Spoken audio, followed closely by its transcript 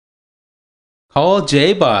Call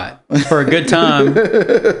J-Bot for a good time.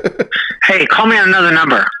 Hey, call me on another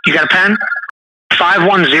number. You got a pen?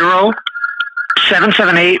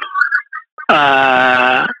 510-778.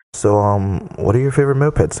 So, what are your favorite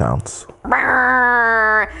moped sounds? Fuck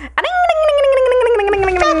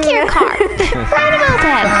your car. Ride a moped.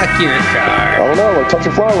 Fuck your car. I don't know, like touch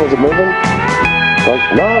your flower, was it moving?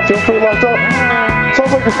 Like, no, it feels pretty locked up.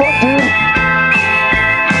 Sounds like you're fucked, dude.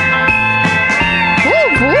 Oh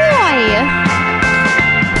boy.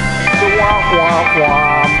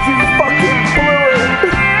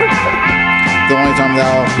 The only time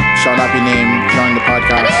thou shall not be named during the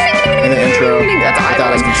podcast in the intro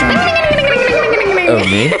without his consent. Oh,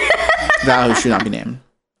 me? Thou who should not be named.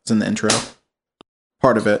 It's in the intro.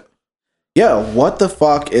 Part of it. Yeah, what the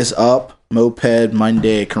fuck is up, Moped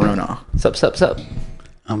Monday Corona? Sup.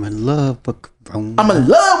 I'm in love with Corona. I'm in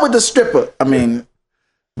love with the stripper. I mean,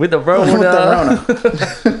 With the with the Rona.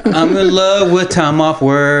 I'm in love with time off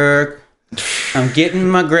work. I'm getting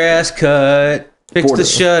my grass cut. Fix For the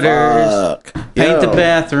shutters. fuck. Paint the Yo,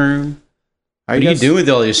 bathroom. how What are you guys- doing with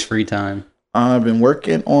all this free time? I've been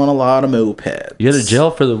working on a lot of mopeds. You go to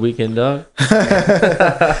jail for the weekend, dog?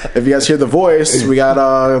 If you guys hear the voice, we got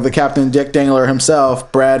the Captain Dick Dangler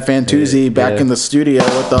himself, Brad Fantuzzi, back in the studio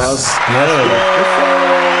with us.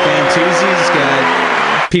 Fantuzzi's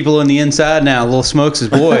got people on the inside now. Little Smoke's his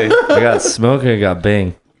boy. I got Smoke and I got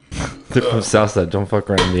Bang. They're from Southside. Don't fuck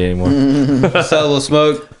around with me anymore. What's up, Little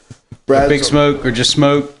Smoke? Brad, Big Smoke or just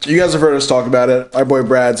Smoke? you guys have heard us talk about it. Our boy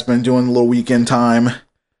Brad's been doing a little weekend time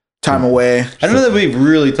away. I don't know that we've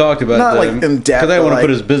really talked about Not, that. like, in depth, Because I but, want to like- put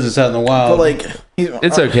his business out in the wild. But like,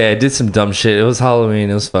 It's okay. I did some dumb shit. It was Halloween.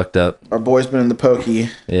 It was fucked up. our boy's been in the pokey.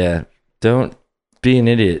 Yeah. Don't be an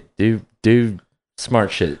idiot. Do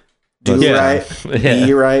smart shit. Do Yeah. right, Yeah.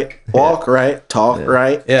 be right, walk right, talk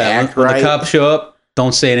right, yeah, act when right. the cops show up,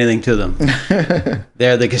 don't say anything to them.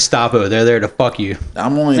 They're the Gestapo. They're there to fuck you.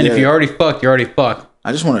 I'm only And there. if you're already fucked, you're already fucked.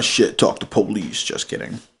 I just want to shit talk to police. Just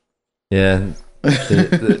kidding. Yeah.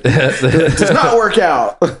 Does not work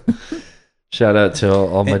out. Shout out to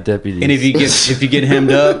all my deputies. And if you get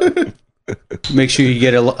hemmed up, make sure you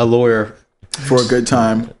get a lawyer For a good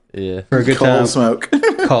time. yeah. for a good Call time. Smoke.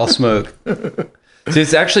 Call Smoke. See,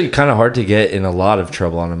 it's actually kind of hard to get in a lot of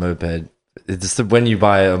trouble on a moped. It's when you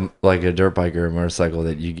buy a dirt bike or a motorcycle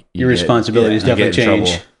that you Your get- responsibilities you definitely get in change.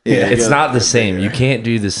 trouble. Yeah, It's you not gotta- the same. You can't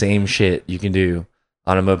do the same shit you can do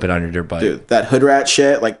on a moped on your dirt bike. Dude, that hood rat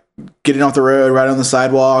shit, like getting off the road, right on the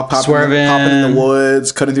sidewalk, popping Swerving. in the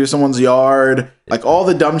woods, cutting through someone's yard, like all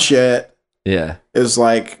the dumb shit Yeah. is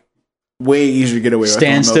like way easier to get away with. on a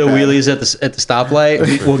Standstill moped. wheelies at the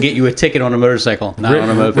stoplight will get you a ticket on a motorcycle, not on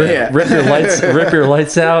a moped. Yeah. Rip your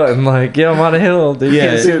lights out and like, yeah, I'm on a hill. They Yeah,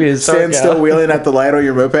 can't see me. It's dark Stand still out. wheeling at the light on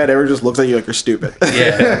your moped, everyone just looks at you like you're stupid.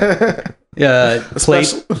 Yeah. Plate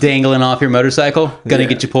Especially- dangling off your motorcycle, gonna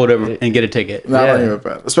get you pulled over and get a ticket. Not Yeah. on your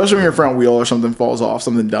moped. Especially when your front wheel or something falls off,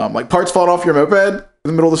 something dumb. Like parts fall off your moped in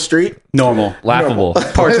the middle of the street. Normal. Laughable.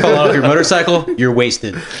 Parts fall out of your motorcycle, you're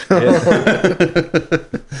wasted.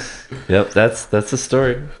 Yep, that's the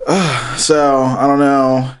story. So I don't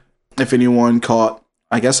know if anyone caught.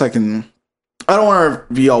 I guess I can. I don't want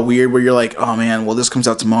to be all weird where you're like, oh man, well this comes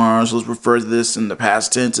out tomorrow, so let's refer to this in the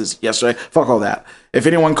past tense as yesterday. Fuck all that. If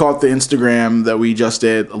anyone caught the Instagram that we just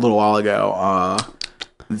did a little while ago,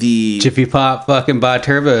 the Jiffy Pop fucking buy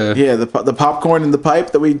turbo. yeah the popcorn in the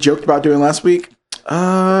pipe that we joked about doing last week,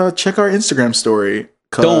 check our Instagram story.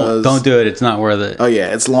 Don't do it. It's not worth it. Oh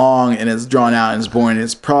yeah, it's long and it's drawn out and it's boring.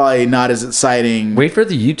 It's probably not as exciting Wait for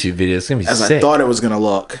the YouTube video. It's gonna be as sick. I thought it was gonna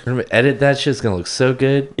look. We're gonna edit that shit. It's gonna look so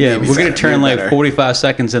good. Yeah, maybe we're gonna better, turn maybe like better. 45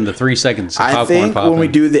 seconds into 3 seconds. Of I popcorn think popping. when we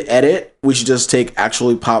do the edit, we should just take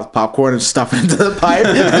actually popcorn and stuff it into the pipe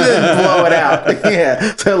and then blow it out.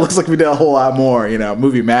 Yeah, so it looks like we did a whole lot more,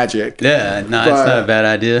 movie magic. Yeah, no, it's But- not a bad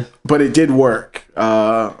idea. But it did work.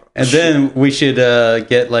 And then we should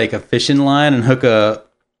get like a fishing line and hook a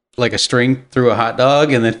string through a hot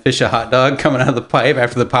dog and then fish a hot dog coming out of the pipe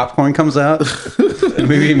after the popcorn comes out. And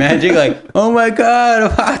movie magic, like, oh my god, a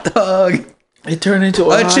hot dog, It turned into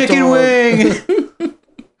a hot chicken dog. wing.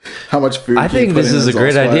 How much food? I can you think put this in is a this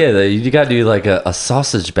great all sweat? idea though. You gotta do like a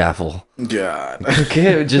sausage baffle. God.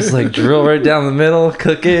 Okay, just like drill right down the middle,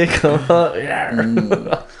 cook it, come up.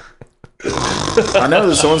 I know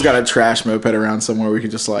that someone's got a trash moped around somewhere. We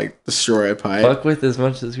could just like destroy a pipe. Fuck with as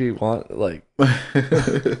much as we want. Like,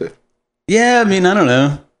 Yeah, I mean, I don't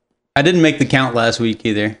know. I didn't make the count last week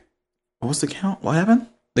either. What was the count? What happened?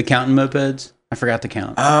 The counting mopeds. I forgot to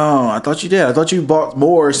count. Oh, I thought you did. I thought you bought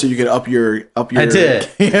more so you could up your. I did.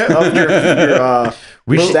 Yeah, up your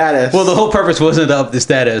We should- status. Well, the whole purpose wasn't to up the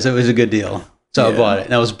status. It was a good deal. So I bought it,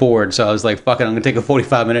 and I was bored. So I was like, "Fuck it, I'm gonna take a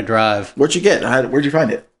 45-minute drive." Where'd you get? I was bored, so I was like, "Fuck it, I'm gonna take a 45-minute drive." Where'd you get? Where'd you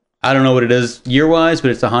find it? I don't know what it is year-wise,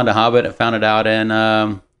 but it's a Honda Hobbit. I found it out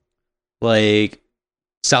in like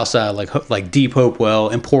Southside, like Deep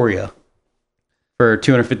Hopewell, Emporia, for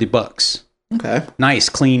 $250. Okay. Nice,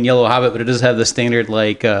 clean yellow Hobbit, but it does have the standard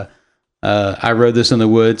like I rode this in the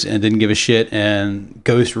woods and didn't give a shit, and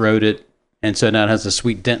Ghost rode it, and so now it has a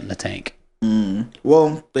sweet dent in the tank.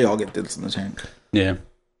 Well, they all get dents in the tank. Yeah.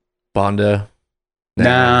 Bondo.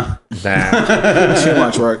 Nah. Too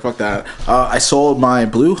much work. Fuck that. I sold my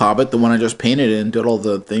blue Hobbit, the one I just painted and did all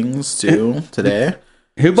the things to today.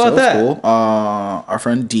 Who bought that's that? Cool. Our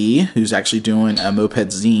friend D, who's actually doing a moped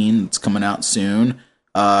zine that's coming out soon.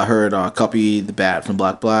 Heard Cuppy the Bat from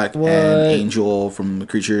Black and Angel from the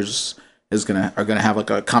Creatures are gonna have like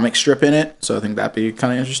a comic strip in it. So I think that'd be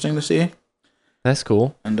kind of interesting to see. That's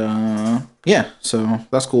cool. And yeah, so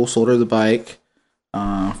that's cool. Sold her the bike.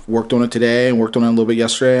 Worked on it today and worked on it a little bit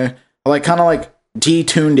yesterday. I kind of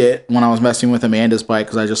detuned it when I was messing with Amanda's bike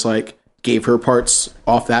because I just gave her parts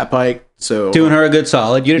off that bike. So Doing her a good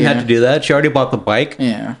solid. You didn't have to do that. She already bought the bike.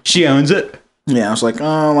 Yeah. She owns it. Yeah, I was like,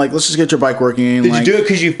 let's just get your bike working. Did you do it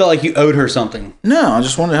because you felt like you owed her something? No, I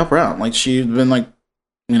just wanted to help her out. She'd been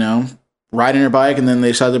riding her bike, and then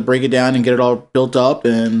they decided to break it down and get it all built up,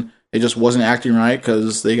 and it just wasn't acting right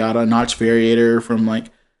because they got a notch variator from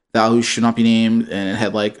thou who should not be named, and it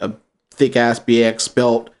had a thick ass BX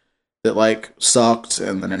belt that sucked,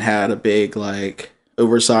 and then it had a big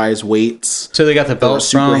oversized weights. So they got the belt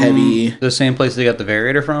super from heavy. The same place they got the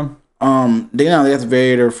variator from? They got the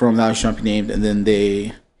variator from thou who should not be named, and then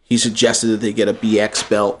he suggested that they get a BX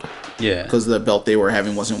belt. Yeah. Because the belt they were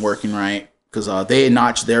having wasn't working right. Because they had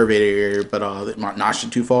notched their variator, but they notched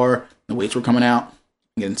it too far. The weights were coming out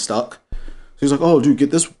and getting stuck. So he's like, "Oh, dude,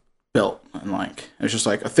 get this belt." And it's just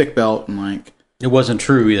a thick belt, and it wasn't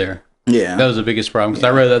true either. Yeah, that was the biggest problem because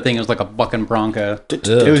I rode that thing. It was like a bucking Bronco.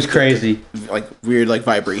 It was crazy, weird,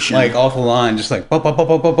 vibration, off the line, just bop, bop, bop,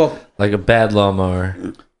 bop, bop, bop. Like a bad lawnmower.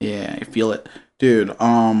 Yeah, I feel it, dude.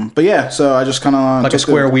 But yeah, so I just kind of like a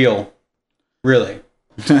square wheel, really.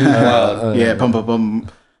 Yeah,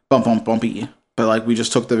 bumpy. But we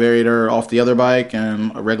just took the variator off the other bike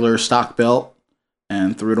and a regular stock belt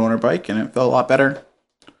and threw it on our bike, and it felt a lot better.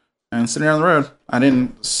 And sitting on the road, I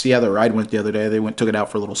didn't see how the ride went the other day. They took it out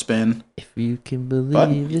for a little spin. If you can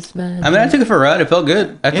believe it's mine. I mean, I took it for a ride. It felt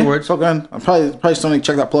good afterwards. Yeah, it felt good. I'm probably still need to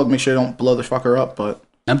check that plug, make sure I don't blow the fucker up. But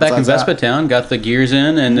I'm back in Vespa Town. Got the gears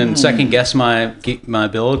in, and then second guessed my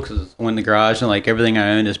build because I went in the garage and everything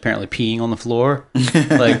I owned is apparently peeing on the floor.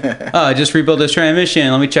 I just rebuilt this transmission.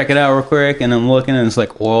 Let me check it out real quick. And I'm looking, and it's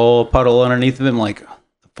oil puddle underneath of it. I'm like,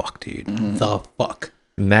 the fuck, dude, the fuck.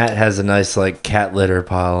 Matt has a nice cat litter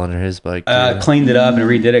pile under his bike. Cleaned it up and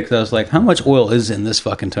redid it because I was like, how much oil is in this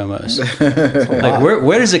fucking Tomos?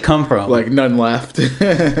 Where does it come from? None left. Dude,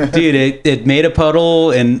 it made a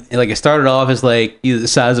puddle and it started off as the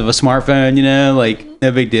size of a smartphone,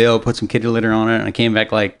 no big deal. Put some kitty litter on it, and I came back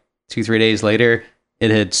 2-3 days later.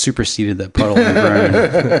 It had superseded that puddle and grown.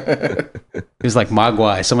 It was like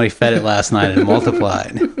Mogwai. Somebody fed it last night and it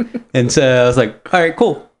multiplied. And so I was like, all right,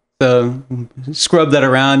 cool. So scrub that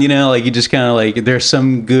around, you just kind of there's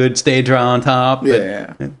some good stay dry on top.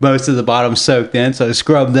 Yeah. Most of the bottom soaked in. So I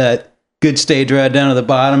scrubbed that good stay dry down to the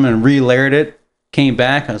bottom and re-layered it. Came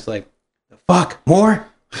back. I was like, fuck, more?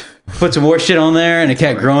 Put some more shit on there, and it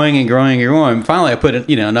kept growing and growing and growing. Finally, I put it,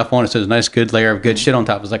 enough on it so there's a nice good layer of good shit on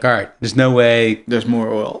top. I was like, all right, there's no way. There's more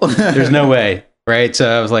oil. There's no way, right? So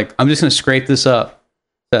I was like, I'm just going to scrape this up.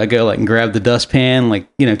 So I go and grab the dustpan,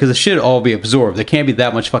 because it should all be absorbed. There can't be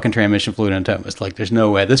that much fucking transmission fluid in Thomas. There's no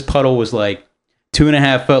way. This puddle was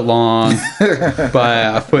 2.5 foot long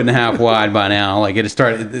by 1.5 foot wide by now. It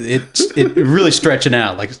started, it really stretching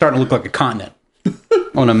out. It's starting to look like a continent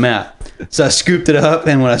on a map. So I scooped it up,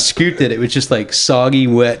 and when I scooped it, it was just soggy,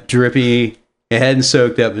 wet, drippy. It hadn't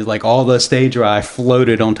soaked up. It was all the stay dry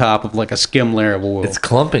floated on top of a skim layer of oil. It's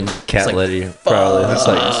clumping cat litter, probably. It's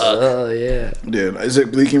oh yeah, dude. Is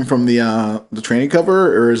it leaking from the training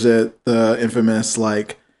cover, or is it the infamous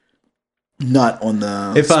nut on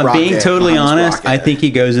the? If I'm being totally honest, I think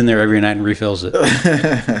he goes in there every night and refills it.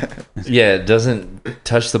 Yeah, it doesn't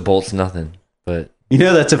touch the bolts, nothing. But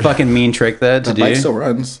that's a fucking mean trick to do. Bike still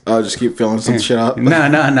runs. I'll just keep filling some shit up.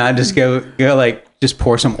 No. Just go just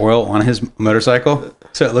pour some oil on his motorcycle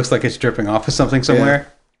so it looks like it's dripping off of something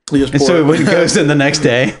somewhere. Yeah. And so when it goes in the next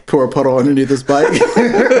day, pour a puddle underneath his bike. That'd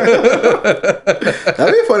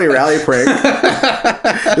be a funny rally prank.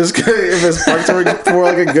 Just if his park's over, pour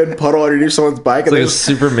a good puddle underneath someone's bike, and a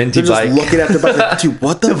super minty bike. Just looking at the bike, dude,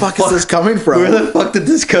 what the fuck is this coming from? Where the fuck did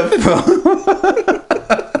this come from?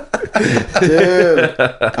 Dude,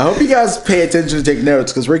 I hope you guys pay attention to take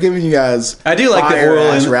notes because we're giving you guys. I do like the oil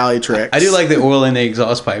fire-ass and rally tricks. I do like the oil in the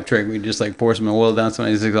exhaust pipe trick. We just like pour some oil down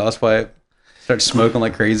somebody's exhaust pipe, start smoking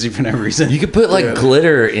like crazy for no reason. You could put like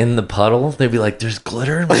glitter in the puddle. They'd be like, "There's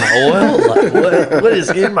glitter in my oil. Like, what is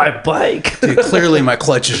in my bike?" Dude, clearly my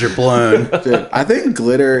clutches are blown. Dude, I think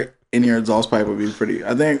glitter in your exhaust pipe would be pretty.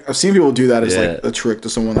 I think I've seen people do that as like a trick to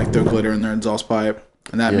someone, like throw glitter in their exhaust pipe,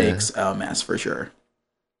 and that makes a mess for sure.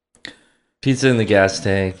 Pizza in the gas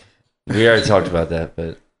tank. We already talked about that,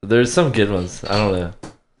 but there's some good ones. I don't know.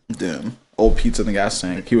 Dude, old pizza in the gas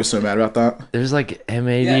tank. He was so mad about that. There's like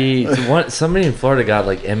M80. Somebody in Florida got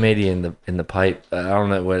like M80 in the pipe. I don't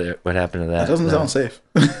know what happened to that. That doesn't sound safe.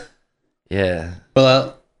 Yeah.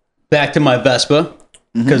 Well, back to my Vespa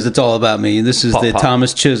because it's all about me. This is the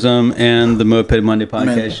Thomas Chisholm and the Moped Monday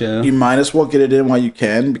podcast show. You might as well get it in while you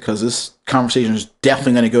can because this conversation is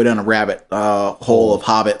definitely going to go down a rabbit hole of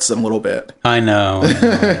hobbits in a little bit. I know.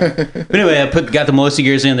 But anyway, I got the Melissa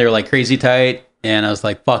gears in. They were like crazy tight, and I was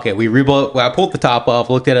like, "Fuck it." We rebuilt. Well, I pulled the top off,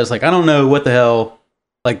 looked at it. I was like, "I don't know what the hell.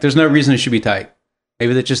 Like, there's no reason it should be tight.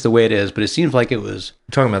 Maybe that's just the way it is." But it seems like it was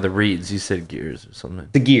You're talking about the reeds. You said gears or something.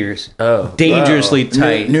 the gears. Oh. Dangerously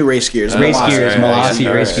tight. New race gears. Race Velocity. gears, Velocity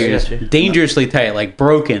race gears, Gotcha. dangerously tight, like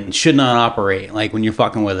broken, should not operate, like when you're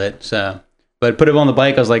fucking with it. So, but put it on the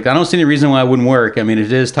bike. I was like, I don't see any reason why it wouldn't work. I mean, if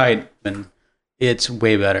it is tight, then it's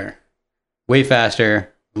way better, way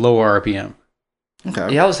faster, lower RPM,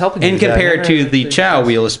 Okay. Yeah, I was helping you. and with that. I compared never to had the to Chow fix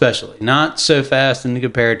wheel, especially not so fast, and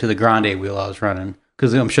compared to the Grande wheel I was running,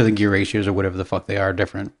 because I'm sure the gear ratios or whatever the fuck they are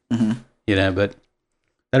different. You know, but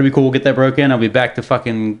that'd be cool. We'll get that broken. I'll be back to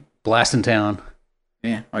fucking blasting town.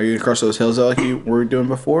 Yeah. Are you across those hills like you were doing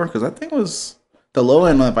before? Because I think it was the low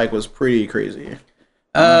end on the bike was pretty crazy.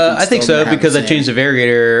 I think still so gonna have because the I changed the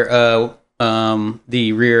variator,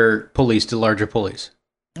 the rear pulleys to larger pulleys,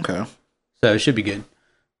 Okay. so it should be good.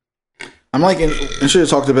 I'm like, I should have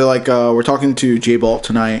talked a bit like, we're talking to J Bolt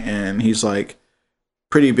tonight, and he's like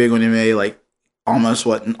pretty big on MMA, like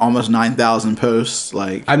almost 9,000 posts.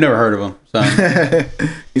 Like, I've never heard of them, so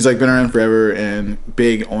he's like been around forever and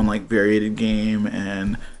big on like variated game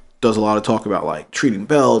and does a lot of talk about like treating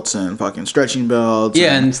belts and fucking stretching belts.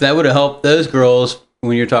 yeah, and so that would have helped those girls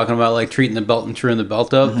when you're talking about like treating the belt and truing the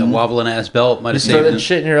belt up. The wobbling ass belt might have Throw saved that them.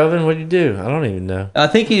 shit in your oven. What do you do? I don't even know. I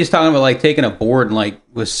think he's talking about like taking a board and like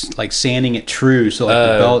was like sanding it true, so like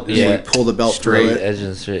the belt is yeah. like pull the belt straight. through it. Edges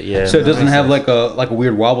and shit. Yeah. so it doesn't have like a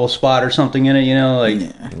weird wobble spot or something in it, you know, like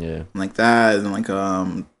Yeah. Like that, and like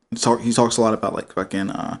he talks a lot about like fucking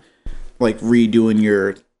like redoing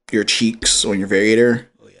your cheeks on your variator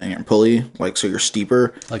and your pulley, like so you're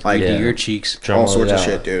steeper, like Yeah. your cheeks, all Drum sorts it of out.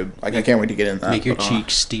 shit, dude. Like I can't wait to get into that. make your but,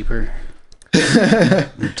 cheeks steeper,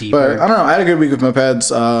 But deeper. I don't know. I had a good week with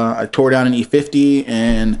mopeds. I tore down an E50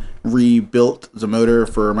 and rebuilt the motor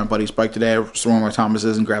for my buddy's bike today. I swung my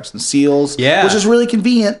Thomas's and grabbed some seals. Yeah. Which is really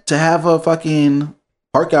convenient to have a fucking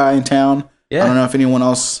park guy in town. Yeah. I don't know if anyone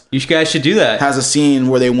else You guys should do that. has a scene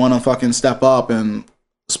where they want to fucking step up and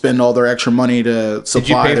spend all their extra money to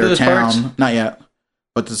supply pay for their those town. parts? Not yet.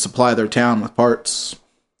 But to supply their town with parts.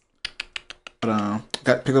 But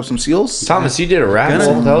got pick up some seals. Thomas, you did a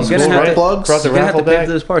raffle. Gonna- That was you're cool, gonna have right? to- plugs. Brought the You're gonna have raffle to pay back.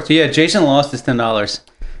 for those parts. Yeah, Jason lost his $10.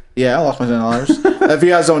 Yeah, I lost my $10. If you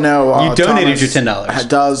guys don't know, You donated Thomas your $10.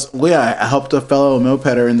 Does well, yeah? I helped a fellow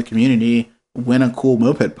mopeder in the community win a cool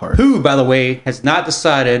moped part. Who, by the way, has not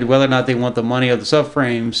decided whether or not they want the money of the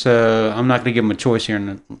subframe, so I'm not going to give them a choice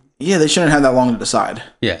here. Yeah, they shouldn't have that long to decide.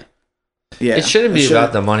 Yeah. Yeah, It shouldn't be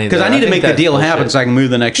about the money. Because though. I need to think make the that's deal bullshit. happen so I can move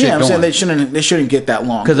the next Yeah, shit I'm saying going. they shouldn't get that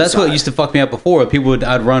long. Because that's what decide. used to fuck me up before.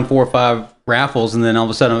 I'd run 4 or 5 raffles, and then all of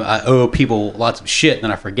a sudden I owe people lots of shit, and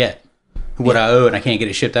then I forget what I owe, and I can't get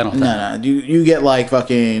it shipped out on time. No, you get like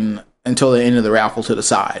fucking until the end of the raffle to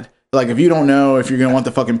decide. Like if you don't know if you're gonna want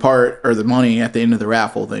the fucking part or the money at the end of the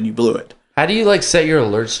raffle, then you blew it. How do you like set your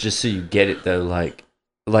alerts just so you get it though? Like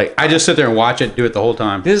I just sit there and watch it, do it the whole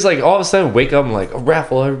time. this is like all of a sudden wake up and like a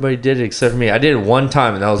raffle. Everybody did it except for me. I did it one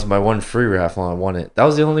time and that was my one free raffle. And I won it. That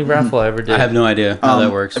was the only raffle I ever did. I have no idea how that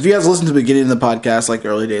works. If you guys listen to the beginning of the podcast, like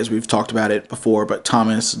early days, we've talked about it before, but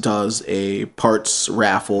Thomas does a parts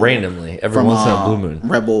raffle randomly every from once in a blue moon.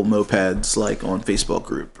 Rebel Mopeds, like on Facebook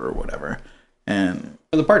group or whatever. And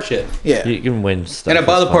For the part shit. yeah, You can win stuff. And I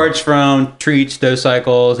bought It's the fun. parts from Treats, Doe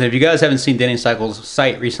Cycles. And if you guys haven't seen Denny Cycles'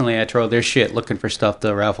 site recently, I trolled their shit looking for stuff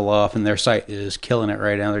to raffle off, and their site is killing it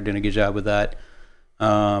right now. They're doing a good job with that.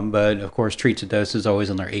 But of course, Treats and Dose is always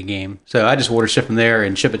on their A game. So I just order ship from there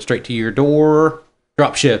and ship it straight to your door,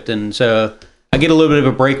 drop shipped. And so I get a little bit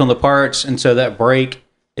of a break on the parts, and so that break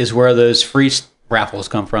is where those free raffles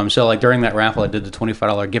come from. So like during that raffle, I did the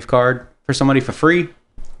 $25 gift card for somebody for free.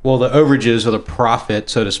 well, the overages or the profit,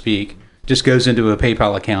 so to speak, just goes into a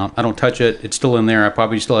PayPal account. I don't touch it. It's still in there. I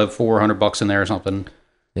probably still have $400 in there or something.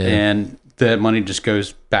 Yeah. And that money just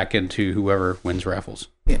goes back into whoever wins raffles.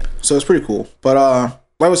 Yeah, so it's pretty cool. But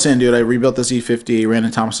like I was saying, dude, I rebuilt this E50, ran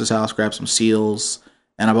to Thomas's house, grabbed some seals,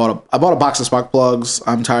 and I bought a box of spark plugs.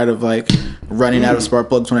 I'm tired of like running out of spark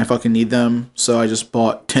plugs when I fucking need them, so I just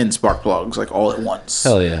bought 10 spark plugs like all at once.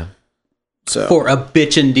 Hell yeah. So For a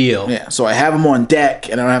bitchin' deal. yeah, so I have them on deck,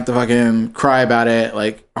 and I don't have to fucking cry about it.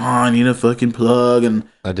 Like, oh, I need a fucking plug, and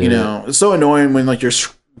I did you know, it's so annoying when like you're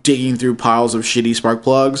digging through piles of shitty spark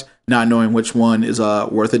plugs, not knowing which one is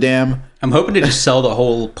worth a damn. I'm hoping to just sell the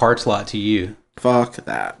whole parts lot to you Fuck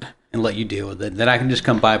that. and let you deal with it. Then I can just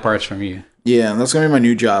come buy parts from you. Yeah, that's gonna be my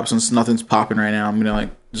new job since nothing's popping right now. I'm gonna like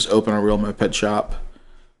just open a real moped shop.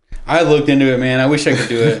 I looked into it, man. I wish I could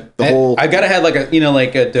do it. I gotta have like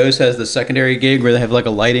a Dose has the secondary gig where they have like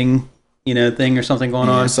a lighting, thing or something going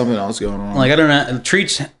on. There's something else going on. Like I don't know.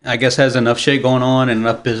 Treats, I guess, has enough shit going on and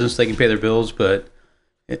enough business they can pay their bills, but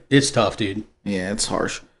it's tough, dude. Yeah, it's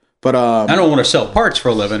harsh. But I don't want to sell parts for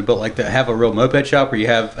a living, but like to have a real moped shop where you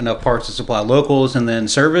have enough parts to supply locals and then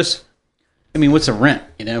service. I mean, what's the rent?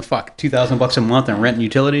 Fuck, $2,000 a month and rent and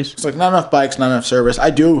utilities. it's like not enough bikes, not enough service. I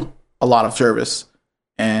do a lot of service,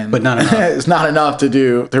 But not enough. it's not enough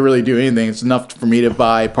to really do anything. It's enough for me to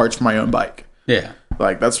buy parts for my own bike. Yeah.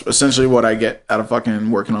 Like that's essentially what I get out of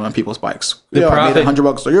fucking working on people's bikes. The I made profit-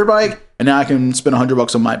 $100 on your bike, and now I can spend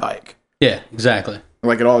 $100 on my bike. Yeah, exactly.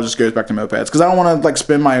 Like it all just goes back to mopeds because I don't want to like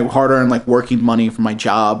spend my hard-earned like working money for my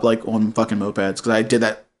job like on fucking mopeds because I did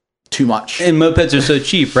that too much. And mopeds are so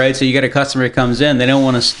cheap, right? So you got a customer that comes in, they don't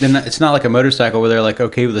want to. It's not like a motorcycle where they're like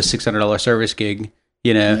okay with a $600 service gig.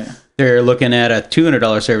 They're looking at a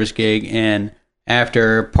 $200 service gig, and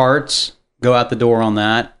after parts go out the door on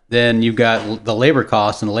that, then you've got the labor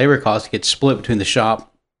costs, and the labor costs get split between the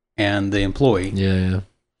shop and the employee Yeah.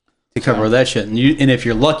 to cover that shit. And if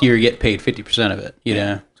you're lucky, you get paid 50% of it.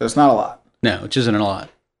 So it's not a lot. No, which isn't a lot.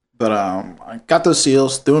 But I got those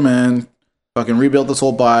seals, threw them in, fucking rebuilt this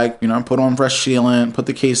whole bike, put on fresh sealant, put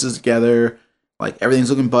the cases together. Like everything's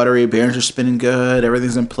looking buttery, bearings are spinning good,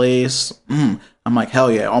 everything's in place. I'm like,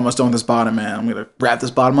 hell yeah, almost done with this bottom, man. I'm gonna wrap this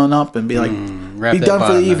bottom one up and be like, wrap be that done for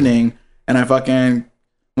the bottom up. evening. And I fucking,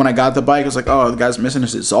 when I got the bike, I was like, oh, the guy's missing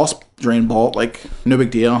his exhaust drain bolt. Like, no big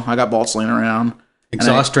deal. I got bolts laying around.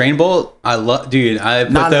 Exhaust drain bolt? I love, dude. I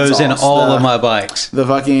put Not those in exhaust, all the- of my bikes. The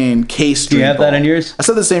fucking case Do drain you have bolt. that in yours? I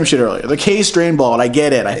said the same shit earlier. The case drain bolt, I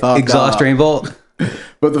get it. I thought Exhaust drain bolt?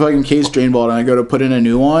 But the fucking case drain bolt, and I go to put in a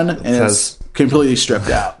new one, and it's completely stripped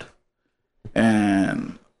out.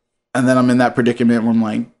 And then I'm in that predicament where I'm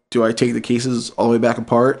like, do I take the cases all the way back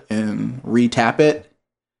apart and re-tap it?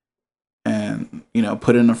 And,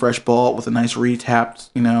 put in a fresh bolt with a nice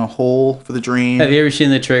re-tapped, hole for the drain. Have you ever seen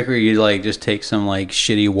the trick where you like just take some like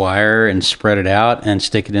shitty wire and spread it out and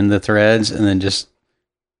stick it in the threads and then just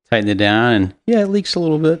tighten it down? And yeah, it leaks a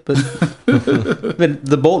little bit, but but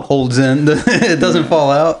the bolt holds in. It doesn't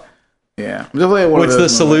fall out. Yeah. Definitely one of What's the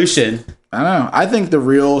those moments. solution? I don't know. I think the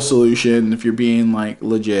real solution, if you're being like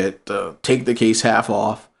legit, take the case half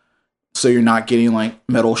off so you're not getting like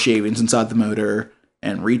metal shavings inside the motor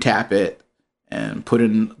and re-tap it and put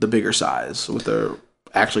in the bigger size with the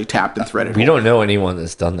actually tapped and threaded. We hole. don't know anyone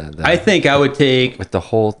that's done that. Though. I think I would take. With the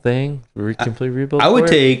whole thing, complete rebuild. I would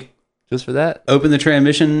for it? take. Just for that. Open the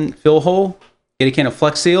transmission fill hole, get a can of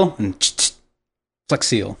Flex Seal, and Flex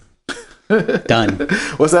Seal. Done.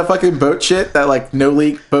 What's that fucking boat shit? That like no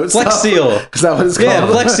leak boat Flex stuff? Seal. Is that what it's called? Yeah,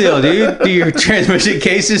 Flex Seal, dude. Do your transmission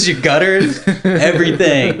cases, your gutters,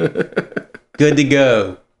 everything. Good to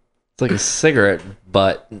go. It's like a cigarette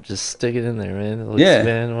butt. Just stick it in there, man. It'll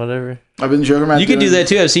expand, whatever. I've been joking about You could do doing- that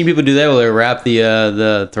too. I've seen people do that where they wrap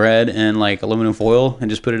the thread in like aluminum foil and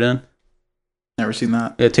just put it in. Never seen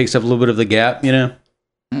that. It takes up a little bit of the gap, I don't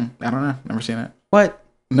know. Never seen it. What?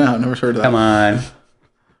 No, never heard of that. Come on.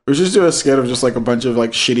 We should just do a skit of just like a bunch of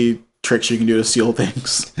like shitty tricks you can do to seal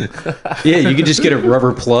things. Yeah, you could just get a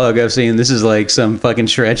rubber plug. I've seen this is like some fucking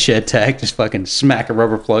shred shed tech. Just fucking smack a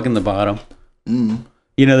rubber plug in the bottom.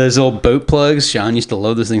 Those old boat plugs? Sean used to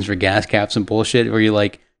load those things for gas caps and bullshit where you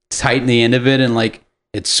like tighten the end of it and like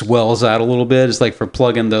it swells out a little bit. It's like for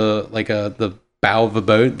plugging the bow of a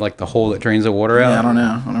boat, like the hole that drains the water out. Yeah, I don't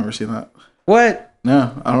know. I've never seen that. What?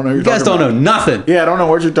 No, I don't know. Who You guys don't know nothing. Yeah, I don't know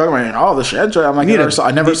what you're talking about. Oh, the shed tray. I'm like,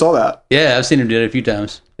 I never saw that. Yeah, I've seen him do it a few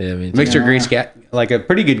times. Yeah, I mean, Makes a great like a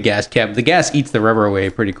pretty good gas cap. The gas eats the rubber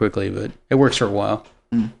away pretty quickly, but it works for a while.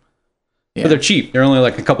 Yeah. But they're cheap. They're only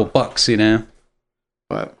like a couple bucks,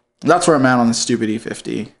 But that's where I'm at on the stupid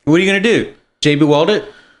E50. What are you gonna do? JB weld it?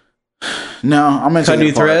 No, I'm gonna Cut take new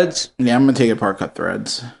it apart. threads? Yeah, I'm gonna take it apart, cut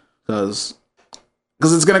threads, because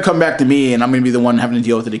it's gonna come back to me, and I'm gonna be the one having to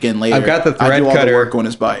deal with it again later. I've got the I thread do all cutter. the work on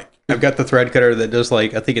his bike. I've got the thread cutter that does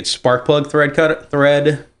like, I think it's spark plug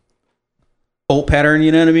thread bolt pattern,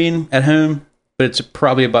 you know what I mean, at home. But it's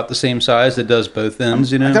probably about the same size that does both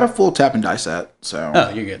ends, you know? I got a full tap and die set, so Oh,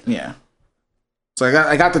 you're good. yeah. So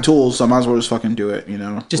I got the tools, so I might as well just fucking do it, you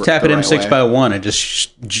know. Just tap it in 6x1 and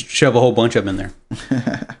just shove a whole bunch of them in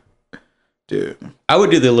there. Dude, I would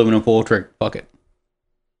do the aluminum foil trick. Fuck it.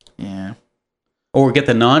 yeah. Or get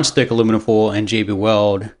the non-stick aluminum foil and JB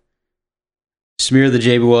Weld. Smear the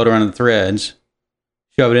JB Weld around the threads.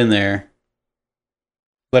 Shove it in there.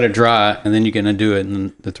 Let it dry, and then you can undo it,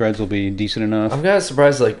 and the threads will be decent enough. I'm kind of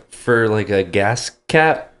surprised, like, for, like, a gas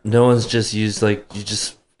cap, no one's just used, like, you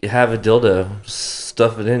just have a dildo,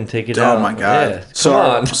 stuff it in, take it out. Oh my god. Yeah, so come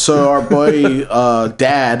on. so our boy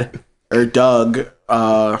Dad or Doug,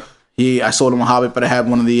 I sold him a Hobbit, but I had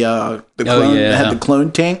one of the clone. yeah. It had the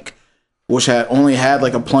clone tank, which only had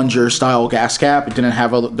like a plunger style gas cap. It didn't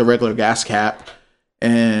have the regular gas cap,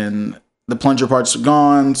 and the plunger part's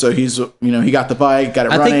gone. So he's he got the bike, got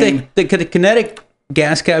it running. I think the kinetic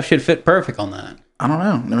gas cap should fit perfect on that. I don't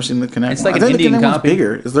know. Never seen the Connect. It's one. like I an think the Indian Connect one's copy.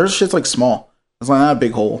 bigger. There's shit's like small. It's like not a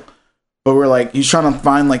big hole. But we're like, he's trying to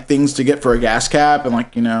find like things to get for a gas cap, and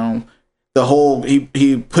like the whole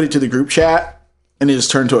he put it to the group chat, and it just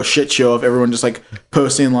turned to a shit show of everyone just like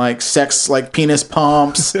posting like sex like penis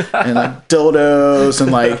pumps and like dildos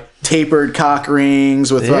and like tapered cock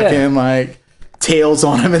rings with fucking like tails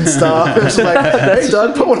on them and stuff. It's like, hey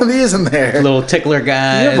Doug, put one of these in there. Little tickler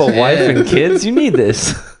guys. You have a wife and kids, you need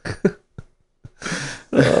this.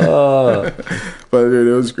 But dude,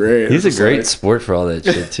 it was great. He's It a was great like- sport for all that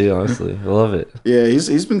shit, too, honestly. I love it. Yeah,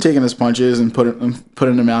 he's been taking his punches and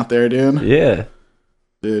putting them out there, dude. Yeah.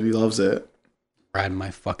 Dude, he loves it. Riding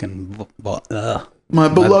my fucking My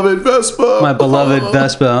beloved Vespa. my beloved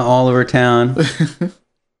Vespa all over town.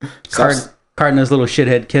 Carting those little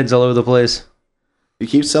shithead kids all over the place. You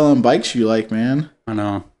keep selling bikes you like, man. I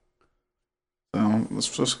know. So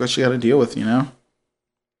that's just what you got to deal with,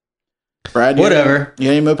 Brad, Whatever. You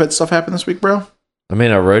got any moped stuff happen this week, bro? I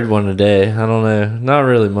mean, I rode one today. I don't know. Not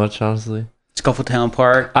really much, honestly. Scuffletown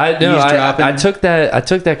Park. I know. Eavesdropping. I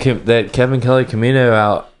took that Kevin Kelly Camino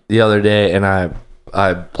out the other day, and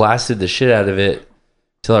I blasted the shit out of it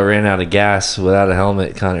till I ran out of gas without a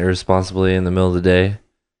helmet, kind of irresponsibly in the middle of the day,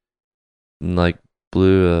 and like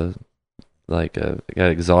blew got an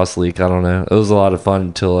exhaust leak. I don't know. It was a lot of fun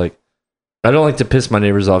until like I don't like to piss my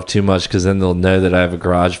neighbors off too much because then they'll know that I have a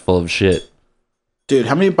garage full of shit. Dude,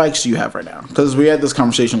 how many bikes do you have right now? Because we had this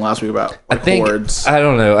conversation last week about hordes. I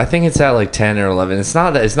don't know. I think it's at like 10 or 11. It's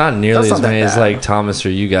not nearly That's as not many that as bad. like Thomas or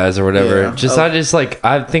you guys or whatever. Yeah.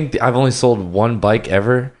 I think I've only sold one bike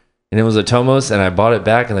ever, and it was a Tomos, and I bought it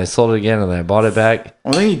back, and I sold it again, and I bought it back.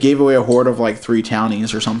 I think you gave away a horde of like 3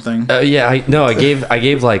 townies or something. Yeah, I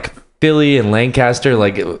gave like Philly and Lancaster.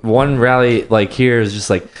 Like one rally like here is just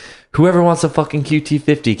like, whoever wants a fucking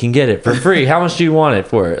QT50 can get it for free. How much do you want it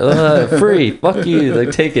for? Free. Fuck you.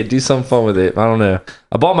 Like, take it. Do some fun with it. I don't know.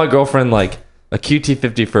 I bought my girlfriend like a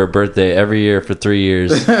QT50 for her birthday every year for 3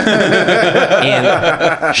 years.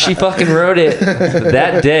 And she fucking rode it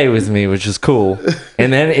that day with me, which is cool.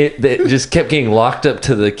 And then it just kept getting locked up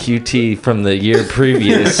to the QT from the year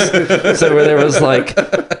previous. So where there was like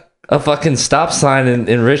a fucking stop sign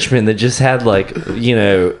in Richmond that just had like,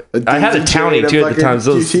 I had a Townie too at the time.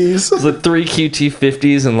 So it was like 3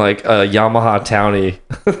 QT50s and like a Yamaha Townie.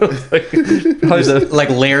 Like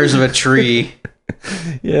layers of a tree.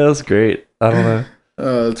 Yeah, that's great. I don't know.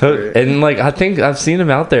 That's great. And like, I think I've seen them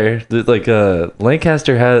out there. Like,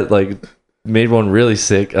 Lancaster had like made one really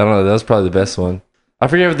sick. I don't know. That was probably the best one. I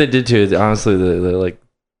forget what they did to it. Honestly, they're like,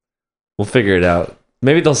 we'll figure it out.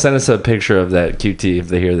 Maybe they'll send us a picture of that QT if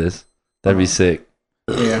they hear this. That'd be sick.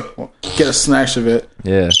 Yeah, well, get a snatch of it.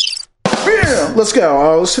 Yeah. Yeah, let's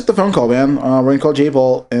go. Let's hit the phone call, man. We're gonna call J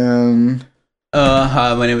Bolt and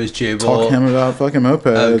Hi, my name is Jay talk Bolt. to him about fucking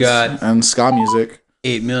mopeds I've got- and ska music.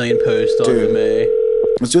 8 million posts on Dude. May.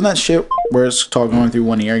 It's doing that shit where it's going through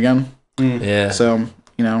one ear again. Yeah. So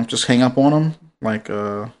just hang up on him. Like,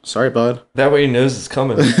 sorry, bud. That way he knows it's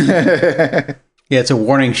coming. Yeah, it's a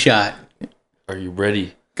warning shot. Are you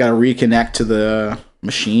ready? Gotta reconnect to the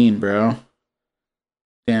machine, bro.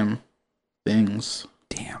 Damn things.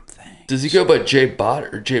 Damn thing. Does he go by J Bot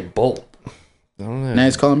or J Bolt? I don't know. Now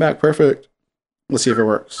he's calling back. Perfect. Let's see if it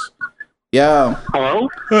works. Yeah. Hello?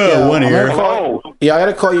 Yeah, one I'm ear. gonna call- Hello? Yeah, I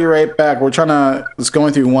gotta call you right back. It's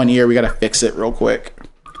going through one ear. We gotta fix it real quick.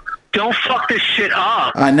 Don't fuck this shit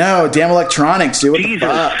up. I know. Damn electronics, dude. What Jesus. the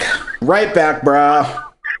fuck? Right back, bro.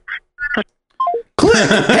 Click!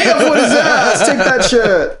 Hang up for his ass! Take that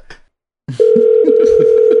shit!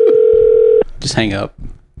 Just hang up.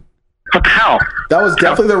 What the hell? That was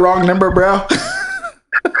definitely the wrong number, bro.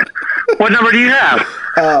 What number do you have?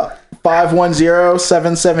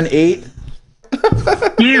 510778.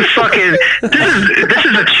 You fucking. This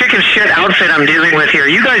is a chicken shit outfit I'm dealing with here.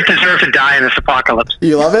 You guys deserve to die in this apocalypse.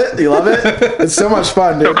 You love it? You love it? It's so much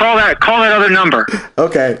fun, So dude. call that other number.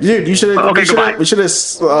 Okay, dude, you should have. Okay, goodbye. We should have we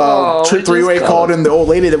just three-way called in the old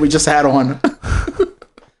lady that we just had on.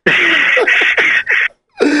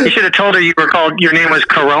 You should have told her your name was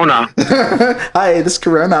Corona. Hi, this is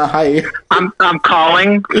Corona. Hi. I'm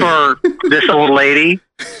calling for this old lady.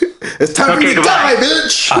 It's time for you to goodbye. die,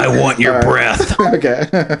 bitch. I want your breath. Okay.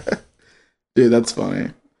 Dude, that's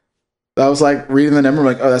funny. I was like reading the number, I'm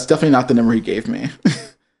like, oh, that's definitely not the number he gave me.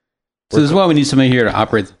 So this is why we need somebody here to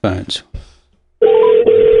operate the phones.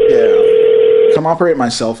 Yeah. Come operate my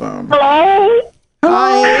cell phone. Hello?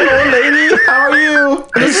 Hi, old lady. How are you?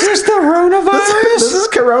 Is this the coronavirus? This is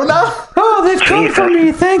Corona. Oh, they've come for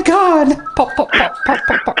me. Thank God. Pop, pop, pop, pop,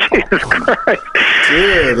 pop, pop. Jesus Christ.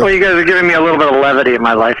 Dude. Well, you guys are giving me a little bit of levity in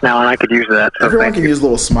my life now, and I could use that. So Everyone thank can you. use a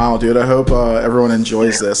little smile, dude. I hope everyone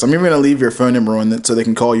enjoys this. I'm even going to leave your phone number on it so they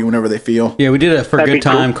can call you whenever they feel. Yeah, we did it for a That'd be good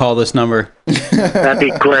time. Call this number. That'd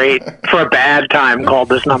be great. For a bad time, call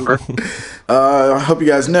this number. I hope you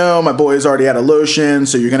guys know my boy's already out of lotion,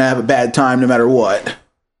 so you're going to have a bad time no matter what.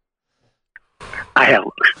 I have.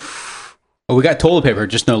 Oh, we got toilet paper,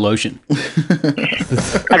 just no lotion.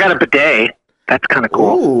 I got a bidet. That's kind of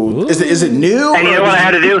cool. Ooh. Is it new? And you know what I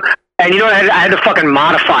had to do? And you know what I had to fucking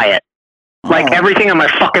modify it. Like Oh. everything in my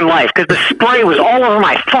fucking life. Because the spray was all over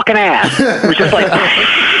my fucking ass. It was just like,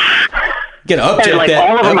 Get upjet like, that.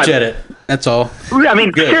 all over my- Upjet it. That's all. I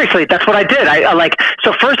mean, Good. seriously, that's what I did. I like,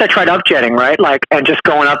 so first I tried upjetting, right? Like, and just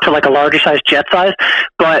going up to like a larger size jet size.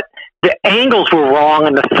 But the angles were wrong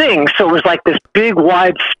in the thing. So it was like this big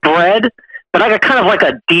wide spread. But I got kind of like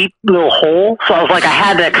a deep little hole, so I was like, I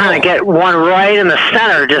had to kind of get one right in the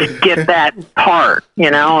center, just get that part,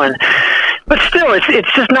 you know. And but still, it's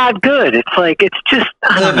just not good. It's like it's just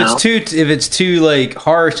I don't know. If it's too like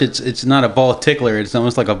harsh, it's not a ball tickler. It's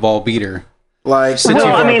almost like a ball beater. Like, Sit Well,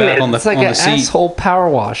 too far I mean, back on the It's like on an the seat. asshole power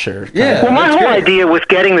washer. Yeah. Well, my that's whole great. idea with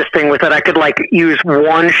getting this thing was that I could like use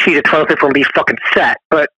one sheet of toilet paper and be fucking set,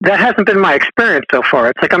 but that hasn't been my experience so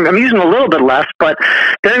far. It's like I'm using a little bit less, but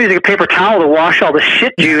then I'm using a paper towel to wash all the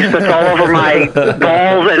shit juice that's all over my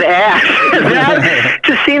balls and ass. That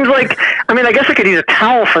just seems like, I mean, I guess I could use a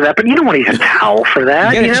towel for that, but you don't want to use a towel for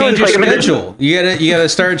that. You gotta change your It's like, I mean, schedule. You gotta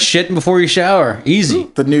start shitting before you shower.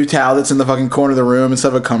 Easy. the new towel that's in the fucking corner of the room, instead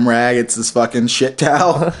of a cum rag, it's this fucking shit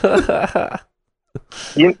towel.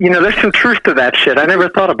 you know, there's some truth to that shit. I never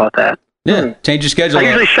thought about that. Yeah. Change your schedule. I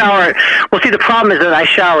usually shower. Well, see, the problem is that I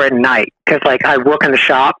shower at night because, like, I work in the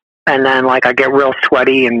shop and then, like, I get real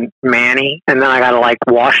sweaty and manny, and then I gotta like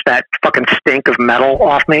wash that fucking stink of metal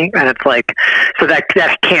off me, and it's like, so that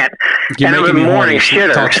can't. You're and I'm a making me morning horny.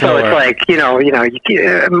 shitter, Talk so slower. it's like, you know,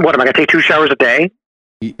 what am I gonna take 2 showers a day?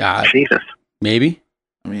 Jesus. Maybe.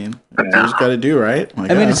 I mean, you just got to do, right?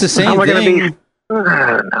 I mean, it's the How same am I gonna thing. be? I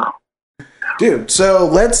don't know. dude. So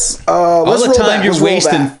let's All let's the roll time back. you're Let's roll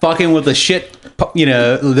wasting back. fucking with the shit,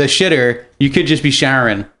 the shitter, you could just be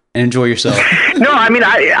showering and enjoy yourself. No, I mean,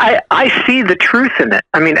 I see the truth in it.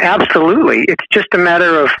 I mean, absolutely. It's just a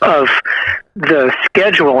matter of the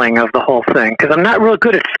scheduling of the whole thing, because I'm not real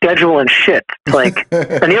good at scheduling shit. It's like,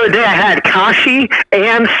 and the other day I had kashi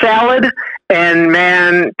and salad, and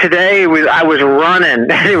man, today I was running.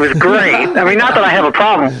 It was great. I mean, not that I have a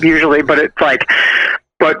problem usually, but it's like,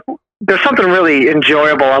 but there's something really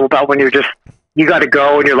enjoyable about when you got to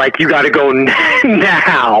go, and you're like, you got to go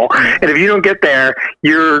now. And if you don't get there,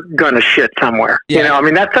 you're going to shit somewhere. Yeah. You know, I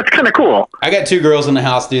mean, that's kind of cool. I got 2 girls in the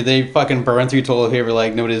house, dude. They fucking burn through toilet paper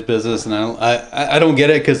like nobody's business, and I don't get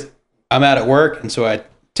it because I'm out at work, and so I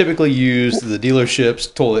typically use the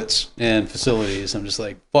dealerships, toilets, and facilities. I'm just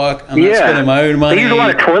like, fuck, I'm not spending my own money. They use a lot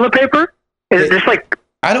of toilet paper? Is it just like,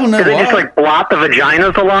 I don't know. do they just why. like blot the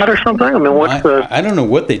vaginas a lot or something? I mean, what's the... I don't know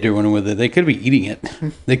what they're doing with it. They could be eating it.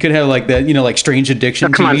 They could have like that, like Strange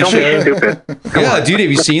Addiction Come on, TV don't show. be stupid. Come Yeah, on. dude,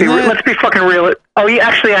 have you seen that? Let's be fucking real. Oh, yeah,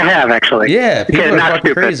 actually, I have, actually. Yeah, people Okay, are not fucking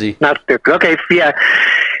stupid. crazy. Not stupid. Okay, yeah.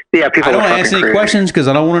 Yeah, people I don't are fucking ask any crazy. questions because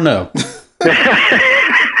I don't want to know.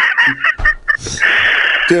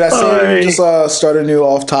 Dude, I see you just started a new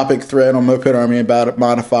off-topic thread on Moped Army about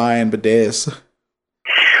modifying bidets.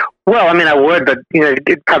 Well, I mean, I would, but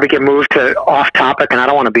it'd probably get moved to off topic, and I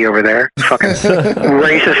don't want to be over there. Fucking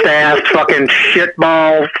racist ass, fucking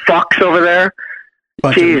shitball fucks over there.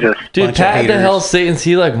 Jesus. Dude, Bunch of Pat the haters. Hell Satan's,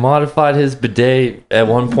 he like modified his bidet at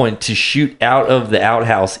one point to shoot out of the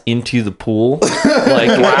outhouse into the pool. Like,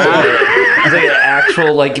 it's like an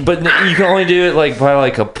actual, like, but you can only do it like by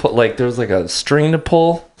like there was like a string to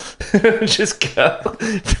pull. Just go.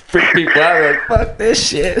 Freak people out, like, fuck this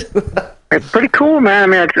shit. It's pretty cool, man. I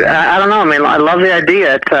mean, I don't know. I mean, I love the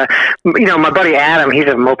idea. It's, my buddy Adam, he's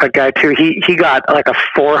a moped guy too. He got like a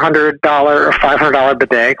 $400 or $500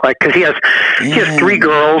 bidet, like, because he has 3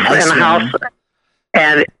 girls in the house,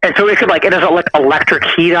 and so it could it has like electric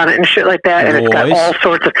heat on it and shit like that, and it's got all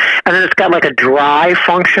sorts of, and then it's got like a dry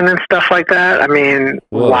function and stuff like that. I mean,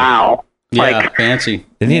 wow. Yeah, fancy.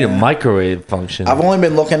 They need a microwave function. I've only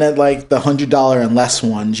been looking at like the $100 and less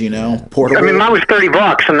ones, portable. I mean, mine was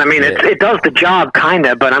 $30, and I mean, it does the job kind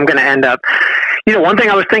of, but I'm going to end up. One thing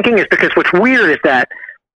I was thinking is, because what's weird is that,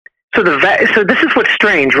 so this is what's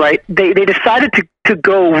strange, right? They decided to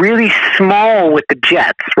go really small with the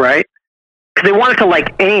jets, right? Because they wanted to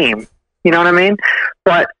like aim, you know what I mean?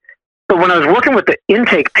 But when I was working with the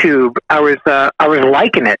intake tube, I was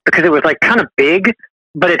liking it because it was like kind of big,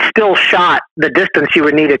 but it still shot the distance you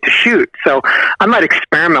would need it to shoot. So I might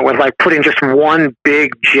experiment with like putting just one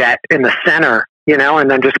big jet in the center,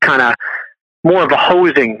 and then just kind of more of a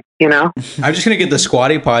hosing, I'm just going to get the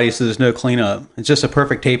squatty potty so there's no cleanup. It's just a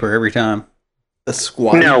perfect taper every time. The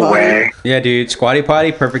squatty No potty? way. Yeah, dude. Squatty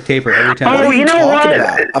potty, perfect taper every time. Oh, you know Talking what?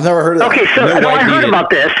 about? I've never heard of that. Okay, so No I wipe heard needed. about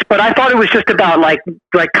this, but I thought it was just about like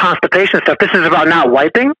constipation stuff. This is about not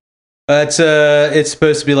wiping. It's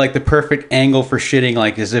supposed to be like the perfect angle for shitting,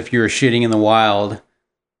 like as if you were shitting in the wild.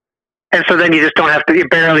 And so then you just don't have to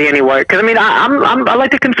barely any wipe. Because I mean, I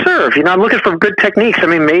like to conserve. I'm looking for good techniques. I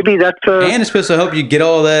mean, maybe that's And it's supposed to help you get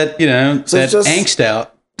all that, So that it's just- angst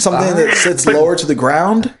out. Something that sits lower to the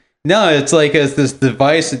ground? No, it's like this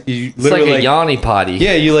device that you It's literally like a Yanni potty.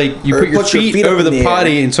 Yeah, you Or put your put your feet feet up over in the the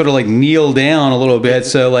potty air. and sort of like kneel down a little bit,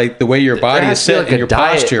 so like the way your body has is to be set like and a your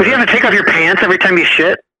diet. posture. But you have to take off your pants every time you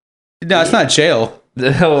shit. No, it's not jail.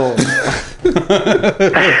 Oh.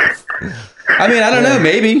 I mean, I don't know.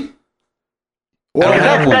 Maybe Well, I don't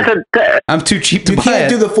have one. That's I'm too cheap to you buy can't it.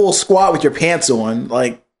 do the full squat with your pants on.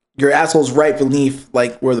 Like, your asshole's right beneath,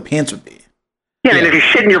 like, where the pants would be. yeah. And Yeah. if you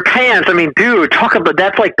shit in your pants, I mean, dude, talk about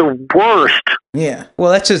that's like the worst. Yeah.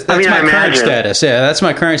 Well, that's I mean, my I current imagine. status. Yeah, that's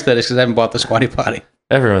my current status because I haven't bought the squatty potty.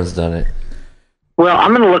 Everyone's done it. Well, I'm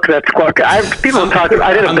going to look at that squat. People talk.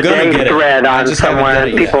 I did a I'm gonna bidet get it. thread I on just haven't somewhere, done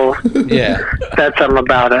and it yet. people Yeah, said something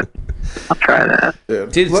about it. I'll try that.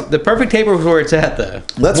 dude, the perfect taper is where it's at, though.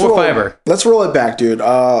 Let's More roll, fiber. Let's roll it back, dude.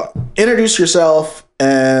 Introduce yourself,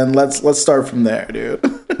 and let's start from there, dude.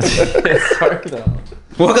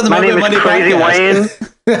 Welcome to My name Monday is Crazy Podcast. Wayne,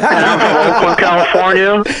 and I'm from Oakland,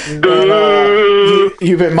 California. Dude.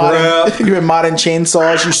 You've been modding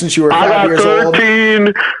chainsaws since you were I 5 got years old.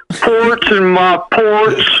 13 ports in my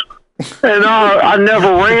porch, and I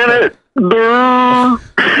never ran it. Dude.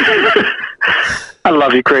 I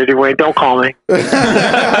love you, Crazy Wayne. Don't call me. I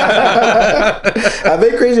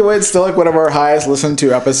think Crazy Wayne's still like one of our highest listened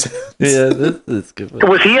to episodes. Yeah, this is good.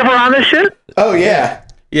 Was he ever on this shit? Oh yeah,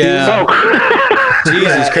 Yeah, Oh,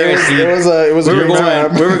 Jesus Christ. it was a we were great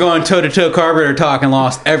time. going toe to toe carburetor talk and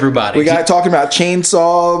lost everybody. We got talking about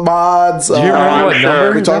chainsaw mods. Do you remember I'm what sure.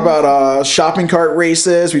 number? We talked about shopping cart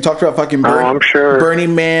races. We talked about fucking I'm sure.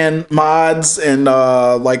 Burning Man mods and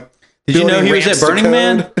like. Did you know building he was ramps at to Burning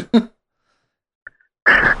Man? code.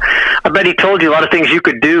 I bet he told you a lot of things you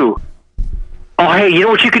could do. Oh, hey, you know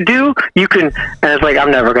what you could do? You can, and it's like, I'm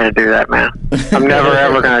never going to do that, man. I'm never,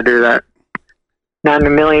 ever going to do that. Not in a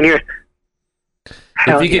million years.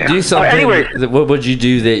 Hell If you could yeah. do something, anyway, what would you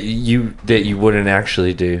do that you wouldn't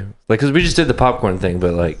actually do? Like, because we just did the popcorn thing,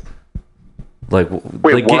 but like wait,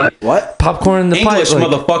 like what? What? popcorn in the pipe. English, Like,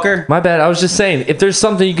 motherfucker. my bad. I was just saying, if there's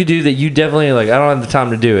something you could do that you definitely like, I don't have the time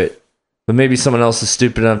to do it, but maybe someone else is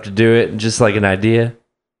stupid enough to do it, and just like an idea.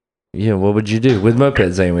 Yeah, what would you do with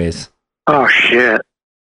mopeds, anyways? Oh, shit.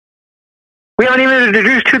 We haven't even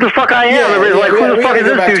introduced who the fuck I am. Everybody's like, who the fuck is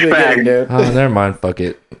this douchebag? Dude. Oh, never mind. Fuck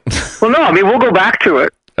it. Well, no, I mean, we'll go back to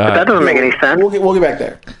it. But Alright. that doesn't make any sense. We'll get back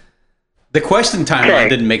there. The question timeline Okay.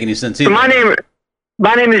 didn't make any sense So either.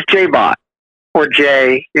 my name is J-Bot, or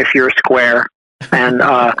J if you're square, and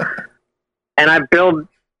I build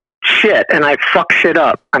shit, and I fuck shit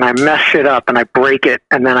up, and I mess shit up, and I break it,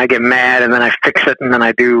 and then I get mad, and then I fix it, and then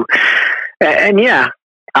I do, and yeah,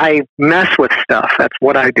 I mess with stuff. That's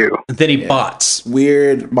what I do. Then he bots.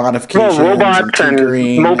 Weird modifications, Well, robots and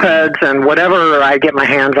tinkering. mopeds and whatever I get my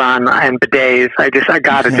hands on, and bidets. I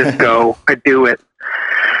gotta just go. I do it.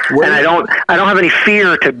 Where- And I don't have any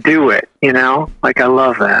fear to do it, you know? Like, I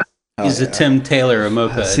love that. He's a Tim Taylor of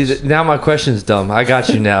mopeds. See, now my question's dumb. I got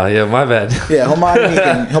you now. Yeah, my bad. Yeah, he'll mod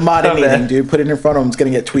anything. He'll mod anything, dude. Put it in front of him. It's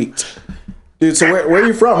going to get tweaked. Dude, so where are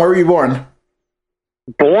you from? Where were you born?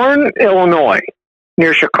 Born Illinois,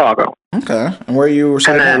 near Chicago. Okay. And where are you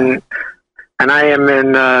residing now? And I am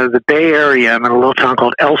in the Bay Area. I'm in a little town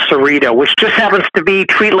called El Cerrito, which just happens to be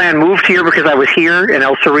Treatland moved here because I was here in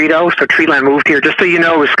El Cerrito. So Treatland moved here, just so you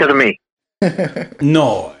know, it was because of me.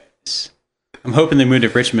 Nice. I'm hoping they moved to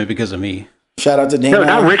Richmond because of me. Shout out to Dana. No,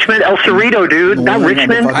 not Richmond, El Cerrito, dude. Not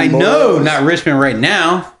Richmond. I know, not Richmond right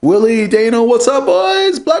now. Willie, Dana, what's up,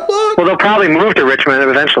 boys? Black. Well, they'll probably move to Richmond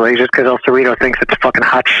eventually, just because El Cerrito thinks it's fucking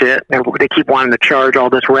hot shit. They keep wanting to charge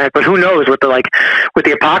all this rent, but who knows with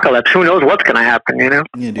the apocalypse? Who knows what's going to happen? You know?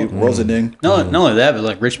 Yeah, dude. World's a ding. Not only that, but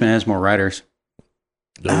like Richmond has more riders.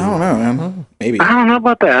 I don't know, man. Maybe. I don't know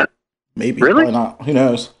about that. Maybe. Really? Probably not. Who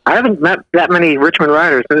knows? I haven't met that many Richmond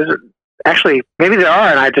riders. Actually, maybe there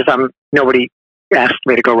are, and nobody asked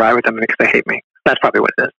me to go ride with them because they hate me. That's probably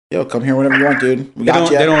what it is. Yo, come here whenever you want, dude. We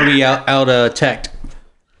got you. They don't want to be out teched.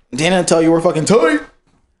 Dana, tell you we're fucking tight.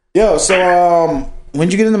 Yo, so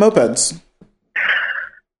when'd you get into mopeds?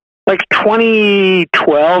 Like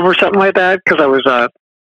 2012 or something like that, because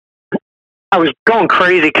I was going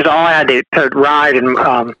crazy because all I had to ride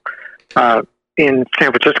in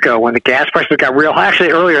San Francisco when the gas prices got real high. Actually,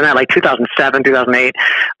 earlier than that, like 2007, 2008,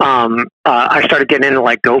 I started getting into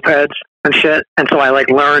like GoPeds and shit. And so I like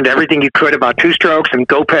learned everything you could about two strokes and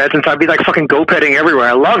GoPeds. And so I'd be like fucking GoPeding everywhere.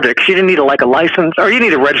 I loved it because you didn't need a license or you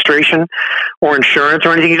need a registration or insurance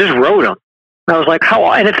or anything. You just rode them. And I was like,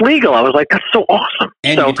 and it's legal. I was like, that's so awesome.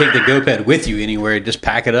 And you can take the GoPed with you anywhere. Just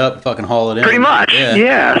pack it up, fucking haul it in. Pretty much.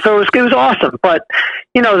 Yeah. So it was awesome. But,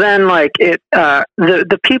 then like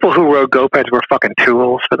the people who rode GoPeds were fucking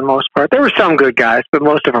tools for the most part. There were some good guys, but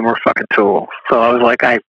most of them were fucking tools. So I was like,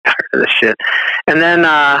 I'm tired of this shit. And then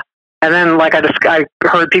like I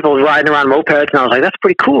heard people riding around mopeds and I was like, that's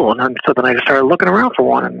pretty cool. And so then I just started looking around for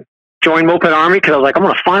one and joined Moped Army because I was like, I'm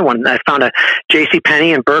going to find one. And I found a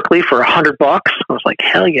JCPenney in Berkeley for $100. I was like,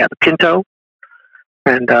 hell yeah, the Pinto.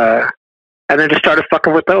 And then just started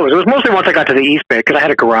fucking with those. It was mostly once I got to the East Bay because I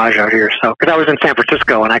had a garage out here. So, because I was in San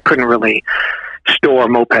Francisco and I couldn't really store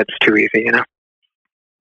mopeds too easy,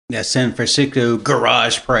 Yeah, San Francisco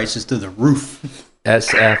garage prices through the roof.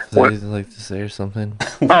 SF, they like to say or something.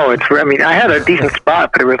 Oh, I had a decent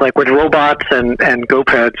spot, but it was like with robots and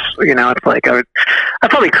GoPeds, it's like I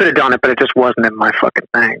probably could have done it, but it just wasn't in my fucking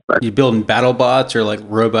thing. But you building battle bots or like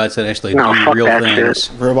robots that actually do fuck real that things?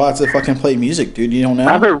 Shit. Robots that fucking play music, dude. You don't know?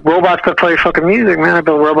 I built robots that play fucking music, man. I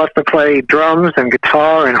built robots that play drums and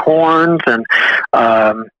guitar and horns and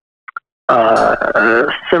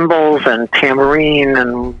cymbals and tambourine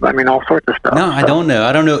and all sorts of stuff. No, I don't know.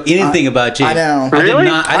 I don't know anything about you. I know. Really?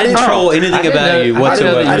 I didn't troll anything about you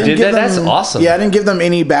whatsoever. I didn't give them, that's awesome. Yeah, I didn't give them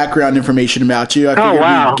any background information about you.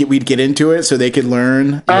 I figured we'd get into it so they could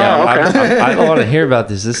learn. Yeah, okay. I want to hear about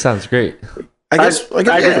this. This sounds great.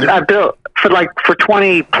 I built for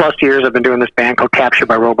 20 plus years. I've been doing this band called Captured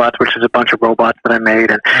by Robots, which is a bunch of robots that I made.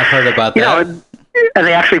 And I've heard about that. And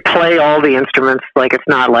they actually play all the instruments. Like it's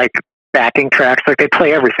not like backing tracks, like they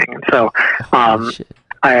play everything. And so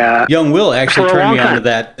Young Will actually for a turned me long on to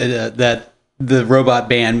that the robot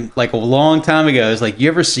band like a long time ago. I was like, you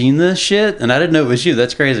ever seen this shit? And I didn't know it was you.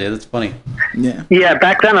 That's crazy. That's funny. Yeah,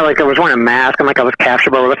 back then I was wearing a mask and I was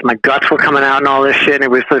captured by robots. My guts were coming out and all this shit, and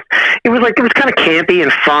it was kind of campy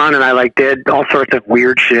and fun, and I did all sorts of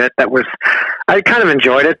weird shit I kind of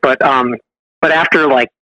enjoyed it, but after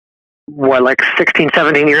 16,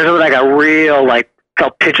 17 years of it, I got real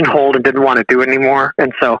felt pigeonholed and didn't want to do it anymore.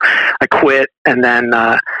 And so I quit and then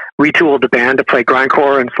retooled the band to play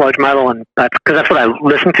grindcore and sludge metal. And that's what I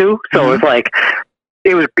listened to. So it was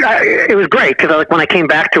it was great because when I came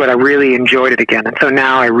back to it, I really enjoyed it again. And so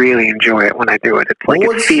now I really enjoy it when I do it. It's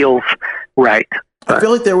it feels right. I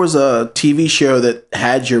feel like there was a TV show that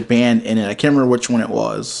had your band in it. I can't remember which one it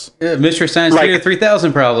was. Yeah, Mystery Science Theater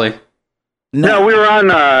 3000 probably. No, we were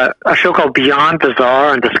on a show called Beyond Bizarre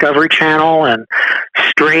on Discovery Channel and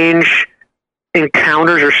Strange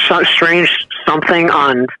Encounters or Strange something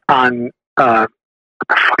on what the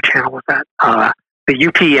fuck channel was that? The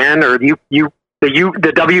UPN or the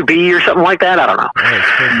WB or something like that. I don't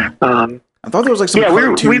know. I thought there was some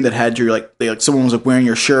cartoon that had your someone was wearing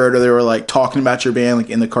your shirt or they were talking about your band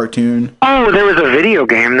in the cartoon. Oh, there was a video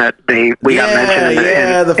game that we got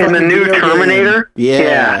mentioned in the new Terminator.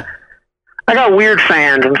 Yeah. I got weird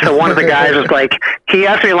fans, and so one of the guys was he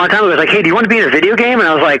asked me a long time ago, he was like, hey, do you want to be in a video game? And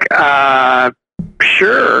I was like,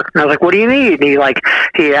 sure. And I was like, what do you need? And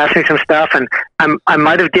he asked me some stuff, and I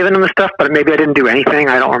might have given him the stuff, but maybe I didn't do anything.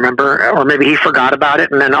 I don't remember. Or maybe he forgot about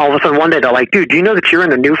it. And then all of a sudden one day they're like, dude, do you know that you're in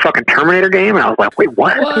the new fucking Terminator game? And I was like, wait,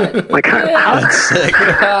 what? Like, how?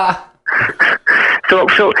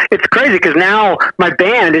 So it's crazy because now my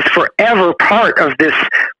band is forever part of this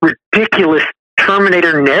ridiculous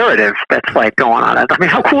Terminator narrative that's like going on. I mean,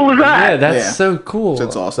 how cool is that? Yeah, that's so cool.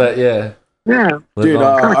 That's awesome. Yeah. Dude,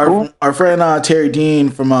 cool. our friend Terry Dean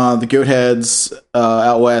from the Goatheads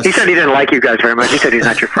out west. He said he didn't like you guys very much. He said he's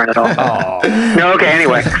not your friend at all. No, okay,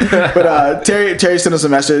 anyway. But Terry sent us a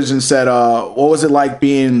message and said, what was it like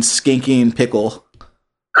being Skanky and Pickle?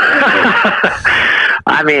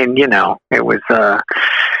 I mean, it was there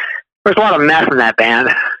was a lot of mess in that band.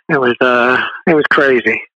 It was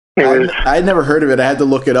crazy. I had never heard of it. I had to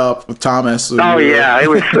look it up with Thomas. Oh yeah, it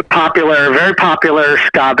was a very popular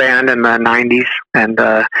ska band in the '90s, and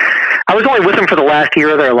I was only with them for the last year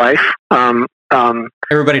of their life.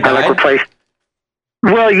 Everybody died. Replaced.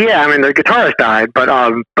 Well, yeah, I mean the guitarist died, but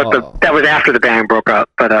that was after the band broke up.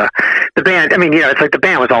 But the band, I mean, it's like the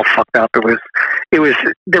band was all fucked up. They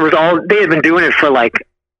had been doing it for like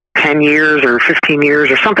 10 years or 15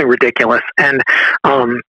 years or something ridiculous, and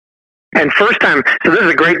first time, so this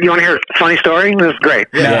is a great, you want to hear a funny story? This is great.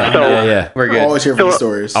 Yeah. We're good. Always here for the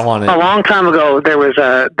stories. I want it. A long time ago, there was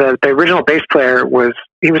the original bass player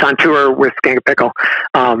he was on tour with Skanky Pickle,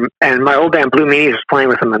 and my old band Blue Meanies was playing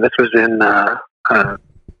with him, and this was in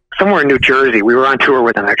somewhere in New Jersey. We were on tour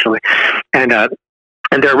with him actually, and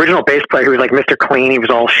their original bass player, who was like Mr. Clean, he was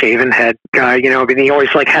all shaven head guy, but he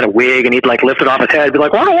always like had a wig, and he'd like lift it off his head, be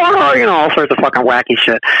like, waka, all sorts of fucking wacky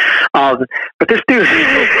shit. But this dude,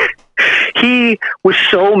 he was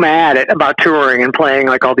so mad about touring and playing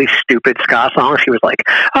like all these stupid ska songs. He was like,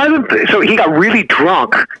 so he got really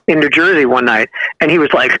drunk in New Jersey one night, and he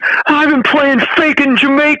was like, I've been playing faking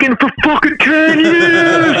Jamaican for fucking 10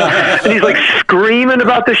 years. And he's like screaming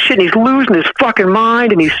about this shit, and he's losing his fucking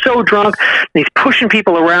mind, and he's so drunk, and he's pushing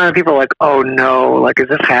people around, and people are like, oh no, like, is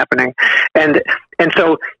this happening? And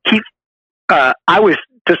so I was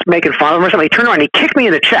just making fun of him or something. He turned around and he kicked me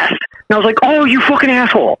in the chest. And I was like, oh, you fucking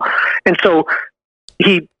asshole. And so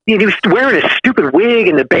he was wearing his stupid wig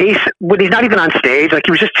and the bass when he's not even on stage. Like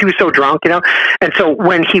he was so drunk, And so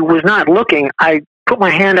when he was not looking, I put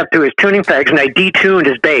my hand up to his tuning pegs and I detuned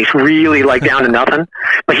his bass really like down to nothing.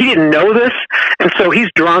 But he didn't know this. And so he's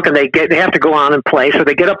drunk and they have to go on and play. So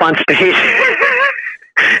they get up on stage.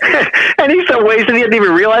 And he's so wasted he didn't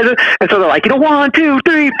even realize it. And so they're like, 1, 2,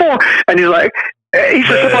 3, 4. And he's like, he's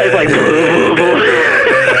just like,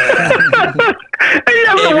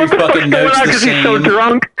 Every fucking note's the because same. he's so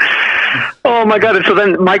drunk. Oh my god! And so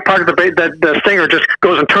then Mike Parker, the singer, just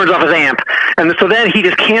goes and turns off his amp, and so then he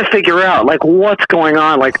just can't figure out like what's going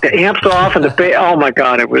on. Like the amp's off, and the bass. Oh my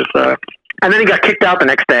god! It was. And then he got kicked out the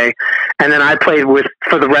next day, and then I played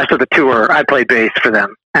for the rest of the tour. I played bass for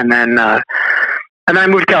them, and then I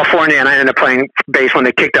moved to California, and I ended up playing bass when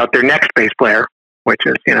they kicked out their next bass player, which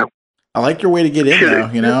is I like your way to get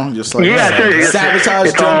in, though, just like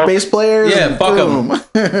sabotage drunk bass players. Yeah, fuck them.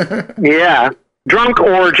 Yeah, drunk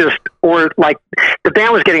or like the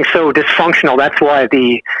band was getting so dysfunctional. That's why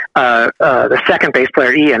the second bass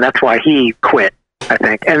player Ian. That's why he quit, I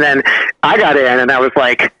think. And then I got in, and I was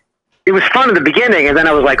like, it was fun in the beginning, and then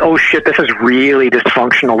I was like, oh shit, this is really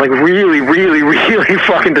dysfunctional. Like really, really, really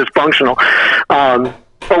fucking dysfunctional.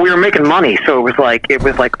 But we were making money, so it was like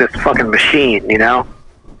this fucking machine,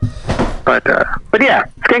 But yeah,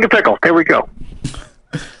 Skanky Pickle. There we go.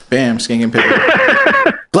 Bam, Skanky Pickle.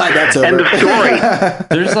 Glad that's over. End of story.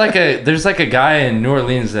 There's like a guy in New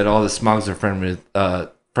Orleans that all the Smogs are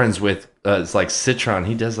friends with. It's like Citron.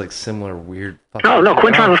 He does like similar weird. Oh no,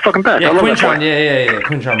 Quintron was fucking best. Yeah, I love Quintron. that Yeah.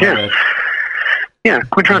 Quintron. Yeah,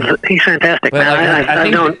 Quintron. He's fantastic. But man. like, I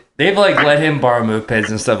think they've like let him borrow mopeds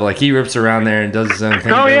and stuff. Like he rips around there and does his own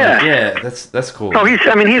thing. Oh yeah, yeah. That's cool. Oh, he's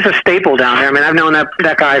a staple down there. I mean, I've known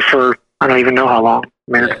that guy for I don't even know how long.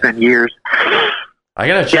 Man, it's been years. I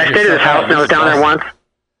gotta check. Yeah, I stayed at his house and I was down there once.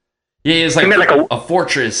 Yeah, it's like a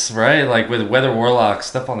fortress, right? Like with Weather Warlock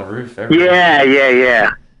stuff on the roof. Everywhere.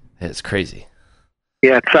 Yeah. It's crazy.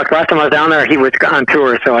 Yeah, it sucked. Last time I was down there, he was on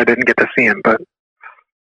tour, so I didn't get to see him. But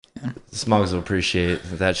Smugs will appreciate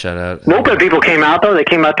that shout out. Local people came out though. They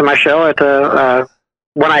came out to my show at the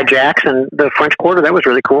One Eye Jacks in the French Quarter. That was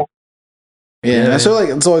really cool. Yeah, so like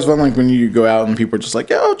it's always fun like when you go out and people are just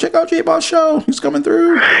like, "Yo, check out J-Bot's show. He's coming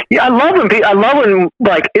through." Yeah, I love when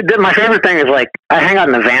like my favorite thing is like I hang out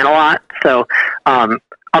in the van a lot, so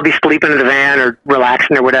I'll be sleeping in the van or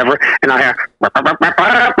relaxing or whatever, and I'll hear like,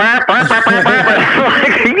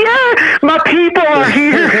 yeah, my people are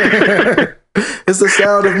here. It's the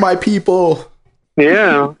sound of my people.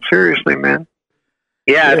 Yeah, seriously, man.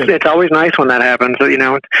 Yeah, it's always nice when that happens. You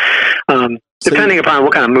know, depending upon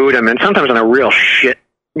what kind of mood I'm in. Sometimes I'm in a real shit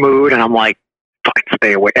mood, and I'm like, "Fucking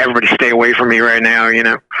stay away! Everybody, stay away from me right now." You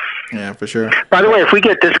know. Yeah, for sure. By the way, if we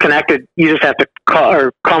get disconnected, you just have to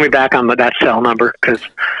call me back on that cell number because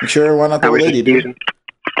Sure, why not the lady, dude?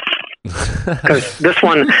 Because this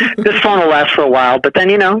phone will last for a while, but then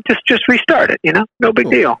just restart it. No big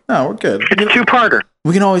deal. No, we're good. It's a two-parter.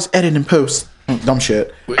 We can always edit and post. Dumb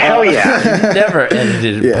shit. Hell yeah! Never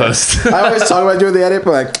edited in post. I always talk about doing the edit,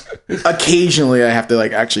 but like occasionally I have to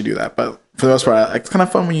like actually do that. But for the most part, it's kind of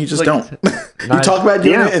fun when you just don't. You talk about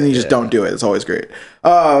doing it and you just don't do it. It's always great.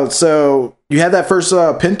 So you had that first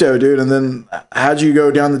Pinto, dude, and then how'd you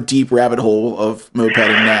go down the deep rabbit hole of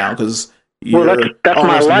mopeding now? Because that's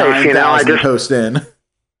my life. I just post in.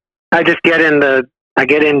 I just get in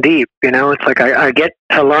deep. It's like I get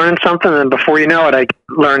to learn something, and before you know it, I'm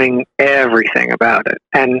learning everything about it.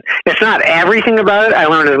 And it's not everything about it. I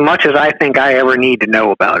learn as much as I think I ever need to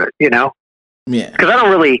know about it. Yeah. Because I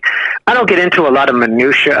don't get into a lot of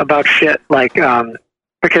minutia about shit, like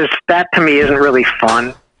because that to me isn't really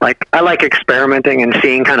fun. Like I like experimenting and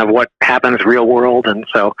seeing kind of what happens real world, and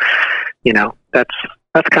so that's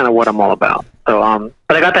kind of what I'm all about. So,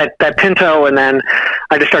 but I got that Pinto, and then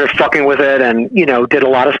I just started fucking with it, and did a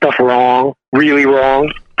lot of stuff wrong, really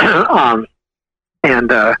wrong, and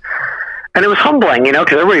it was humbling,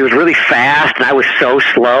 because everybody was really fast, and I was so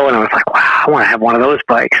slow, and I was like, wow, I want to have one of those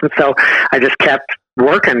bikes, and so I just kept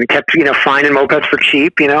working, kept finding mopeds for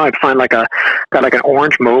cheap. I'd find got like an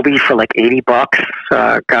orange Moby for like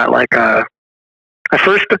 $80. Got like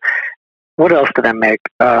what else did I make?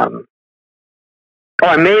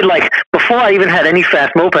 I made before I even had any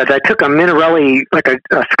fast mopeds, I took a Minarelli, like a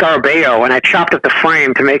Scarabeo, and I chopped up the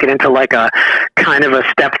frame to make it into like a kind of a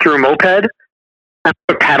step-through moped. I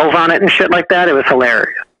put pedals on it and shit like that. It was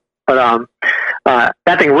hilarious. But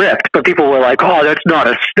that thing ripped. But people were like, "Oh, that's not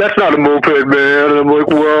a moped, man." And I'm like,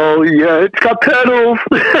 "Well, yeah, it's got pedals."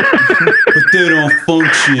 But they don't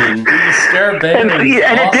function. And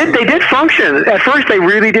they did function. At first, they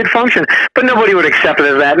really did function, but nobody would accept it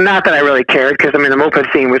as that. Not that I really cared, because the moped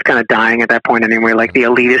scene was kind of dying at that point anyway, like the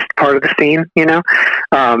elitist part of the scene, And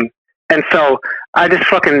so I just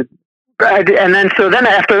fucking. And then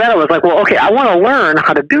after that, I was like, well, okay, I want to learn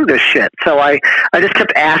how to do this shit. So I just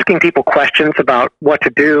kept asking people questions about what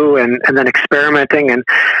to do, and then experimenting. And,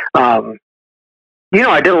 I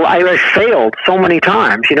failed so many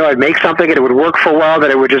times. I'd make something and it would work for a while,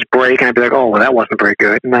 then it would just break, and I'd be like, oh, well, that wasn't very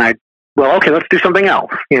good. And then okay, let's do something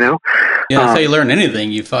else, Yeah, that's how you learn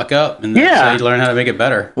anything. You fuck up, and that's how you learn how to make it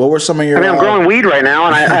better. What were some of your... I'm growing weed right now,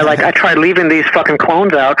 and I tried leaving these fucking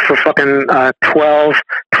clones out for fucking 12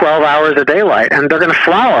 hours of daylight, and they're going to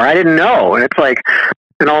flower. I didn't know. And it's like...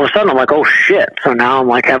 And all of a sudden, I'm like, oh, shit. So now I'm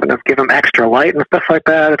like having to give them extra light and stuff like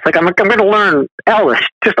that. It's like I'm going to learn all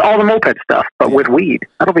just all the moped stuff, but with weed.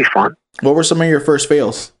 That'll be fun. What were some of your first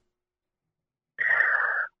fails?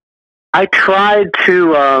 I tried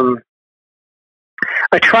to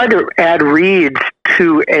add reeds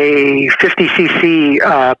to a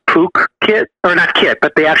 50cc Pook kit, or not kit,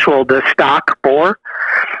 but the stock bore,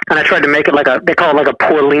 and I tried to make it they call it like a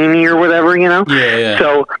Porlini or whatever, Yeah.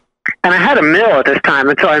 So, and I had a mill at this time,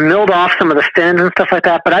 and so I milled off some of the fins and stuff like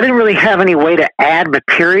that, but I didn't really have any way to add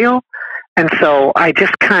material, and so I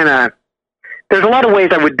just kind of. There's a lot of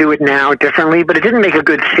ways I would do it now differently, but it didn't make a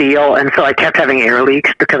good seal, and so I kept having air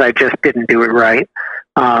leaks because I just didn't do it right.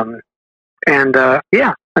 And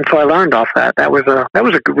so I learned off that. That was a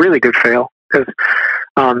really good fail, because,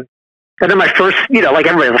 and then my first, like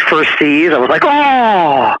everybody, the first C's, I was like,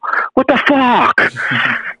 oh, what the fuck?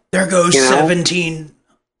 There goes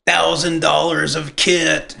 $17,000 of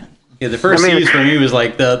kit. Yeah, the first C's for me was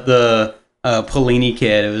like the Polini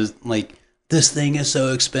kit. It was like, this thing is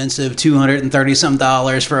so expensive,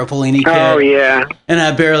 $230 for a Polini kit. Oh yeah, and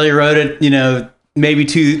I barely rode it, maybe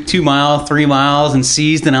 2 miles, 3 miles, and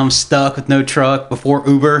seized, and I'm stuck with no truck before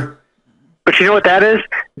Uber. But you know what that is?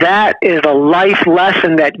 That is a life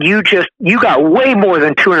lesson that you got way more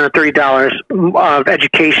than $230 of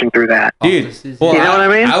education through that. Dude, well, you know what I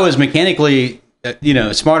mean? I was mechanically,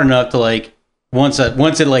 smart enough to once it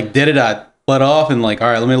did it, I let off and all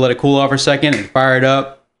right, let me let it cool off for a second and fire it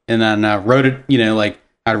up. And then I rode it,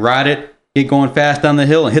 I'd ride it, get going fast down the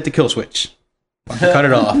hill and hit the kill switch. Cut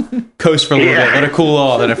it off. Coast for a little bit. Let it cool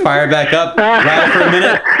off. Then I fire it back up. Ride it for a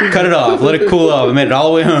minute. Cut it off. Let it cool off. I made it all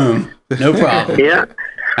the way home. No problem. Yeah.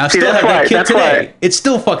 I still have that kit today. It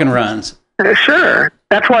still fucking runs. Sure.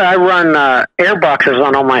 That's why I run air boxes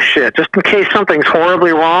on all my shit. Just in case something's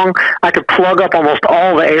horribly wrong, I could plug up almost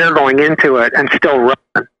all the air going into it and still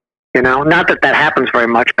run. You know, not that happens very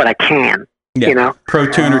much, but I can. Yeah. You know,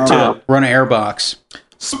 Pro tuner tip: run an air box.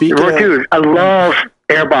 Dude, I love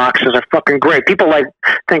air boxes. They're fucking great. People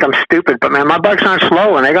think I'm stupid, but man, my bikes aren't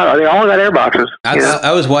slow, and they all got air boxes.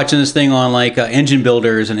 I was watching this thing on like Engine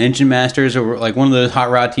Builders and Engine Masters, or like one of those hot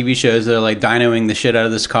rod TV shows. They're like dynoing the shit out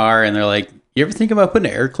of this car, and they're like, "You ever think about putting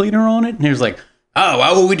an air cleaner on it?" And he was like, "Oh,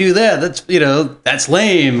 why would we do that? That's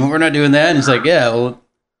lame. We're not doing that." And it's like, yeah, well,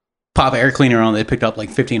 pop air cleaner on. They picked up like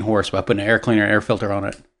 15 horse by putting an air cleaner, air filter on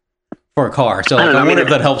it for a car. So I wonder if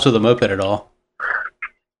that helps with a moped at all.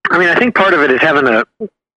 I mean, I think part of it is having a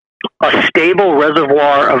stable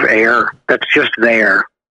reservoir of air that's just there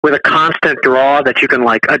with a constant draw that you can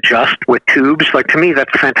like adjust with tubes. Like, to me,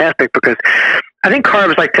 that's fantastic, because I think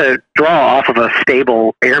carbs like to draw off of a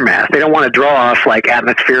stable air mass. They don't want to draw off like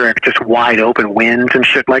atmospheric, just wide open winds and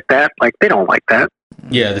shit like that. Like, they don't like that.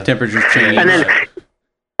 Yeah, the temperatures change.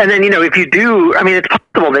 And then, you know, if you do, I mean, it's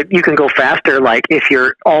possible that you can go faster, like if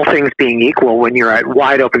you're all things being equal, when you're at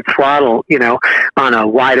wide open throttle, you know, on a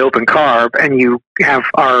wide open carb, and you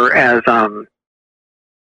are as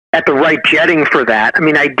at the right jetting for that. I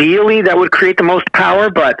mean, ideally that would create the most power,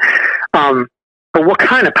 but what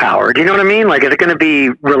kind of power? Do you know what I mean? Like, is it going to be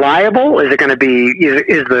reliable? Is it going to be,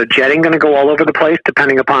 is the jetting going to go all over the place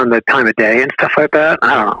depending upon the time of day and stuff like that?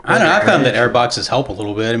 I don't know. I found that air boxes help a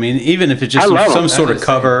little bit. I mean, even if it's just some sort of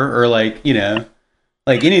cover, or like, you know,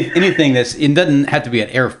 like anything it doesn't have to be an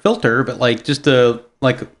air filter, but like just a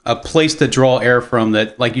place to draw air from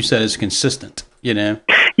that, like you said, is consistent, you know?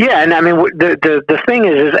 Yeah, and I mean, the thing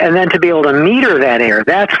is, and then to be able to meter that air,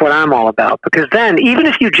 that's what I'm all about. Because then, even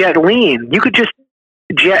if you jet lean, you could just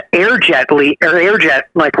air jet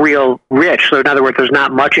like real rich. So in other words, there's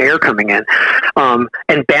not much air coming in,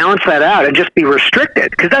 and balance that out and just be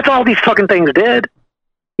restricted. Because that's all these fucking things did,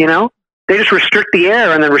 you know? They just restrict the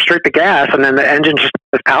air and then restrict the gas, and then the engine's just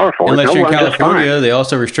as powerful. Unless you're in California, they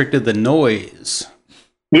also restricted the noise.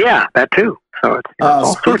 Yeah, that too. So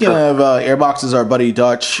it's, speaking of airboxes, our buddy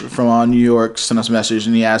Dutch from New York sent us a message,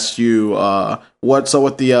 and he asked you, what's up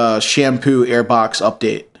with the shampoo airbox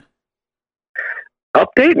update?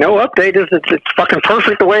 Update? No update. It's fucking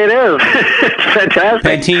perfect the way it is. It's fantastic.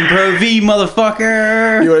 Pantene Pro V,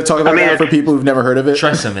 motherfucker. You want to talk about that for people who've never heard of it?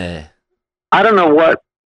 Tresemme. I don't know what.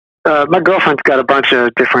 My girlfriend's got a bunch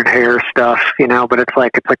of different hair stuff, you know, but it's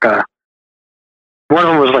like a. One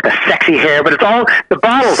of them was like a sexy hair, but the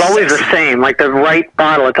bottle's always the same, like the right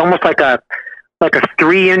bottle. It's almost like a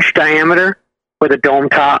 3-inch diameter with a dome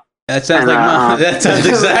top. That sounds that sounds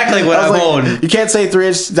exactly what I'm holding. You can't say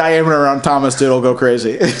 3-inch diameter around Thomas, dude. It'll go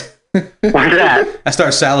crazy. What's that? I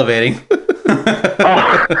start salivating.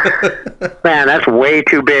 Oh, man, that's way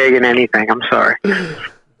too big in anything. I'm sorry.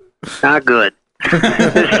 Not good.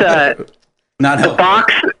 Not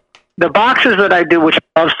helpful. The boxes that I do, which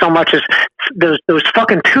I love so much, is those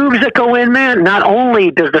fucking tubes that go in, man. Not only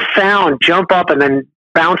does the sound jump up and then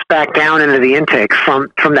bounce back down into the intake from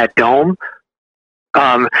that dome,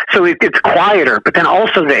 so it's quieter, but then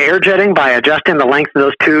also the air jetting by adjusting the length of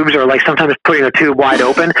those tubes, or like sometimes putting a tube wide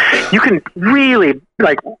open, you can really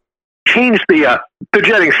like change the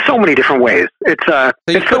jetting so many different ways. It's so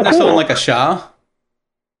cool. This on like a Shaw?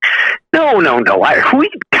 No.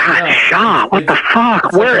 Shaw, what the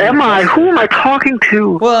fuck? Where am I? Who am I talking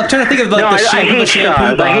to? Well, I'm trying to think of like the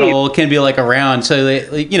shampoo bottle can be like around, so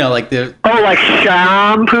they, you know, like the like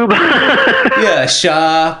shampoo bottle. Yeah,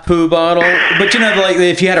 shampoo bottle. But you know, like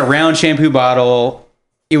if you had a round shampoo bottle,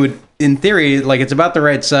 it would, in theory, like it's about the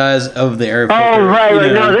right size of the air filter. Oh,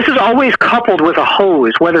 right. No, this is always coupled with a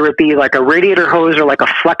hose, whether it be like a radiator hose or like a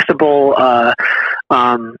flexible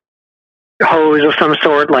hose of some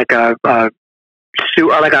sort, like a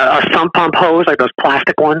sump pump hose, like those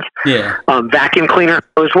plastic ones. Yeah. Vacuum cleaner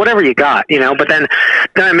hose, whatever you got, you know. But then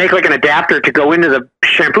I make like an adapter to go into the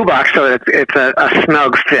shampoo box, so it's a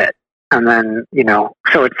snug fit, and then, you know,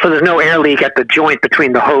 so there's no air leak at the joint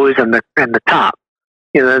between the hose and the top,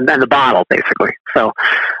 you know, and the bottle basically. So,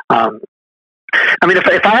 I mean,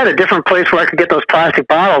 if I had a different place where I could get those plastic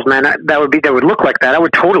bottles, man, that would look like that. I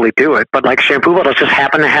would totally do it. But like shampoo bottles just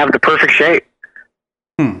happen to have the perfect shape.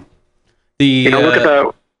 You know, look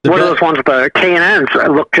at one of those ones with the K&Ns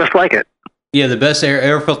look just like it. Yeah, the best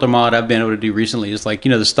air filter mod I've been able to do recently is like,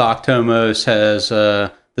 you know, the stock Tomos has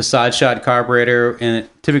the side shot carburetor, and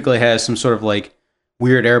it typically has some sort of like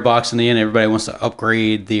weird air box in the end. Everybody wants to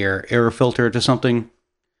upgrade their air filter to something.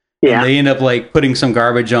 Yeah. And they end up like putting some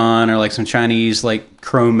garbage on, or like some Chinese like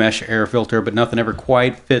chrome mesh air filter, but nothing ever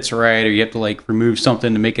quite fits right, or you have to like remove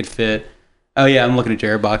something to make it fit. Oh yeah, I'm looking at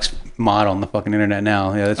your Airbox mod on the fucking internet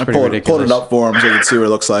now. Yeah, that's pretty ridiculous. Pulled it up for him so you can see what it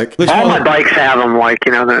looks like. Looks All more- my bikes have them, like,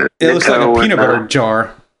 you know, it looks like a Nitto peanut and, butter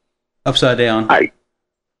jar, upside down.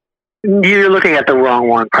 You're looking at the wrong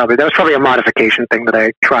one, probably. That was probably a modification thing that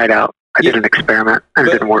I tried out. I did an experiment, and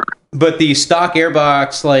it didn't work. But the stock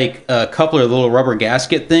Airbox, like a couple of little rubber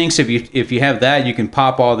gasket things, if you have that, you can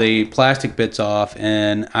pop all the plastic bits off.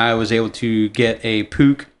 And I was able to get a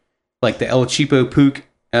Puch, like the El Cheapo Puch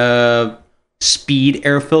speed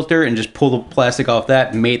air filter, and just pull the plastic off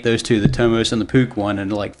that and mate those two, the Tomos and the Puch one,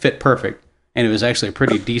 and like fit perfect. And it was actually a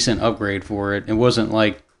pretty decent upgrade for it. It wasn't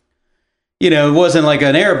like, it wasn't like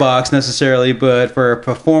an Airbox necessarily, but for a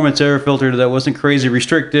performance air filter that wasn't crazy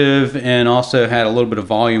restrictive and also had a little bit of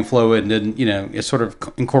volume flow and didn't, it sort of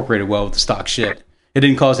incorporated well with the stock shit. It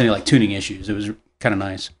didn't cause any like tuning issues. It was kind of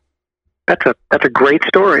nice. That's a great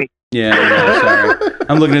story. Yeah, sorry.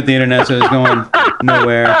 I'm looking at the internet, so it's going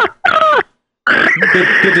nowhere.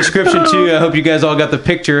 Good description too. I hope you guys all got the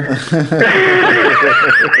picture.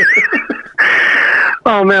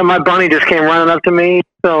 Oh man, my bunny just came running up to me.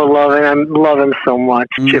 So loving. I love him so much.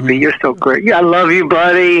 Chippy, you're so great. Yeah, I love you,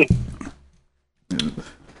 buddy.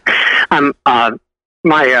 My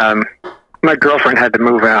girlfriend had to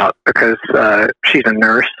move out because she's a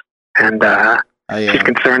nurse and she's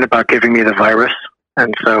concerned about giving me the virus,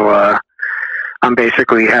 and so I'm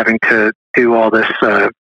basically having to do all this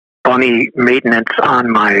bunny maintenance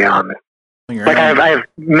on my like I have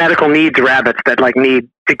medical needs rabbits that like need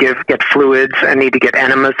to get fluids and need to get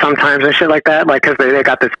enemas sometimes and shit like that, like because they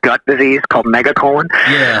got this gut disease called megacolon.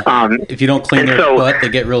 Yeah. If you don't clean their butt, they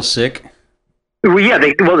get real sick. Well, yeah,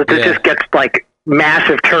 it just gets like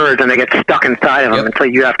massive turds and they get stuck inside of them, and so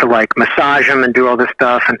you have to like massage them and do all this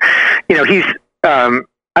stuff. And he's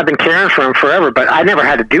I've been caring for him forever, but I never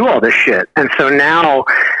had to do all this shit. And so now,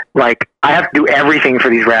 like, I have to do everything for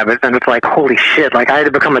these rabbits, and it's like, holy shit! Like, I had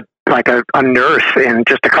to become a nurse in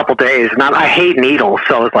just a couple days, and I hate needles,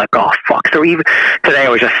 so I was like, oh fuck. So even today, I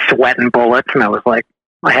was just sweating bullets, and I was like,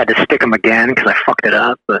 I had to stick them again because I fucked it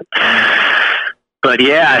up. But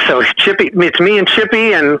yeah, so it's me and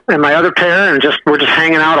Chippy and my other pair, and we're just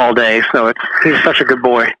hanging out all day. So he's such a good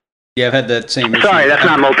boy. Yeah, I've had that same issue. Sorry, that's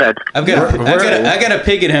not moped. I got a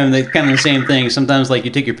pig at home. That's kind of the same thing. Sometimes, like,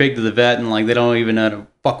 you take your pig to the vet and like they don't even know how to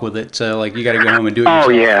fuck with it. So like you got to go home and do it yourself.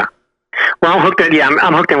 Oh yeah. Well, I'm hooked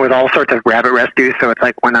in with all sorts of rabbit rescues. So it's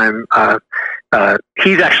like when I'm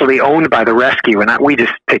he's actually owned by the rescue, and we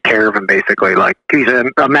just take care of him basically. Like he's a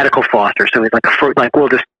medical foster, so he's like we'll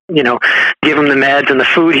just give him the meds and the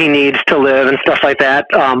food he needs to live and stuff like that.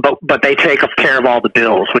 But they take care of all the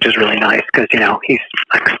bills, which is really nice because he's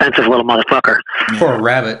an expensive little motherfucker. For a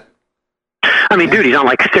rabbit. I mean, dude, he's on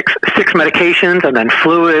like six medications and then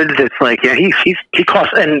fluids. It's like, yeah, he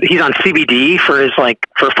costs, and he's on CBD for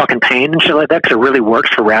fucking pain and shit like that because it really works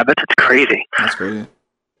for rabbits. It's crazy. That's crazy.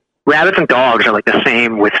 Rabbits and dogs are like the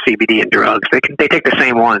same with CBD and drugs. They take the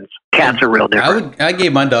same ones. Cats are real different. I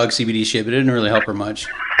gave my dog CBD shit, but it didn't really help her much.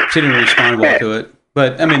 She didn't respond well to it.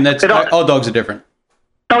 But I mean, all dogs are different.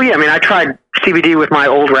 Oh yeah, I mean, I tried CBD with my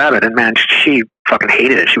old rabbit, and man, she fucking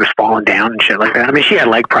hated it. She was falling down and shit like that. I mean, she had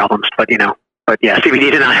leg problems, but yeah,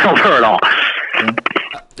 CBD did not help her at all.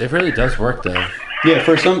 It really does work though. Yeah,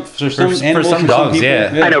 for some animals, some dogs, people,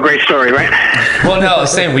 yeah. I know, great story, right? Well, no,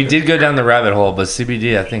 same. We did go down the rabbit hole, but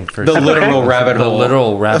CBD, I think, for the literal rabbit hole. The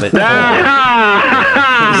literal rabbit hole.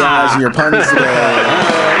 Guys, your puns today.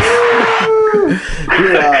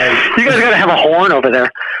 You guys gotta have a horn over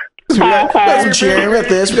there. We got some cheering. We got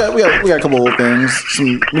this. We got a couple of things.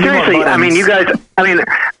 Seriously, I mean, you guys. I mean,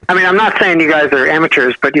 I'm not saying you guys are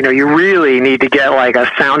amateurs, but you really need to get like a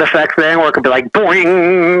sound effect thing where it could be like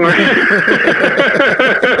boing.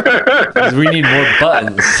 We need more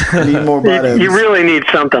buttons. Need more buttons. You really need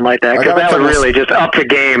something like that because that would really just up the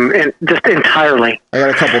game just entirely. I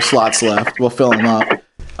got a couple slots left. We'll fill them up.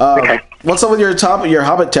 Okay. What's up with your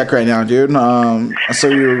Hobbit tech right now, dude? So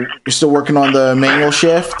you're still working on the manual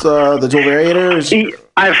shift, the dual variators?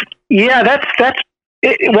 That's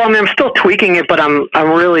it. Well, I mean, I'm still tweaking it, but I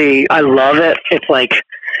love it. It's like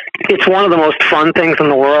it's one of the most fun things in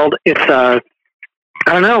the world. It's I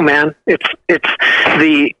don't know, man. It's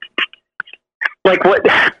the like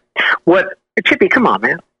what Chippy, come on,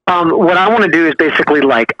 man. What I want to do is basically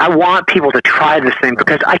like I want people to try this thing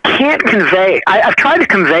because I can't convey. I've tried to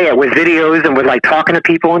convey it with videos and with like talking to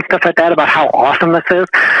people and stuff like that about how awesome this is,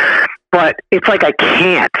 but it's like I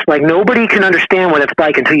can't. Like nobody can understand what it's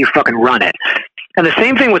like until you fucking run it. And the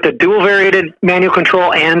same thing with the dual variated manual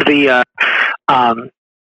control and the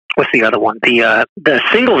what's the other one? The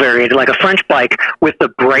single variated, like a French bike with the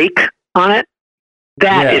brake on it.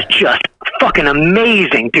 That is just fucking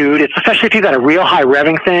amazing, dude. It's especially if you got a real high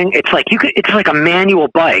revving thing. It's like it's like a manual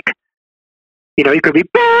bike. You know, you could be.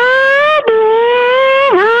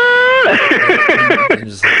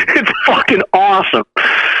 It's fucking awesome.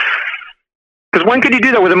 Because when could you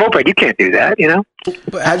do that with a moped? You can't do that, you know?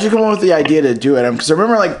 But how'd you come up with the idea to do it? Because I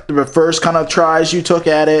remember like the first kind of tries you took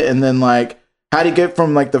at it, and then like how do you get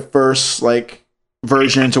from like the first like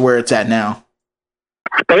version to where it's at now?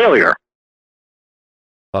 Failure.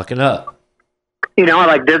 Fucking up. You know, I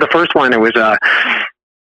like did the first one. It was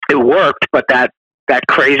it worked, but that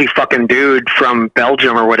crazy fucking dude from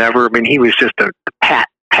Belgium or whatever. I mean, he was just a pat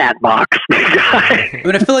box guy. I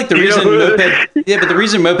mean, I feel like the reason but the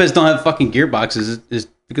reason mopeds don't have fucking gearboxes is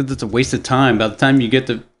because it's a waste of time. By the time you get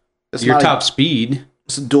your top speed,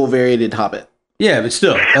 it's a dual variated Hobbit. Yeah, but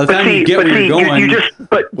still, by the time you get where you're going,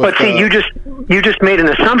 you just made an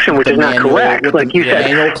assumption which is not correct. Like you said,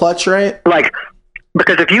 manual clutch, right? Like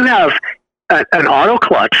because if you have an auto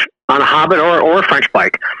clutch on a Hobbit or a French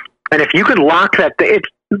bike, and if you could lock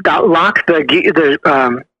lock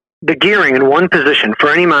the gearing in one position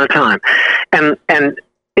for any amount of time, and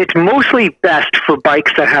it's mostly best for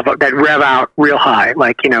bikes that rev out real high,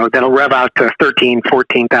 like, you know, that'll rev out to 13,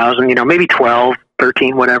 14,000, you know, maybe 12,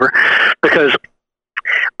 13, whatever, because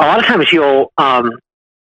a lot of times you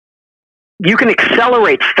can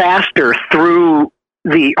accelerate faster through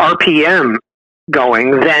the RPM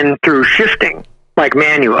going than through shifting, like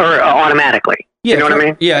manual or automatically. Yeah, you know what I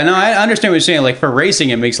mean? Yeah, no, I understand what you're saying. Like for racing,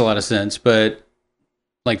 it makes a lot of sense, but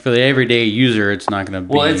like for the everyday user, it's not going to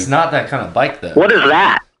be. Well, it's not that kind of bike though. What is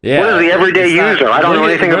that? Yeah, what is the everyday user? I don't know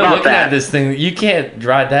anything about that. At this thing, you can't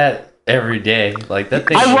ride that every day. Like that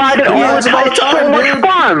thing. I ride it all the time. It's so much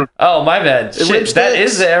fun. Oh, my bad. Shit, that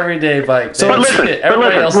is the everyday bike. So listen. So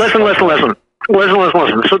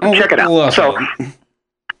check it out.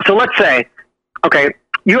 So let's say, okay,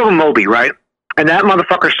 you have a Moby, right? And that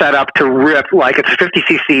motherfucker's set up to rip, like it's a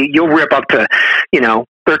 50cc, you'll rip up to, you know,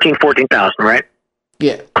 13, 14,000, right?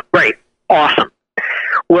 Yeah. Great. Awesome.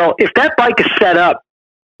 Well, if that bike is set up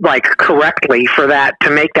like correctly for that, to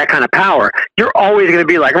make that kind of power, you're always going to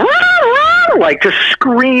be like, rah, rah, like just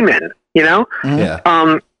screaming, you know? Yeah.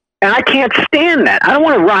 And I can't stand that. I don't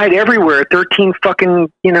want to ride everywhere at 13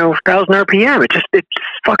 fucking, you know, 1,000 RPM. It's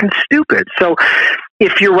fucking stupid. So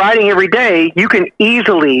if you're riding every day, you can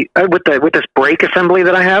easily, with this brake assembly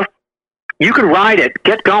that I have, you can ride it,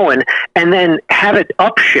 get going, and then have it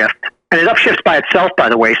upshift. And it upshifts by itself, by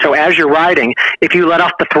the way. So as you're riding, if you let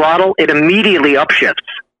off the throttle, it immediately upshifts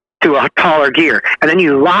to a taller gear. And then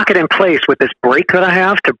you lock it in place with this brake that I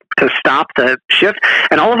have to stop the shift.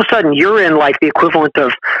 And all of a sudden, you're in like the equivalent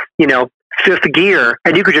of, you know, fifth gear,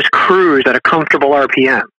 and you could just cruise at a comfortable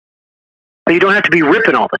RPM. But you don't have to be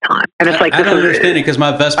ripping all the time. And it's like, I don't understand it because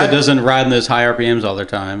my Vespa doesn't ride in those high RPMs all the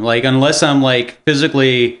time. Like, unless I'm like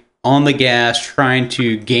physically on the gas trying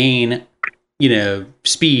to gain, you know,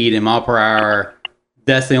 speed and mile per hour,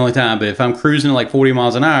 that's the only time. But if I'm cruising at like 40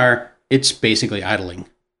 miles an hour, it's basically idling.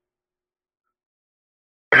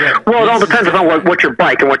 Well, it all depends on what your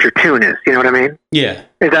bike and what your tune is. You know what I mean? Yeah.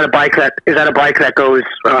 Is that a bike that goes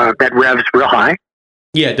that revs real high?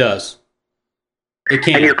 Yeah, it does. It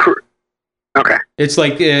can. Okay. It's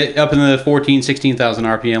like up in the 14, 16,000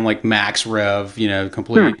 RPM, like max rev. You know,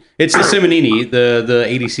 complete. It's the Simonini, the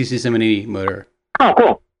 80cc Simonini motor. Oh,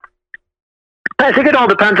 cool. I think it all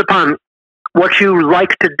depends upon what you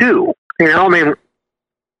like to do. You know, I mean,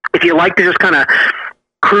 if you like to just kind of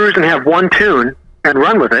cruise and have one tune and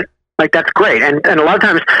run with it, like that's great. And a lot of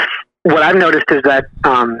times, what I've noticed is that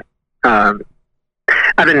I've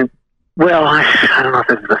been, well, I don't know if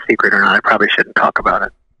this is a secret or not. I probably shouldn't talk about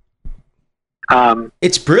it.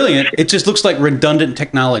 It's brilliant. It just looks like redundant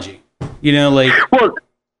technology. You know, like. Well,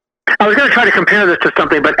 I was going to try to compare this to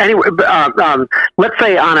something, but anyway, let's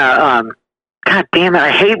say on a. God damn it!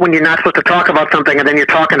 I hate when you're not supposed to talk about something and then you're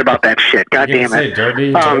talking about that shit. God damn it!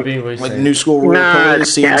 Derby, like new school rule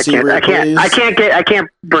plays, CNC rule plays. I can't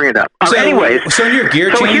bring it up. So, anyways, so in your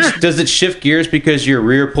gear change, does it shift gears because your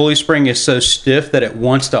rear pulley spring is so stiff that it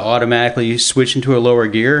wants to automatically switch into a lower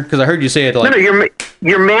gear? Because I heard you say it like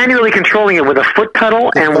you're manually controlling it with a foot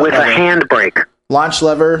pedal and with a hand brake. Launch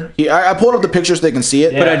lever. I pulled up the picture so they can see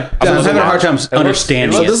it. Yeah. But I'm having a hard time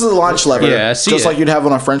understanding it. So this is a launch lever. Yeah, I see just like you'd have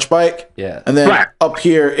on a French bike. Yeah. And then up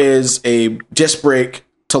here is a disc brake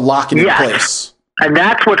to lock it in place. And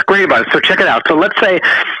that's what's great about it. So check it out. So let's say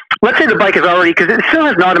the bike is already, because it still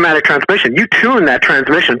has an automatic transmission. You tune that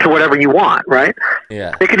transmission to whatever you want, right?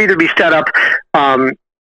 Yeah. It could either be set up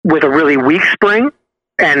with a really weak spring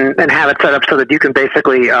and have it set up so that you can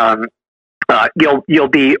basically you'll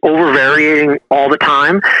be over-variating all the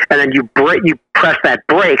time, and then you press that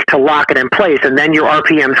brake to lock it in place, and then your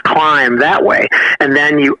RPMs climb that way, and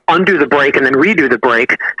then you undo the brake and then redo the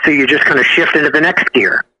brake, so you just kind of shift into the next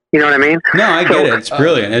gear. You know what I mean? No, I get it. It's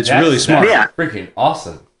brilliant. It's really smart. Yeah. Freaking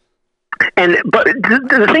awesome. But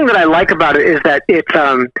the thing that I like about it is that it's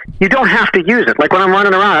you don't have to use it. Like when I'm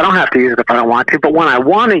running around, I don't have to use it if I don't want to. But when I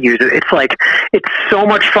want to use it, it's so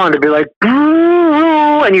much fun to be like,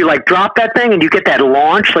 and you like drop that thing and you get that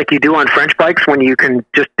launch like you do on French bikes when you can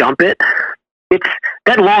just dump it.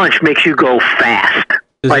 That launch makes you go fast.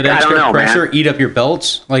 Does like, that extra I don't know, pressure man. eat up your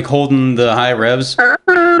belts, like holding the high revs?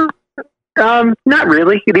 Not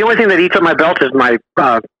really. The only thing that eats up my belt is my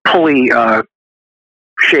pulley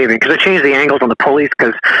shaving, because I changed the angles on the pulleys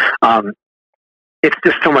because it's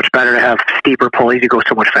just so much better to have steeper pulleys. You go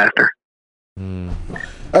so much faster.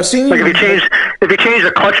 I've seen Like if you change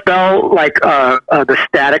the clutch bell, like the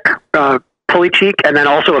static pulley cheek, and then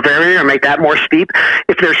also a variator, make that more steep.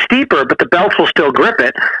 If they're steeper, but the belts will still grip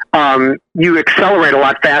it, you accelerate a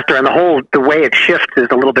lot faster, and the way it shifts is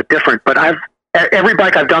a little bit different. But every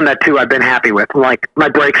bike I've done that to, I've been happy with. Like my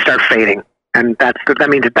brakes start fading, and that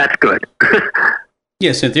means that's good.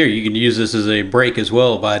 Yes, in theory, you can use this as a brake as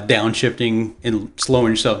well by downshifting and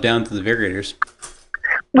slowing yourself down to the variators.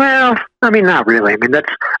 Well, I mean, not really.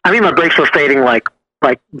 I mean, my brakes were fading like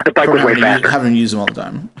the bike was way faster. Having to use them all the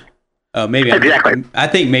time. Maybe Exactly. I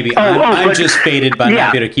think maybe I'm I'm just faded by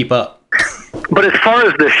not being able to keep up. But as far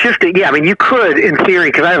as the shifting, yeah, I mean, you could, in theory,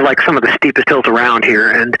 because I have like some of the steepest hills around here,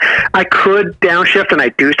 and I could downshift, and I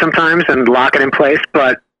do sometimes, and lock it in place.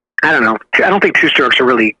 But I don't know. I don't think two-strokes are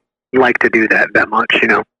really like to do that much, you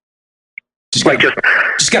know. Just Like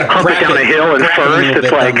gotta hump it down a hill and grab it a first, little it's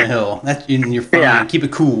bit like down the hill. That's you're fine. Yeah. Keep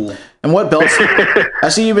it cool. And what belts? I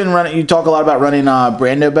see you've been running. You talk a lot about running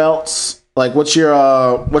Brando belts. Like, what's your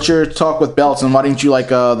talk with belts, and why didn't you like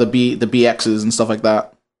the BXs and stuff like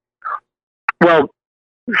that? Well,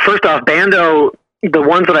 first off, Bando, the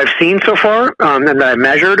ones that I've seen so far and that I've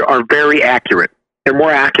measured are very accurate. They're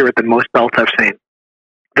more accurate than most belts I've seen.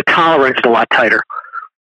 The tolerance is a lot tighter.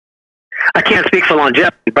 I can't speak for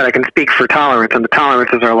longevity, but I can speak for tolerance, and the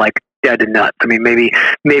tolerances are like dead to nuts. I mean, maybe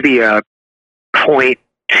a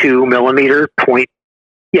 0.2 millimeter, 0.2,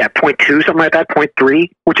 something like that, 0.3,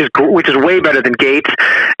 which is way better than Gates,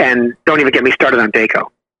 and don't even get me started on Dayco.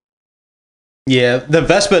 Yeah, the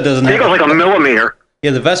Vespa doesn't have Dayco's like a millimeter.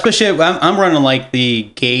 Yeah, the Vespa shit, I'm running like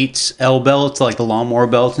the Gates L belts, like the lawnmower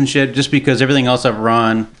belts and shit, just because everything else I've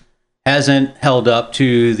run hasn't held up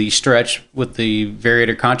to the stretch with the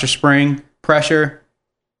variator contra spring pressure.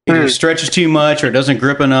 Either it stretches too much or it doesn't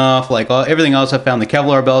grip enough. Like everything else I found, the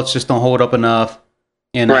Kevlar belts just don't hold up enough.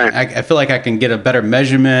 And Right. I feel like I can get a better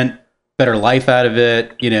measurement, better life out of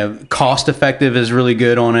it. You know, cost effective is really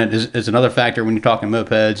good on it. Is another factor when you're talking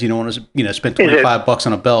mopeds. You don't want to spend $25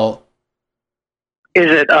 on a belt. Is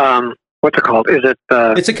it what's it called? Is it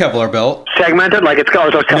It's a Kevlar belt. segmented? Like it's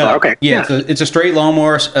called Kevlar? No, Okay. Yeah, it's a straight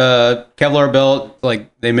lawnmower Kevlar belt. Like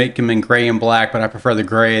they make them in gray and black, but I prefer the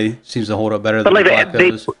gray. It seems to hold up better than But the like black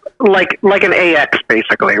does. like an AX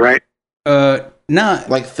basically, right? Not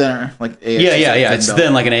Like thinner, like AX, yeah. It's belt.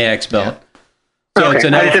 thin like an AX belt. So Okay. it's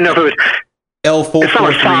an I just didn't know if it was L443. it's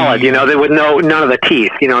somewhat solid, you know, they would know none of the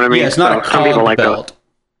teeth, you know what I mean? Yeah, it's not So a cogged those. belt.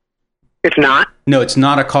 It's not? No, it's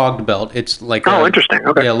not a cogged belt. It's like Oh, interesting.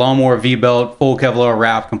 Okay. Yeah, lawnmower V belt, full Kevlar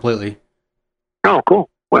wrap completely. Oh, cool.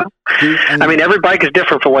 Well, I mean, every bike is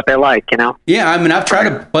different for what they like, you know? Yeah, I mean, I've tried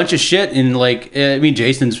a bunch of shit, and like, I mean,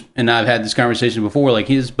 Jason's and I've had this conversation before. Like,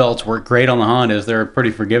 his belts work great on the Hondas; they're pretty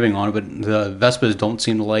forgiving on it, but the Vespas don't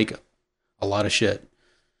seem to like a lot of shit.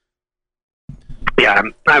 Yeah,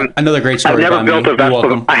 Another great story. I've never by built me. a You're Vespa.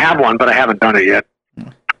 welcome. I have one, but I haven't done it yet.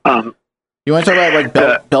 You want to talk about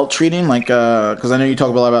like belt treating, like because I know you talk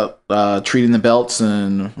a lot about treating the belts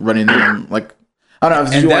and running them. Like I don't know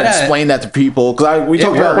if And you want to that, explain that to people because we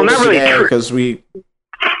talked about Well, not really today tr- because we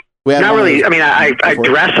had Not one of really. those I mean, I before.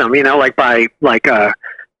 dress them, you know, like by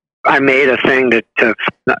I made a thing to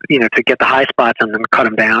get the high spots and then cut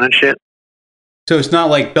them down and shit. So it's not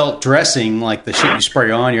like belt dressing, like the shit you spray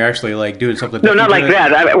on. You're actually like doing something. No, not different like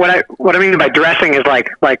to it. that. What I mean by dressing is like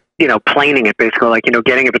planing it basically, like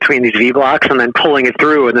getting it between these V blocks and then pulling it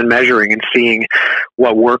through and then measuring and seeing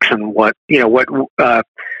what works and what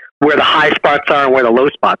where the high spots are and where the low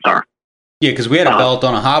spots are. Yeah, because we had a belt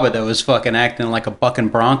on a Hobbit that was fucking acting like a bucking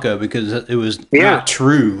bronco because it was not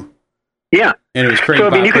true. Yeah. And it was creating So,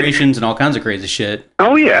 I mean, you could- vibrations and all kinds of crazy shit.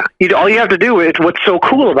 Oh yeah. All you have to do is what's so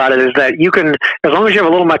cool about it is that you can, as long as you have a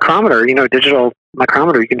little micrometer, digital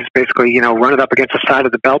micrometer, you can just basically run it up against the side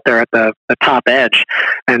of the belt there at the top edge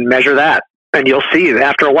and measure that, and you'll see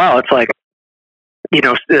after a while it's like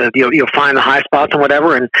you'll find the high spots and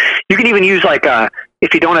whatever, and you can even use like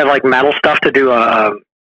if you don't have like metal stuff to do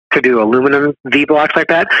aluminum V blocks like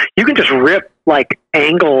that, you can just rip like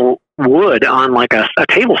angle wood on like a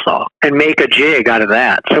table saw and make a jig out of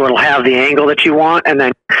that. So it'll have the angle that you want, and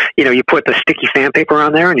then you put the sticky sandpaper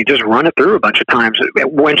on there and you just run it through a bunch of times.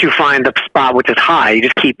 Once you find the spot which is high, you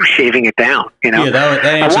just keep shaving it down. Yeah, that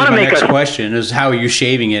answers my next question: is how are you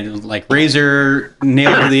shaving it? Like razor,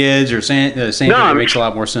 nail to the edge, or sandpaper makes a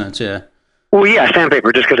lot more sense. Yeah. Well, yeah,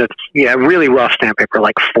 sandpaper, just because it's really rough sandpaper,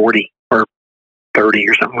 like 40 or 30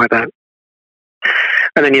 or something like that.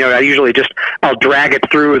 And then, I usually I'll drag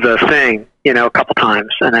it through the thing, a couple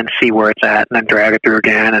times and then see where it's at and then drag it through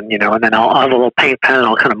again. And, and then I'll have a little paint pen and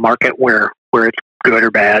I'll kind of mark it where it's good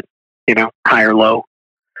or bad, high or low.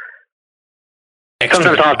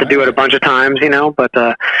 Sometimes I'll have to do it a bunch of times, but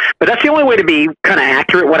that's the only way to be kind of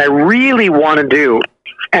accurate. What I really want to do,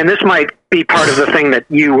 and this might be part of the thing that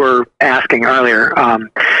you were asking earlier,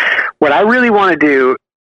 what I really want to do,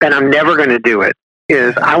 and I'm never going to do it,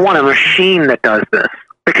 is I want a machine that does this,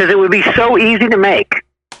 because it would be so easy to make,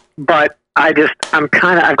 but I've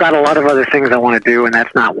got a lot of other things I want to do, and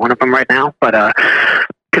that's not one of them right now. But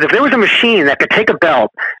because if there was a machine that could take a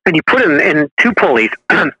belt and you put it in two pulleys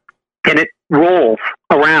and it rolls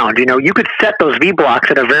around, you could set those V blocks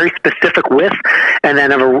at a very specific width, and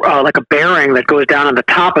then have like a bearing that goes down on the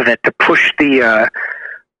top of it to push the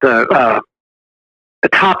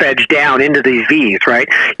top edge down into these V's, right?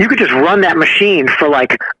 You could just run that machine for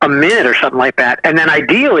like a minute or something like that, and then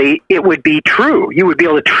ideally it would be true. You would be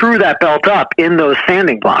able to true that belt up in those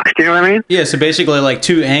sanding blocks. Do you know what I mean? Yeah, so basically like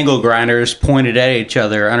two angle grinders pointed at each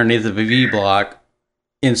other underneath the V block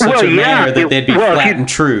in such a manner that they'd be flat and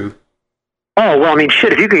true. Oh, well, I mean,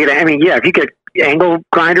 shit, if you could angle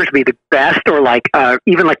grinders would be the best, or like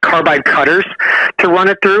even like carbide cutters to run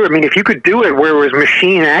it through. I mean, if you could do it where it was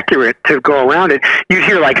machine accurate to go around it, you'd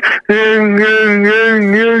hear like and then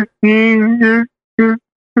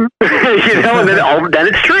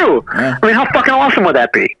it's true. Yeah. I mean, how fucking awesome would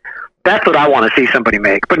that be? That's what I want to see somebody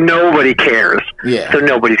make, but nobody cares. Yeah. So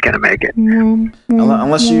nobody's gonna make it.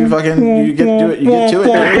 Unless you fucking get to it.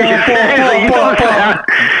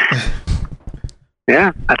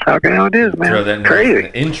 Yeah, that's how it is, man. Throw that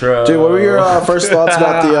crazy intro. Dude, what were your first thoughts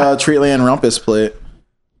about the Treatland Rumpus plate?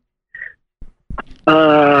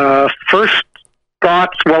 First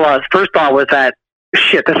thought was that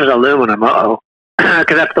shit. This is aluminum.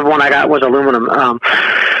 Because that's the one I got was aluminum.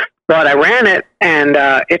 But I ran it, and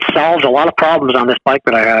it solved a lot of problems on this bike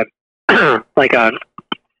that I had. I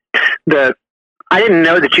didn't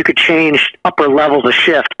know that you could change upper levels of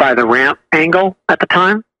shift by the ramp angle at the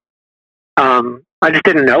time. I just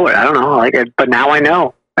didn't know it. I don't know, but now I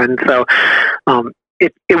know. And so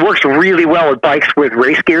it works really well with bikes with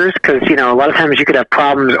race gears, because a lot of times you could have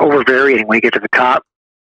problems over varying when you get to the top.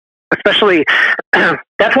 Especially,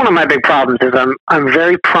 that's one of my big problems is I'm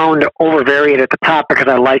very prone to over vary it at the top because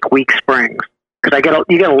I like weak springs. Because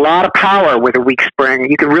you get a lot of power with a weak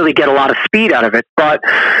spring. You can really get a lot of speed out of it. But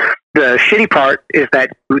the shitty part is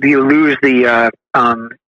that you lose the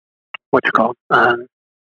what's it called?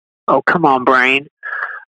 Oh, come on, brain.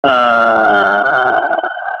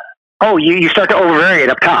 You start to overvary it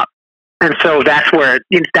up top. And so that's where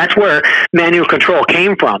manual control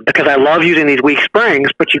came from, because I love using these weak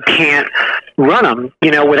springs, but you can't run them,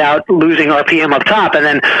 without losing RPM up top. And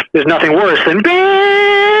then there's nothing worse than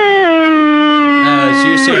so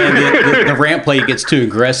you're saying the ramp plate gets too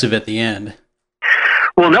aggressive at the end.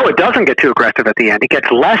 Well, no, it doesn't get too aggressive at the end. It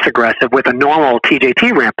gets less aggressive with a normal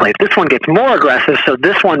TJT ramp plate. This one gets more aggressive, so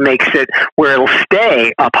this one makes it where it'll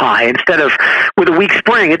stay up high. Instead of with a weak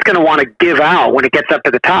spring, it's going to want to give out when it gets up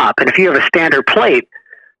to the top. And if you have a standard plate,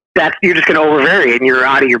 you're just going to overvary it and you're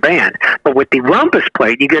out of your band. But with the Rumpus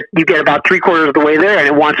plate, you get about 3/4 of the way there, and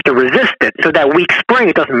it wants to resist it. So that weak spring,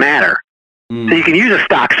 it doesn't matter. So you can use a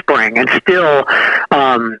stock spring and still.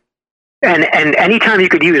 And anytime you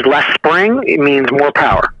could use less spring, it means more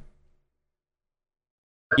power.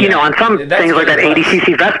 Yeah, on some things like that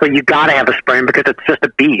 80cc Vespa, you got to have a spring because it's just a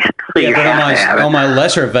beast. So yeah, but on my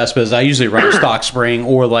lesser Vespas, I usually run a stock spring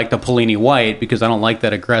or like the Polini White, because I don't like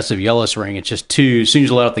that aggressive yellow spring. It's just as soon as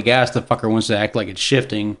you let out the gas, the fucker wants to act like it's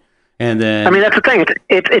shifting. And then, I mean, that's the thing.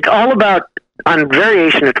 It's all about, on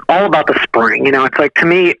variation, it's all about the spring. It's like, to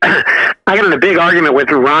me, I got in a big argument with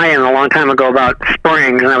Ryan a long time ago about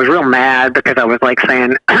springs, and I was real mad because I was like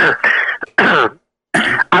saying,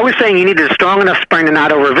 I was saying you needed a strong enough spring to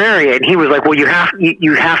not overvary it, and he was like, well, you have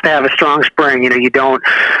to have a strong spring. You don't,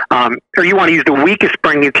 or you want to use the weakest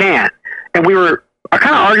spring you can. And we were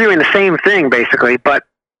kind of arguing the same thing basically, but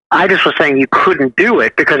I just was saying you couldn't do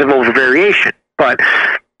it because of overvariation. But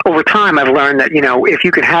over time, I've learned that, if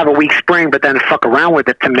you can have a weak spring, but then fuck around with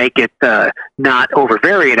it to make it not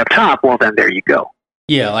over-varied up top, well, then there you go.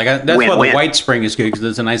 Yeah, that's why Win-win. the white spring is good, because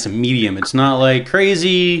it's a nice medium. It's not like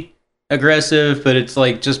crazy aggressive, but it's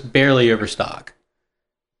like just barely overstock.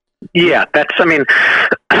 Yeah,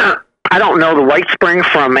 I don't know the white spring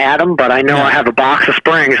from Adam, but I know I have a box of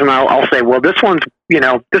springs, and I'll say, well, this one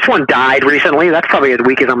died recently. That's probably as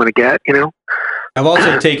weak as I'm going to get, I've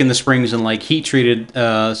also taken the springs and like heat treated,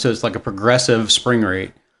 so it's like a progressive spring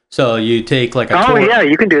rate. So you take like a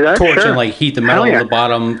you can do that. torch Sure. and like heat the metal Hell yeah. on the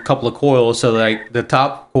bottom couple of coils, so like the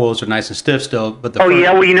top coils are nice and stiff still, but the Well,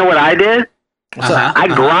 you know what I did? I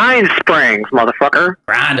grind springs, motherfucker.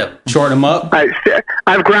 grind them, shorten them up.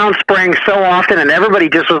 I've ground springs so often, and everybody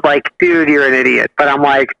just was like, dude, you're an idiot. But I'm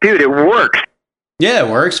like, dude, it works. Yeah,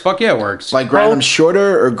 it works. Fuck yeah, it works. Like grind them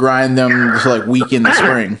shorter or grind them to like weaken the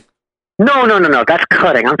spring? No. That's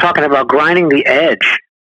cutting. I'm talking about grinding the edge,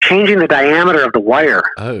 changing the diameter of the wire.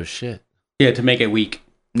 Oh shit! Yeah, to make it weak.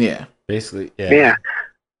 Yeah. Basically, Yeah.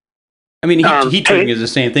 I mean, heat treating is the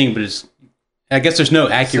same thing, but I guess there's no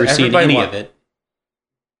accuracy in any of it.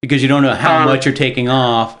 Because you don't know how much you're taking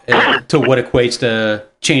off to what equates to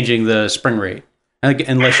changing the spring rate,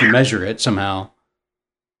 unless you measure it somehow.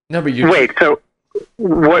 No, but you Wait, so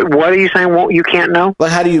what are you saying? You can't know?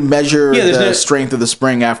 Like, how do you measure there's the no- strength of the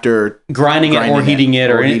spring after Grinding it or heating it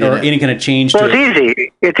or any kind of change Well, to it. it's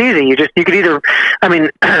easy. It's easy. You could either,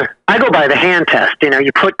 I go by the hand test.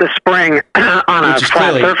 You put the spring on a Which is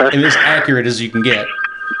flat clearly surface. as accurate as you can get.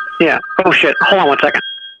 Yeah. Oh shit. Hold on 1 second.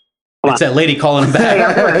 It's that lady calling him Hey,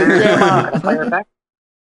 back. I'll call you right back.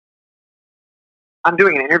 I'm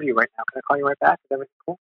doing an interview right now. Can I call you right back? Is everything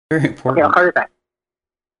cool? Very Okay, I'll important. call you back.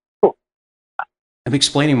 I'm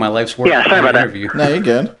explaining my life's work. Yeah, sorry in an about that. interview. No, you're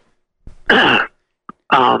good.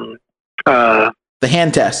 The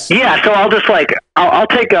hand test. Yeah, so I'll just I'll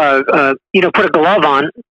take put a glove on,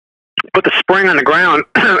 put the spring on the ground,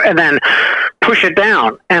 and then push it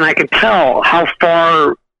down, and I can tell how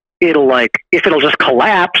far it'll if it'll just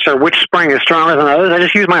collapse or which spring is stronger than others. I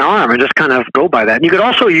just use my arm and just kind of go by that. And you could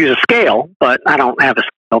also use a scale, but I don't have a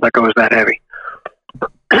scale that goes that heavy.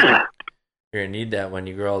 You're gonna need that when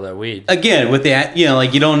you grow all that weed. Again, with the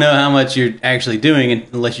you don't know how much you're actually doing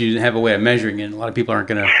unless you have a way of measuring it. And a lot of people aren't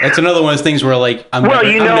gonna. That's another one of those things where I'm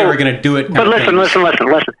never gonna do it. But listen.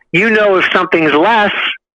 You know if something's less,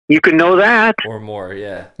 you can know that. Or more,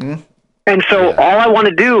 yeah. And so all I want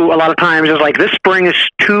to do a lot of times is this spring is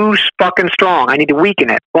too fucking strong. I need to weaken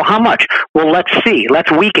it. Well, how much? Well, let's see.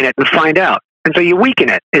 Let's weaken it and find out. And so you weaken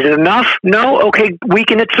it. Is it enough? No? Okay,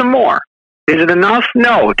 weaken it some more. Is it enough?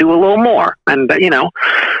 No. Do a little more. And,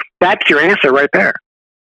 that's your answer right there.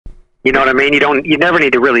 You know what I mean? You never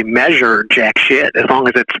need to really measure jack shit as long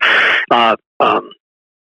as it's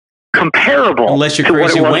comparable Unless you're to what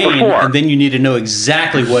Crazy it was Wayne, before. and then you need to know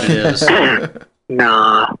exactly what it is.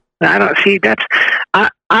 Nah, I don't see that's.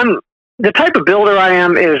 I'm the type of builder I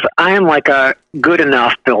am like a good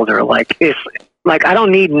enough builder. It's I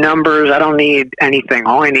don't need numbers. I don't need anything.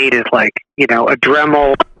 All I need is a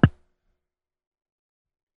Dremel.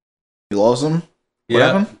 You lost him? What Yeah,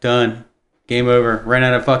 happened? done. Game over. Ran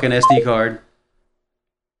out of fucking SD card.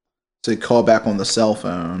 So call back on the cell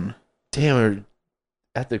phone. Damn, we're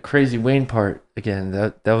at the Crazy Wayne part again.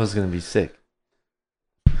 That was gonna be sick.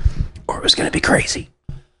 Or it was gonna be crazy.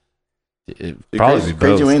 It Dude, probably Crazy, be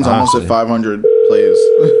Crazy both, Wayne's almost honestly. at 500 plays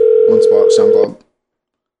on spot SoundCloud.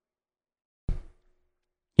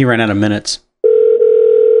 He ran out of minutes.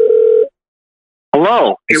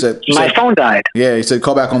 Hello. My phone died. Yeah, he said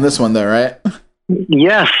call back on this one though, right?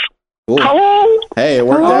 Yes. Cool. Hello. Hey, it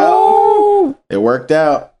worked out. It worked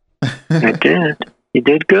out. I did. You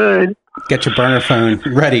did good. Get your burner phone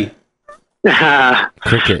ready.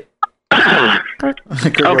 Cricket.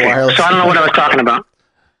 Cricket Okay, wireless. so I don't know what I was talking about.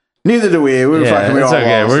 Neither do we. We were Yeah, fucking. We it's all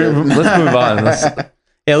okay. lost it. Let's move on.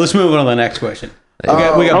 Yeah, let's move on to the next question. We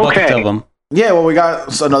got buckets okay. of them. Yeah, well, we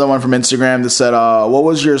got another one from Instagram that said, "What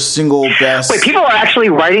was your single best?" Wait, people are actually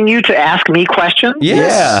writing you to ask me questions?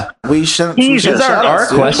 Yes. we should. Jesus. should These aren't our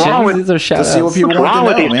questions. These are To shout see what outs. people What's want wrong to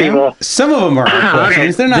with know, these man. people? Some of them are our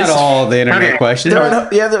questions. They're not all the internet okay. questions. Some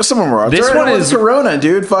of them are. This This one one is- is Corona,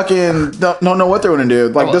 dude. Fucking don't know what they're gonna do.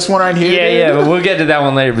 Like this one right here. Yeah, dude. but we'll get to that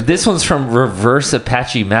one later. But this one's from Reverse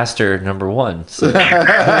Apache Master #1. So whatever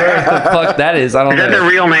the fuck that is, I don't Is that know. the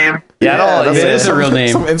real name? Yeah, I don't know. it is a real name.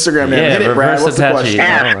 Some Instagram name. Yeah, Hit it, Brad. Reverse What's the Apache. question?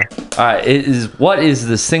 I don't know. All right, what is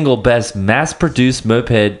the single best mass-produced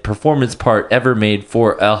moped performance part ever made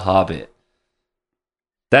for a Hobbit?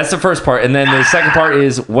 That's the first part, and then the second part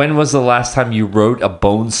is when was the last time you rode a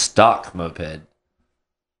bone stock moped?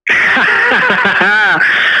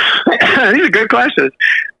 These are good questions.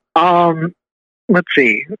 Let's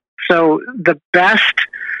see. So the best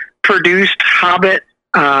produced Hobbit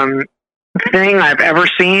thing I've ever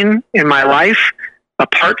seen in my life, a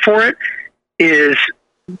part for it, is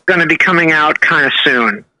going to be coming out kind of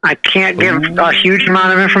soon. I can't give a huge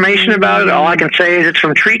amount of information about it. All I can say is it's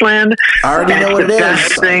from Treatland. I already know what it is.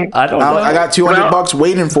 I don't know. I got $200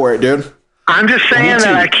 waiting for it, dude. I'm just saying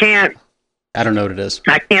that I don't know what it is.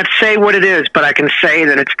 I can't say what it is, but I can say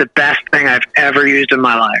that it's the best thing I've ever used in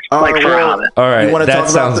my life. All right, for a Hobbit. All right, You wanna that talk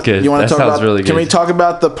about sounds the- good. You want That to talk sounds about? really good. Can we talk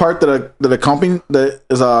about the part that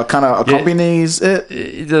accompanies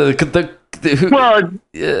it? Well,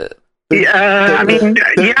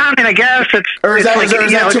 I guess it's. Or is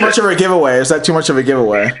it's that too much of a giveaway? Is that too much of a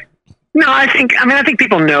giveaway? No, I think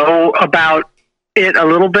people know about it a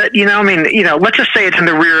little bit. Let's just say it's in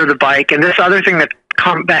the rear of the bike, and this other thing that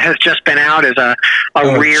has just been out is a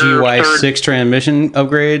rear GY6 transmission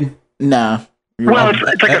upgrade. Nah. Well, it's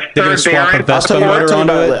like a third bearing. I'll tell you about it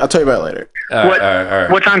later. All right.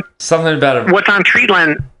 What's on something about it? What's on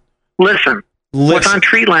Treatland? Listen. What's on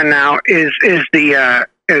Treatland now is a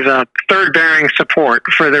third bearing support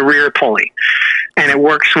for the rear pulley, and it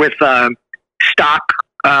works with stock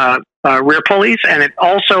rear pulleys, and it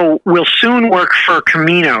also will soon work for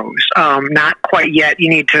Caminos. Not quite yet.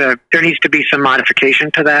 There needs to be some modification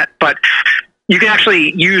to that, but you can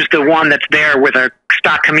actually use the one that's there with a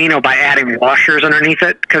stock Camino by adding washers underneath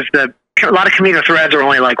it, because a lot of Camino threads are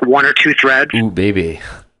only like one or two threads. Ooh, baby.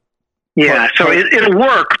 Yeah, so it'll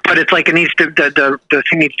work, but it's like it needs to the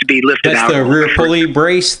thing needs to be lifted out. That's the rear pulley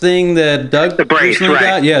brace thing that Doug recently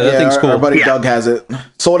got. Yeah, that thing's cool. Our buddy Doug has it.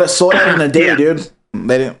 Sold out in a day, dude.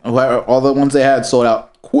 They didn't. All the ones they had sold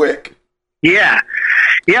out quick. Yeah,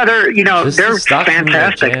 they're they're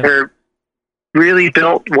fantastic. They're really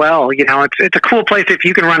built well. It's a cool place if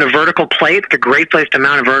you can run a vertical plate. It's a great place to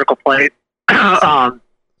mount a vertical plate. I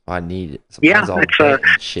need it.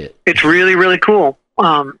 It's really, really cool.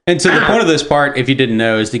 And so the point of this part, if you didn't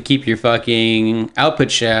know, is to keep your fucking output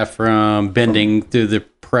shaft from bending through the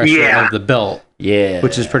pressure of the belt. Yeah,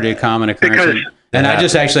 which is pretty common occurrence. I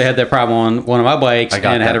just actually had that problem on one of my bikes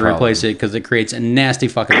and had to replace it because it creates a nasty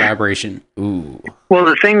fucking vibration. Ooh. Well,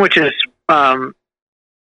 the thing which is a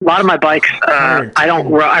lot of my bikes,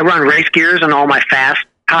 I run race gears on all my fast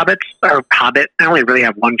Hobbits or Hobbit. I only really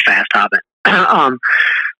have one fast Hobbit,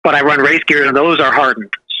 but I run race gears and those are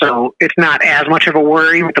hardened. So it's not as much of a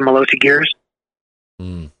worry with the Maloti gears.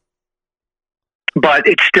 But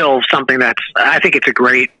it's still something I think it's a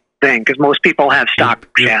great thing because most people have stock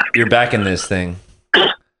shaft. You're back in this thing.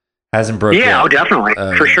 Hasn't broken yet. Yeah, definitely.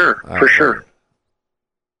 For sure.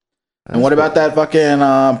 And what about that fucking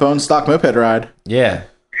bone stock moped ride? Yeah.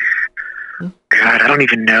 God, I don't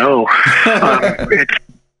even know.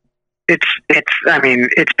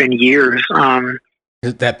 It's been years.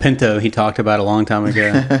 That Pinto he talked about a long time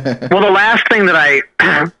ago. Well, the last thing that I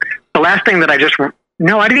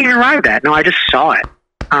didn't even ride that. No, I just saw it.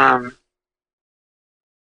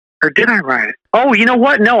 Or did I ride it? Oh, you know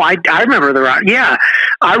what? No, I remember the ride. Yeah,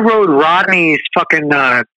 I rode Rodney's fucking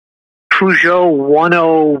Peugeot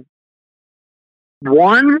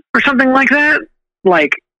 101 or something like that.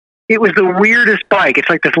 Like, it was the weirdest bike. It's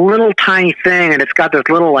like this little tiny thing, and it's got this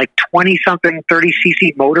little like 20-something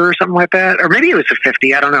 30cc motor or something like that. Or maybe it was a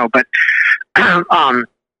 50. I don't know. But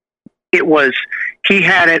it was. He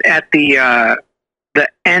had it at the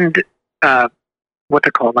end. What's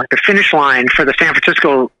it called? Like the finish line for the San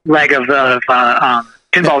Francisco leg of the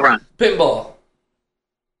Pinball Run. Pinball.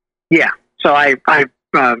 Yeah. So I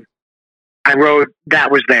rode.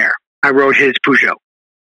 That was there. I rode his Peugeot.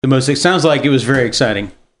 It sounds like it was very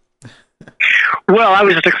exciting. Well, I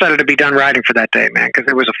was just excited to be done riding for that day, man, because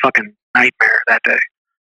it was a fucking nightmare that day.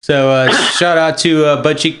 So shout out to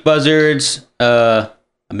Butt Cheek Buzzards. I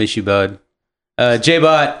miss you, bud.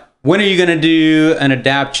 J-Bot, when are you going to do an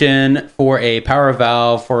adaptation for a power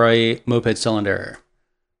valve for a moped cylinder?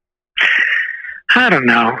 I don't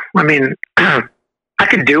know. I mean, I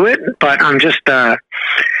could do it, but I'm just...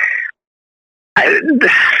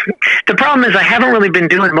 the problem is I haven't really been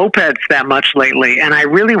doing mopeds that much lately, and I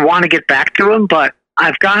really want to get back to them, but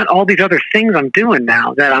I've got all these other things I'm doing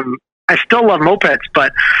now that I still love mopeds,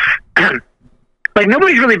 but like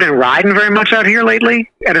nobody's really been riding very much out here lately.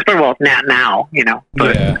 And it's well, not now,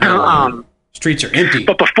 but streets are empty.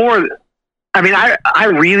 But before, I mean, I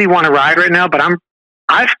really want to ride right now, but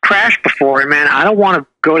I've crashed before, man. I don't want to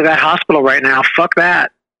go to that hospital right now. Fuck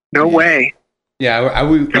that. No way.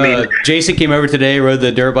 Yeah, Jason came over today, rode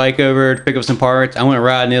the dirt bike over to pick up some parts. I went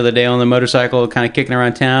riding the other day on the motorcycle, kind of kicking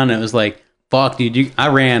around town, and it was like fuck, dude. I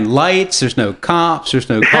ran lights. There's no cops. There's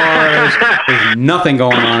no cars. There's nothing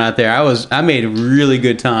going on out there. I made a really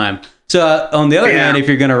good time. So on the other hand, if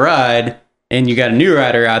you're going to ride and you got a new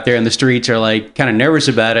rider out there and the streets are like kind of nervous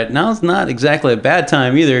about it, now it's not exactly a bad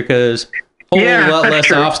time either because a whole lot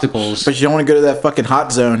less obstacles. But you don't want to go to that fucking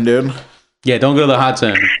hot zone, dude. Yeah, don't go to the hot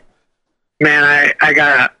zone. Man, I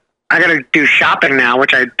gotta do shopping now,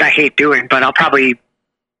 which I hate doing, but I'll probably,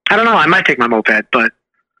 I don't know, I might take my moped, but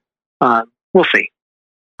we'll see.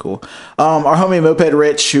 Cool. Our homie Moped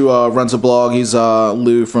Rich, who runs a blog, he's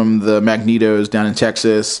Lou from the Magnetos down in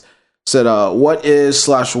Texas, said, what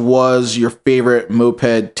is/was your favorite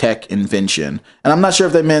moped tech invention? And I'm not sure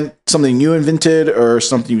if they meant something you invented or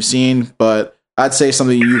something you've seen, but I'd say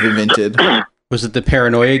something you've invented. Was it the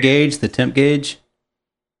paranoia gauge, the temp gauge?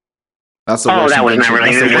 That's the worst that was invention. not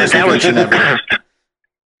really That's the worst invention ever.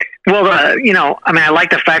 Well, I mean, I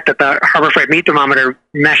like the fact that the Harbor Freight meat thermometer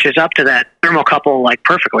meshes up to that thermocouple like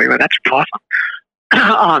perfectly. But that's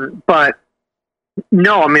awesome. But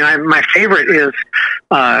no, I mean, my favorite is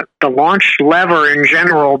the launch lever in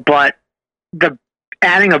general. But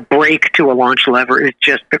adding a brake to a launch lever is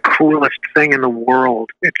just the coolest thing in the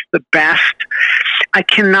world. It's the best. I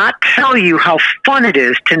cannot tell you how fun it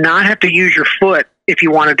is to not have to use your foot if you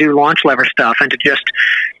want to do launch lever stuff and to just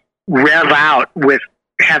rev out with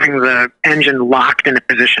having the engine locked in a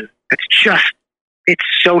position. It's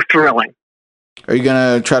so thrilling. Are you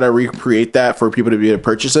going to try to recreate that for people to be able to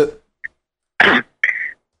purchase it? I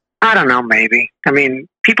don't know, maybe. I mean,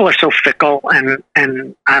 people are so fickle and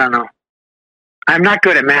I don't know. I'm not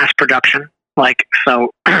good at mass production.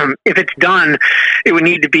 So if it's done, it would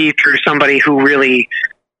need to be through somebody who really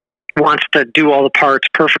wants to do all the parts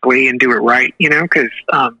perfectly and do it right, because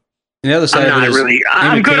the other side of it is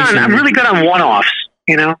I'm really good on one-offs,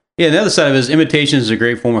 Yeah, the other side of it is imitation is a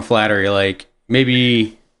great form of flattery. Like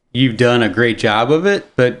maybe you've done a great job of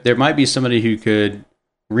it, but there might be somebody who could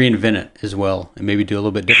reinvent it as well and maybe do a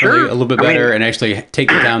little bit differently, a little bit better, and actually take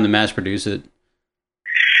the time to mass produce it.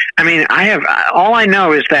 I mean, all I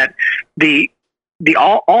know is that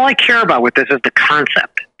all I care about with this is the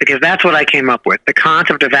concept, because that's what I came up with. The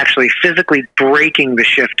concept of actually physically breaking the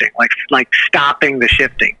shifting, like stopping the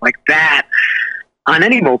shifting, like that on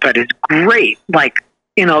any moped is great. Not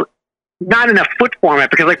in a foot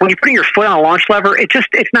format, because when you're putting your foot on a launch lever, it's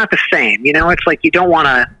not the same. It's like you don't want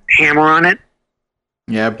to hammer on it.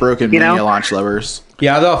 Yeah, I've broken many launch levers.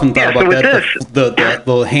 Yeah, I've often thought about that.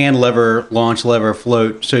 The hand lever, launch lever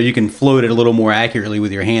float, so you can float it a little more accurately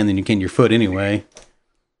with your hand than you can your foot anyway.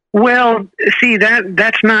 Well, see,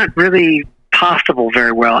 that's not really possible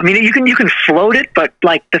very well. I mean, you can float it, but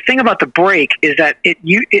the thing about the brake is that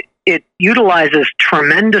it utilizes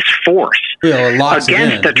tremendous force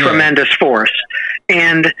against a tremendous force,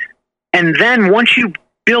 and then once you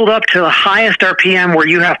build up to the highest RPM where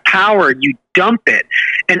you have power, you dump it,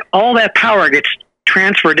 and all that power gets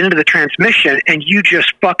transferred into the transmission, and you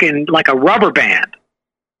just fucking like a rubber band.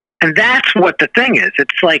 And that's what the thing is.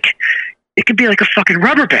 It's like, it could be like a fucking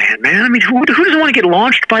rubber band, man. I mean, who doesn't want to get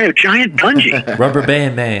launched by a giant bungee? Rubber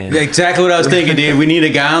band man. Yeah, exactly what I was thinking, dude. We need a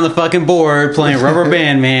guy on the fucking board playing rubber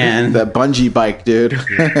band man. That bungee bike, dude.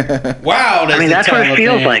 Wow. I mean, that's what it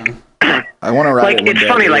feels like. I want to ride it one it's day.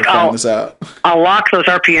 funny, I'll lock those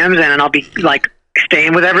RPMs in and I'll be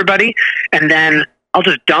staying with everybody, and then I'll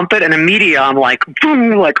just dump it, and immediately I'm like,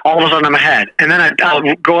 boom, all of a sudden I'm ahead. And then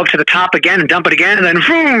I'll go up to the top again and dump it again, and then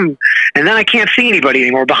boom, and then I can't see anybody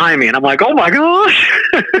anymore behind me, and I'm like, oh my gosh.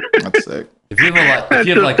 That's sick. If you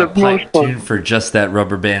have a pipe tuned for just that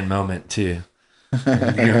rubber band moment too.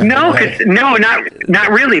 No, not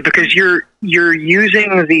really, because you're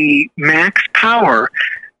using the max power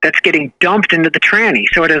that's getting dumped into the tranny,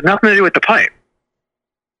 so it has nothing to do with the pipe.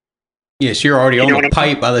 Yes, you're already on the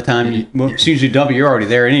pipe by the time as soon as you dump it, you're already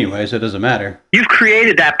there anyway, so it doesn't matter. You've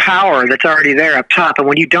created that power that's already there up top, and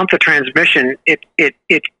when you dump the transmission, it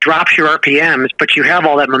drops your RPMs, but you have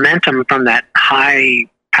all that momentum from that high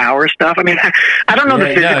power stuff. I mean, I don't know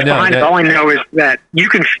the physics behind it. All I know is that you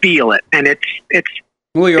can feel it, and it's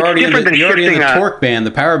well, you're already in the torque band,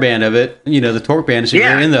 the power band of it. The torque band. So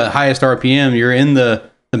you're in the highest RPM. You're in the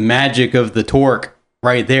magic of the torque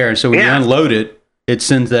right there. So when you unload it, it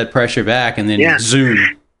sends that pressure back, and then zoom.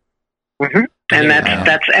 Mm-hmm.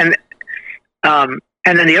 And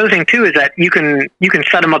and then the other thing too is that you can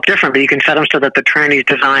set them up differently. You can set them so that the tranny is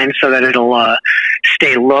designed so that it'll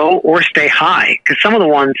stay low or stay high. Because some of the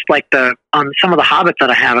ones, like some of the Hobbits that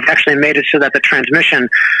I have, I've actually made it so that the transmission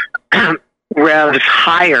revs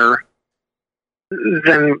higher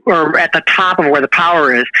than, or at the top of where the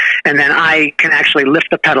power is, and then I can actually lift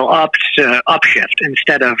the pedal up to upshift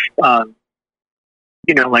instead of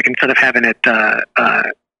like instead of having it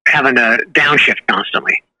having a downshift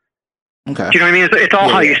constantly. Okay. Do you know what I mean? It's all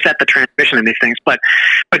Yeah, how yeah. you set the transmission in these things. But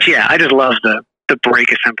yeah, I just love the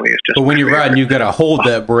brake assembly. It's just But when my you're favorite. riding, you've got to hold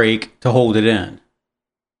that brake to hold it in.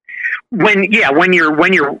 when you're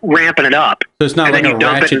ramping it up. So it's not And like then a you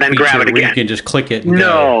dump it ratchet and then feature grab it where you again. can just click it and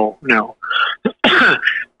go. No.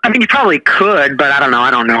 I mean, you probably could, but I don't know.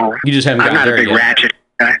 I don't know. You just haven't I'm gotten not a there big yet. ratchet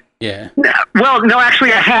guy. Yeah. Well, no,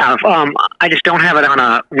 actually, I have. I just don't have it on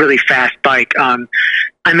a really fast bike.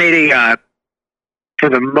 I made for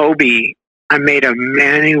the Moby. I made a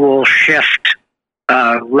manual shift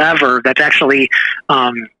lever that's actually.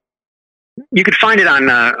 You could find it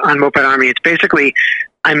on Moped Army. It's basically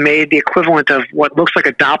I made the equivalent of what looks like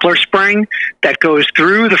a Doppler spring that goes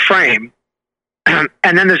through the frame, and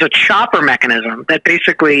then there's a chopper mechanism that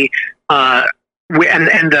basically and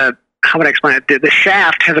the how would I explain it? The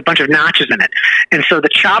shaft has a bunch of notches in it, and so the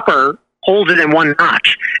chopper holds it in one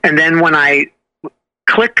notch, and then when I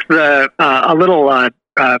click the a little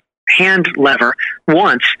hand lever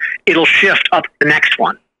once, it'll shift up the next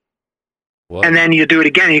one. What? And then you do it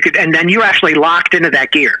again. And then you're actually locked into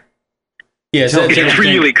that gear. Yeah, so that's It's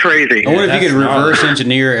interesting. really crazy. I wonder if you that's could reverse not-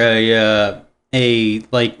 engineer a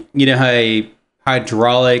like, you know how a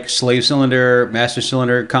hydraulic slave cylinder master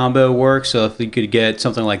cylinder combo works. So if you could get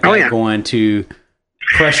something like that Oh, yeah. going to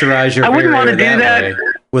pressurize your I wouldn't variator want to do that. way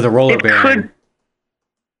with a roller It bearing. could.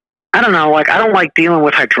 I don't know. Like I don't like dealing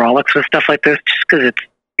with hydraulics with stuff like this, just because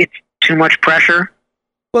it's too much pressure.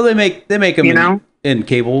 Well, they make them You know? in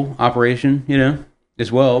cable operation,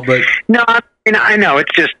 as well. But No, I know.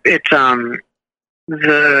 It's just It's extra.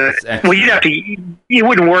 well, you'd have to. You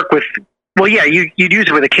wouldn't work with. Well, yeah, you'd use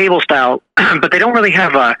it with a cable style, but they don't really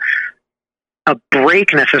have a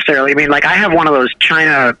brake necessarily. I mean, like I have one of those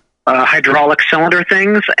China hydraulic cylinder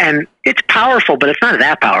things, and it's powerful, but it's not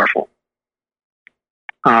that powerful.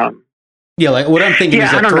 yeah, like what I'm thinking Yeah,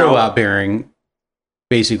 is I a don't know. throwout bearing,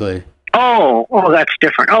 basically. Oh, that's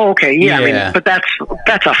different. Oh, okay, yeah. I Yeah. mean, but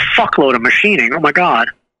that's a fuckload of machining. Oh my god.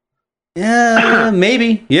 Yeah,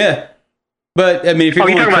 maybe. Yeah. But I mean, if you're Oh,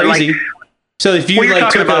 you're going talking about, crazy, so if you Well, you're like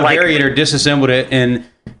talking took a about, like- variator, disassembled it, and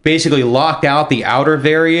basically locked out the outer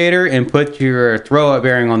variator and put your throwout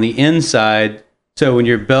bearing on the inside, so when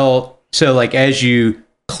your belt, so like as you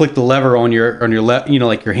click the lever on your left,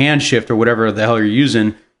 like your hand shift or whatever the hell you're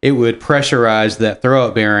using, it would pressurize that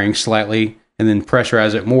throwout bearing slightly, and then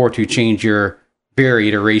pressurize it more to change your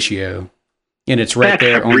variator ratio. And it's right That's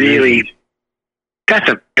there on the really. engine. That's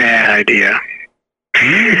a bad idea.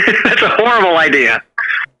 That's a horrible idea.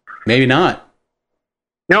 Maybe not.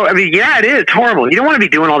 No, I mean, yeah, it is. It's horrible. You don't want to be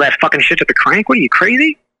doing all that fucking shit to the crank. What are you,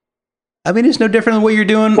 crazy? I mean, it's no different than what you're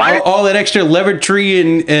doing. Why- All that extra leverage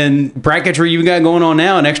and bracketry you got going on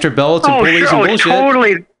now, and extra belts and pulleys and It's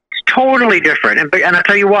bullshit. totally different. And I'll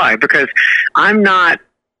tell you why. Because I'm not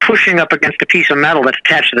pushing up against a piece of metal that's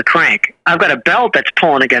attached to the crank. I've got a belt that's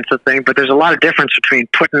pulling against the thing, but there's a lot of difference between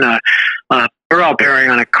putting a barrel bearing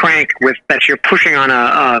on a crank that you're pushing on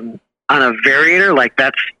a variator. Like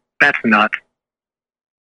that's nuts.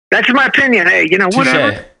 That's my opinion. Hey,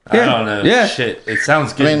 whatever. Touche. I don't know. Yeah. Shit. It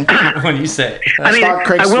sounds good when you say it. I mean, Stock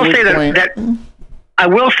crank's I will the say weak that I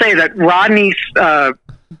will say that Rodney's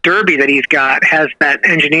Derby that he's got has that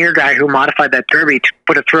engineer guy who modified that Derby to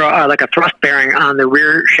put a like a thrust bearing on the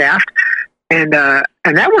rear shaft, and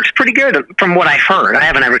that works pretty good from what I've heard. I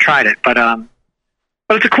haven't ever tried it, but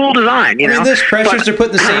it's a cool design. You I know, mean, those pressures are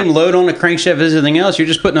putting the same load on the crankshaft as everything else. You're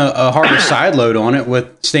just putting a harder side load on it with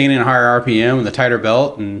staying in a higher RPM with a tighter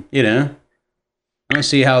belt, and I don't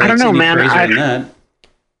see how I don't that's know, any man. crazier than that.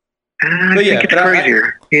 I But yeah, think it's but I-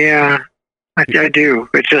 crazier. Yeah, I do.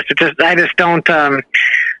 I just don't.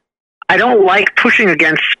 I don't like pushing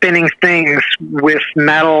against spinning things with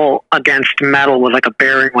metal against metal with like a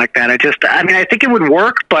bearing like that. I think it would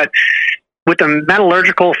work, but with the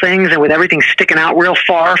metallurgical things and with everything sticking out real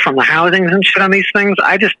far from the housings and shit on these things,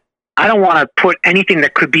 I don't want to put anything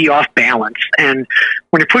that could be off balance. And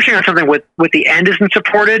when you're pushing on something with the end isn't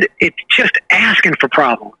supported, it's just asking for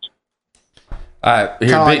problems. All right, here,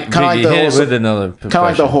 Kinda Big, like- kinda like Biggie, the hit it whole- with another Kind of like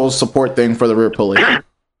question. the whole support thing for the rear pulley.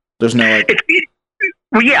 There's no like.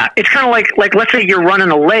 Well, yeah, it's kind of like let's say you're running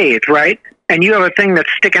a lathe, right? And you have a thing that's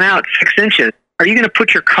sticking out 6 inches. Are you going to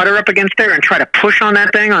put your cutter up against there and try to push on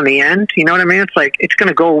that thing on the end? You know what I mean? It's like it's going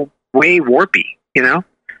to go way warpy.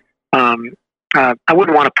 I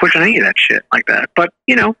wouldn't want to push on any of that shit like that. But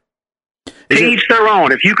to each their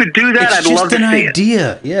own. If you could do that, It's I'd just love to an see it.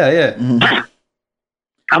 idea. Yeah. Mhm.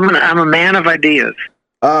 I'm a man of ideas.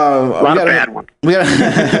 A lot of bad ones. We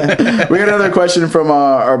got we got another question from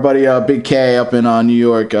our buddy Big K up in New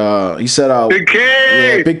York. He said, Big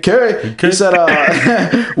K! Yeah, Big K. He said,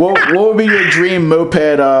 what would be your dream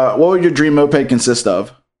moped? What would your dream moped consist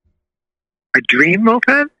of? A dream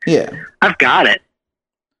moped? Yeah, I've got it.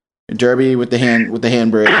 a Derby with the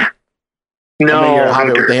handbrake. No, Your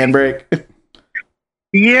Hobbit with the handbrake.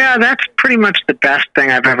 Yeah, that's pretty much the best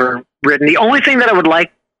thing I've ever ridden. The only thing that I would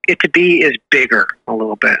like it to be is bigger a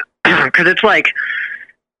little bit. Because it's like,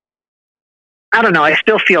 I don't know, I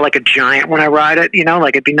still feel like a giant when I ride it, you know,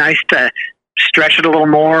 like it'd be nice to stretch it a little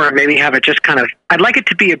more or maybe have it just kind of, I'd like it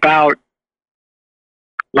to be about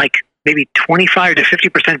like maybe 25 to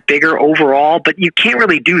 50% bigger overall, but you can't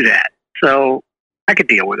really do that. So I could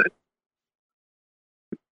deal with it.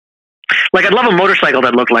 Like I'd love a motorcycle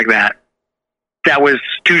that looked like that. That was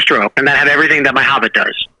two-stroke and that had everything that my Hobbit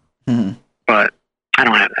does. Mm-hmm. But I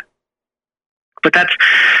don't have that. But that's,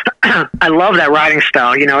 I love that riding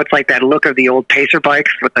style. You know, it's like that look of the old Pacer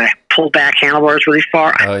bikes with the pulled back handlebars really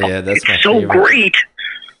far. Oh yeah, that's my it's so favorite. great.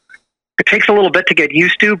 It takes a little bit to get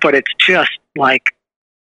used to, but it's just like,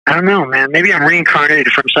 I don't know, man. Maybe I'm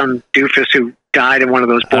reincarnated from some doofus who died in one of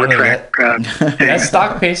those board I don't know, track. That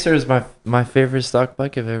stock Pacer is my favorite stock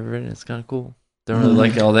bike I've ever ridden. It's kind of cool. Don't really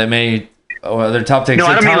like all that many other top takes. No,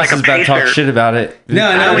 I don't mean Thomas like a is about to talk Pacer. shit about it. I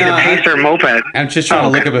don't mean a Pacer moped. I'm just trying to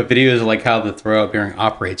look up a videos of like how the throw up bearing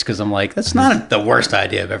operates because I'm like, that's not the worst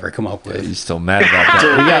idea I've ever come up with. He's still mad about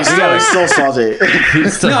that. We got still salty.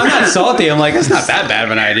 He's still, No, I'm not salty. I'm like, that's not that bad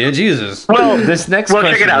of an idea. Jesus. Well, this next well,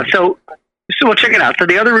 question. check it out. So check it out. So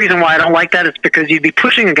the other reason why I don't like that is because you'd be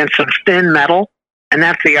pushing against some thin metal, and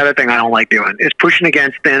that's the other thing I don't like doing is pushing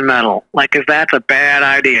against thin metal. Like, because that's a bad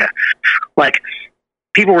idea. Like,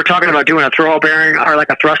 people were talking about doing a throw bearing or like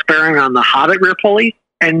a thrust bearing on the Hobbit rear pulley,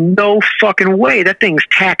 and no fucking way. That thing's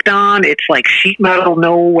tacked on. It's like sheet metal.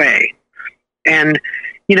 No way. And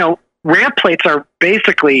you know, ramp plates are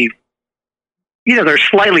basically, you know, they're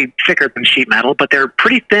slightly thicker than sheet metal, but they're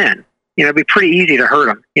pretty thin. You know, it'd be pretty easy to hurt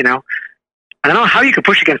them. You know. I don't know how you could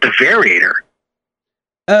push against a variator.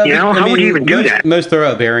 You know, how would you even do that? Most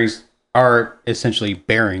throw-out bearings are essentially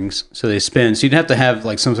bearings, so they spin. So you'd have to have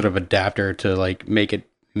like some sort of adapter to like make it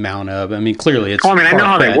mount up. I mean, clearly it's. Oh, I mean, I know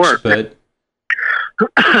how they work, but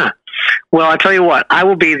well, I tell you what, I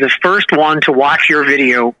will be the first one to watch your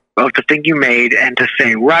video of the thing you made and to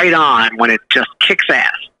say right on when it just kicks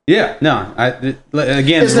ass. yeah, no. Again,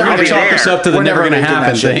 It's we're never gonna chalk there. this up to the We're never gonna making that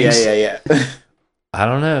happen shit. things. Yeah. I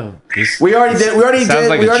don't know. We already did Sounds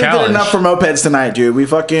like a challenge. enough for mopeds tonight, dude. We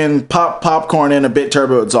fucking pop popcorn in a bit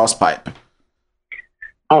turbo exhaust pipe.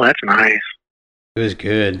 Oh, that's nice. It was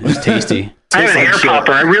good. It was tasty. I have an like air shit.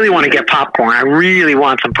 popper. I really want to get popcorn. I really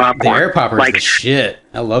want some The popcorn. air popper is like, the shit.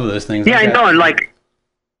 I love those things. yeah, I know. And like,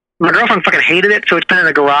 my girlfriend fucking hated it, so it's been in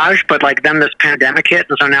the garage. But like, then this pandemic hit,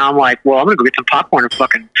 and so now I'm like, well, I'm gonna go get some popcorn and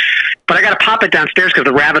fucking. But I gotta pop it downstairs because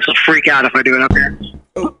the rabbits will freak out if I do it up here.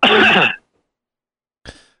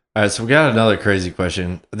 All right, so we got another crazy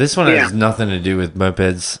question. This one has nothing to do with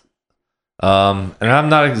mopeds. And I'm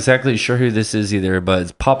not exactly sure who this is either, but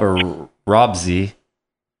it's Papa Robsy.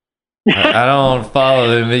 I don't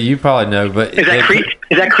follow him, but you probably know. But Is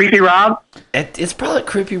that Creepy Rob? It's probably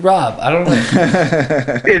Creepy Rob. I don't know.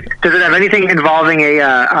 Does it have anything involving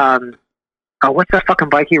a what's that fucking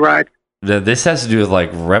bike he rides? This has to do with like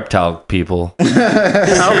reptile people. Okay,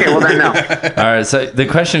 well then no. All right, so the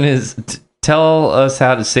question is, tell us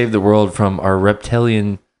how to save the world from our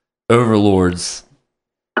reptilian overlords.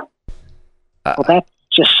 Well, that's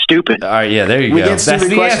just stupid. All right, yeah, there you We go. get That's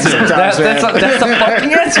stupid the questions answer. sometimes, That's the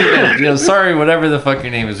fucking answer. Then. You know, sorry, whatever the fuck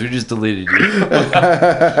your name is, we just deleted you.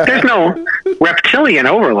 There's no reptilian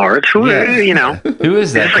overlords. Who, Yeah. you know, Who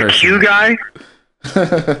is that is this a person? Q guy?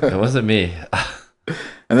 It wasn't me.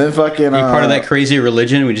 And then fucking You part of that crazy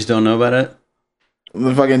religion? We just don't know about it.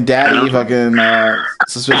 the fucking daddy fucking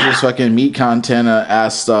suspicious fucking meat content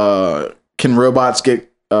asked can robots get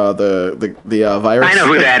the virus? I know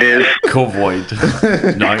who that is.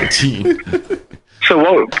 COVID 19. So,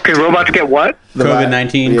 what can robots get? What? The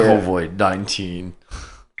COVID-19. yeah. COVID 19.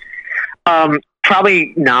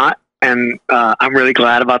 Probably not. And I'm really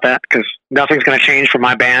glad about that because nothing's going to change for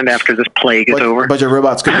my band after this plague is over. But your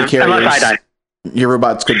robots could be carriers. Unless I die. Your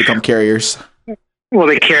robots could become carriers. Well,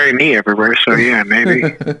 they carry me everywhere, so yeah,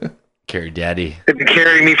 maybe. Carry daddy. They've been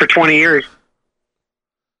carrying me for 20 years.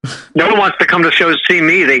 No one wants to come to shows to see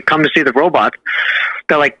me. They come to see the robots.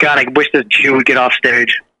 They're like, God, I wish this Jew would get off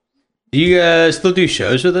stage. Do you still do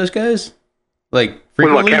shows with those guys? Like With what,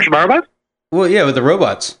 frequently? Capture by Robots? Well, yeah, with the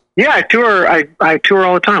robots. Yeah, I tour. I tour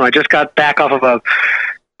all the time. I just got back off of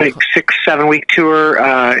big 6-7 week tour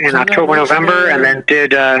in October, November, and then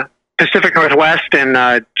did Pacific Northwest in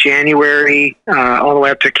January, all the way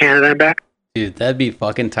up to Canada and back. Dude, that'd be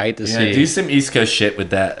fucking tight to see. Do some East Coast shit with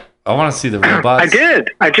that. I want to see the robots. I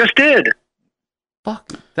did. I just did.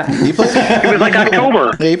 Fuck that. He played. It was like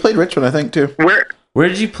October. Yeah, he played Richmond, I think, too. Where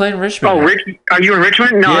did you play in Richmond? Oh, are you in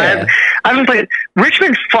Richmond? No, Yeah. I haven't played.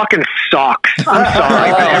 Richmond fucking sucks. I'm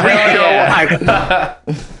sorry, but every show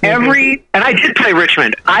and I did play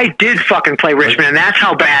Richmond. I did fucking play Richmond, and that's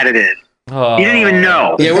how bad it is. Oh. You didn't even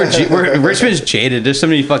know. Yeah, Richmond's jaded. There's so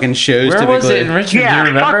many fucking shows. Where was typically. it in Richmond? Yeah, do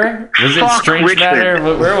you remember? Was it fuck Strange Richmond.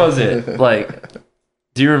 Matter? Where was it? Like,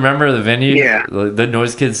 do you remember the venue? Yeah. The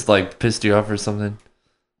Noise Kids like pissed you off or something?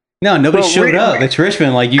 No, nobody Well, showed up. It's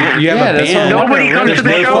Richmond. Like you have Yeah, a that's band. what I'm Nobody comes There's to the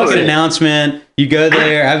no shows. fucking announcement. You go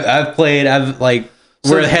there. I've played.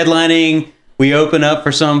 We're headlining. We open up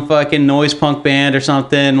for some fucking noise punk band or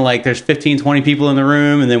something. Like there's 15, 20 people in the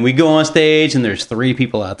room, and then we go on stage, and there's 3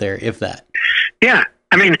 people out there, if that. Yeah.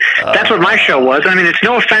 I mean, that's what my show was. I mean, it's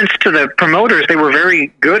no offense to the promoters. They were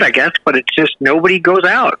very good, I guess, but it's just nobody goes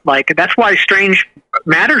out. Like, that's why Strange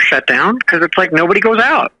Matter shut down, because it's like nobody goes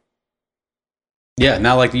out. Yeah,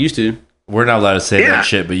 not like they used to. We're not allowed to say Yeah. that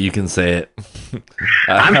shit, but you can say it.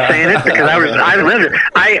 I'm saying it because I lived it.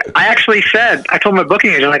 I actually said, I told my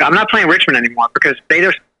booking agent, like, I'm not playing Richmond anymore because they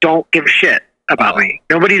just don't give a shit about me.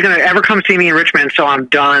 Nobody's going to ever come see me in Richmond, so I'm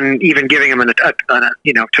done even giving them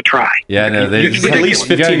to try. Yeah, no, they There's at least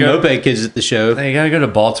 15 moped kids at the show. You gotta go to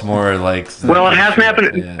Baltimore, like. Well, it hasn't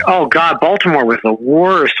happened. Yeah. Oh, God, Baltimore was the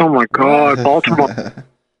worst. Oh, my God, Baltimore.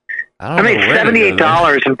 I made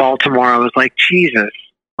 $78 in Baltimore. I was like, Jesus.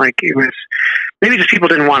 Like, it was, maybe just people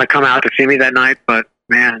didn't want to come out to see me that night, but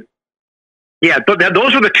man. Yeah, but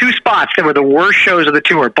those were the 2 spots that were the worst shows of the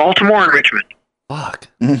tour, Baltimore and Richmond. Fuck.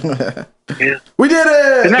 Yeah. We did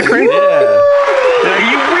it! Isn't that crazy?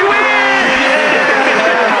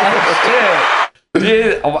 We win!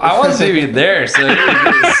 Dude, I wasn't even there, so you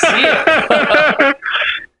didn't see it.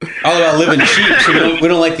 All about living cheap, so we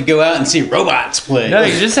don't like to go out and see robots play. No,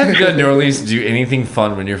 you just have to go to New Orleans to do anything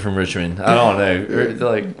fun when you're from Richmond. I don't know. Or,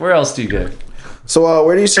 like, where else do you go? So,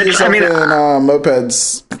 where do you see yourself I mean, in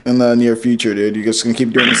mopeds in the near future, dude? You just gonna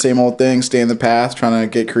keep doing the same old thing, stay in the path, trying to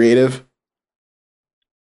get creative?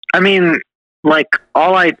 I mean, like,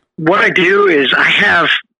 what I do is I have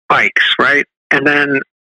bikes, right? And then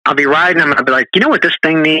I'll be riding them and I'll be like, you know what this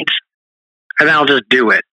thing needs? And then I'll just do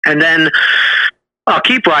it. And then I'll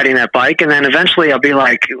keep riding that bike, and then eventually I'll be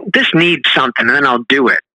like, this needs something, and then I'll do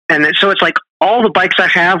it. And then, so it's like all the bikes I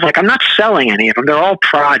have, like I'm not selling any of them. They're all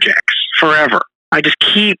projects forever. I just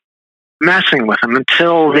keep messing with them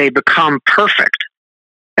until they become perfect.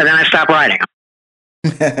 And then I stop riding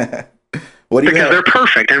them. What do you because have? they're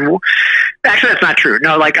perfect. And actually, that's not true.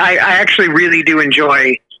 No, like I actually really do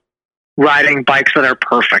enjoy riding bikes that are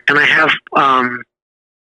perfect. And I have,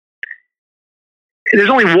 there's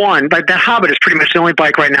only one, but that Hobbit is pretty much the only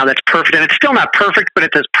bike right now that's perfect. And it's still not perfect, but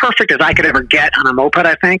it's as perfect as I could ever get on a moped,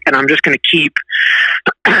 I think. And I'm just going to keep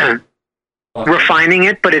refining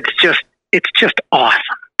it, but it's just awesome.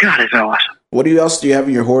 God, it's awesome. What else do you have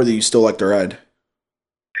in your hoard that you still like to ride?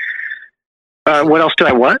 What else do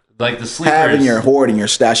I what? Like the sleepers. Have in your hoard and your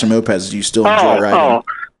stash of mopeds do you still enjoy riding?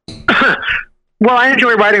 Well, I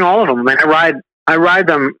enjoy riding all of them. I mean, I ride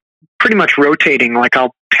them pretty much rotating. Like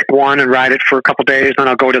I'll pick one and ride it for a couple days, then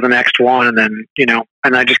I'll go to the next one, and then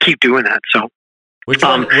and I just keep doing that. So, Which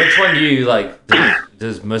one do you like?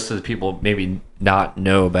 Does most of the people maybe not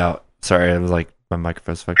know about? Sorry, I was like my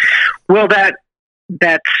microphone's fucked. Well, that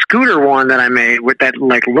scooter one that I made with that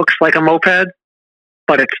like looks like a moped,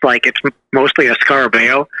 but it's mostly a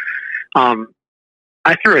Scarabeo.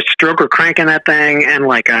 I threw a stroker crank in that thing and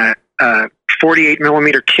like a 48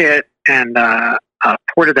 millimeter kit and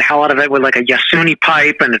ported the hell out of it with like a Yasuni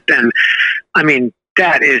pipe and I mean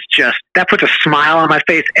that puts a smile on my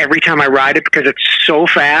face every time I ride it because it's so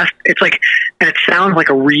fast. It's like, and it sounds like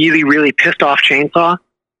a really, really pissed off chainsaw.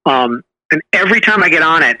 And every time I get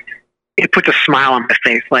on it, it puts a smile on my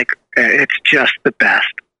face. Like it's just the best.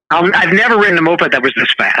 I've never ridden a moped that was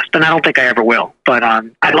this fast, and I don't think I ever will. But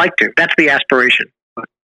I'd like to. That's the aspiration.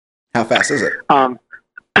 How fast is it? I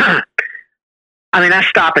mean, I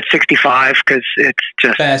stop at 65 because it's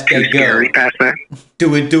just Fast too as go. scary past that. Do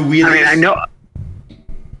wheelies. I mean, I know.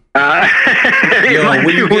 Yo, where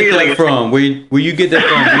you get that from? Where you get that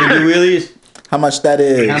from? Do you do wheelies? How much that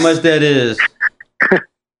is? How much that is?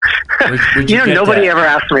 Where'd get Nobody that? ever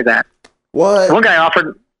asked me that. What? One guy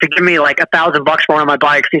offered to give me like $1,000 for one of my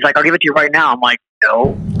bikes. He's like, "I'll give it to you right now." I'm like,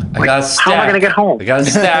 "No." I got a stack. How am I going to get home? I got a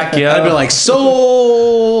stack, yo. I'd be like,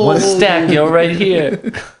 sold. one stack, yo, right here.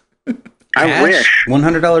 I wish.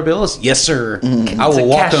 $100 bills? Yes, sir. I will It's a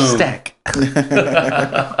walk cash home. stack.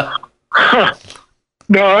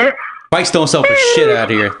 No. Bikes don't sell for shit out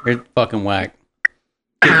here. They're fucking whack.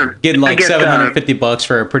 Getting I like get, $750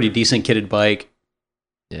 for a pretty decent kitted bike.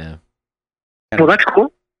 Yeah. Well, that's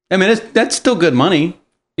cool. I mean, that's still good money,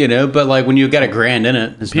 you know. But like when you got $1,000 in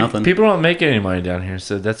it, it's nothing. People don't make any money down here,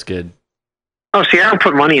 so that's good. Oh, see, I don't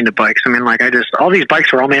put money into bikes. I mean, like, all these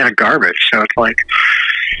bikes are all made out of garbage. So it's like,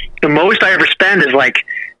 the most I ever spend is like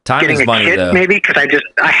Time getting is a money, kit, though. maybe, because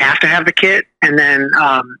I have to have the kit. And then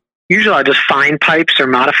usually I just find pipes or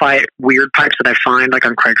modify weird pipes that I find like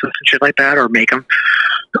on Craigslist and shit like that, or make them.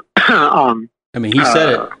 I mean, he said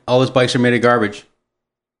it. All his bikes are made of garbage.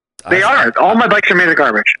 They are. All my bikes are made of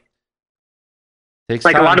garbage. Takes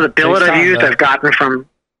Like time. a lot of the billet Takes I've time, used, though. I've gotten from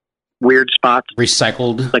weird spots,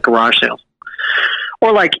 Recycled. like garage sales.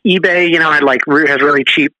 Or like eBay, you know, has really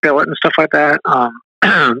cheap billet and stuff like that.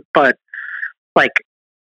 But like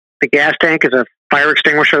the gas tank is a fire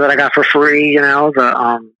extinguisher that I got for free, you know,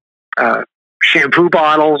 the shampoo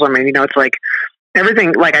bottles. I mean, you know, it's like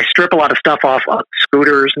everything, like I strip a lot of stuff off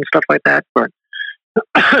scooters and stuff like that. But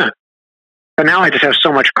now I just have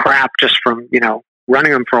so much crap just from, you know,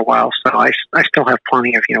 running them for a while. So I still have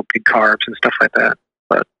plenty of, you know, big carbs and stuff like that.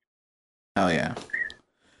 But Oh yeah.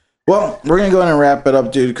 Well, we're gonna go ahead and wrap it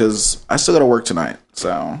up, dude, because I still gotta work tonight.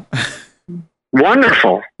 So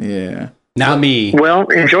wonderful. yeah. Not me. Well,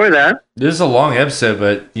 enjoy that. This is a long episode,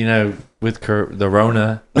 but you know, with the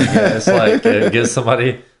Rona, it's like give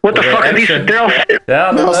somebody. What the a little fuck are these? extra- They're all, Yeah,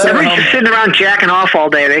 I don't know. everybody's just sitting around jacking off all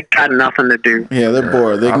day. They got nothing to do. Yeah, they're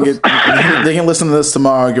bored. They can get they can listen to this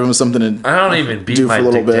tomorrow, give them something to I don't even beat do my for a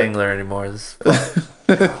little dick bit. dangler anymore. This is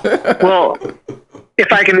Well,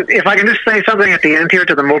 if I can just say something at the end here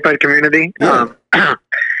to the moped community,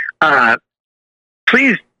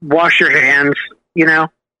 please wash your hands, you know,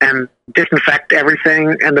 and disinfect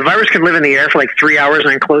everything. And the virus can live in the air for like 3 hours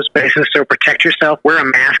in enclosed spaces, so protect yourself. Wear a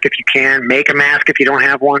mask if you can. Make a mask if you don't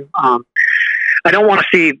have one. I don't want to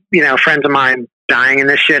see, you know, friends of mine dying in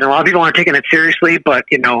this shit. And a lot of people aren't taking it seriously, but,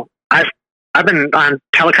 you know, I've been on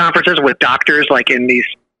teleconferences with doctors, like in these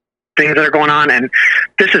things that are going on, and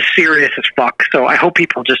this is serious as fuck. So I hope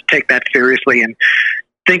people just take that seriously and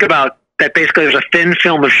think about that. Basically, there's a thin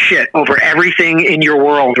film of shit over everything in your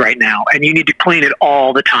world right now, and you need to clean it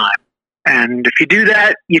all the time. And if you do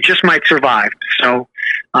that, you just might survive. So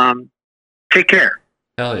take care.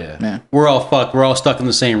 hell yeah. We're all fucked. We're all stuck in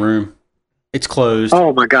the same room. It's closed.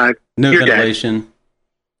 Oh my God. No you're dead. ventilation.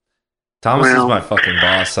 Thomas Well. is my fucking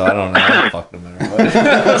boss, so I don't know. I don't fuck no matter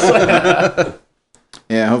what.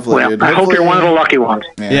 Yeah, hopefully. Well, dude. I hope you're one of the lucky ones.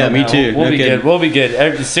 Yeah, me too. We'll No be kidding. good. We'll be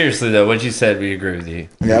good. Seriously though, what you said, we agree with you.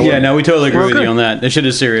 Yeah, no, we totally agree with Okay. you on that. This shit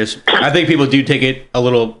is serious. I think people do take it a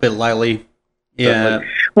little bit lightly. Yeah.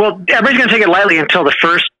 Well, everybody's going to take it lightly until the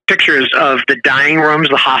first pictures of the dying rooms,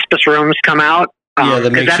 the hospice rooms come out. Yeah, the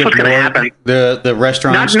 'cause that's makeshift what's going to happen. morgue, the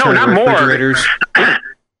restaurants turn not morgue. refrigerators.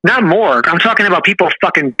 Not morgue. I'm talking about people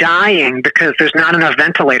fucking dying because there's not enough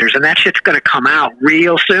ventilators, and that shit's going to come out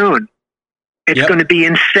real soon. It's Yep. going to be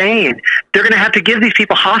insane. They're going to have to give these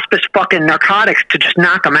people hospice fucking narcotics to just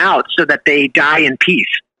knock them out so that they die in peace.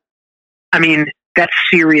 I mean, that's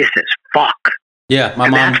serious as fuck. Yeah, my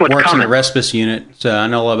And mom that's what's works in coming. a respite unit, so I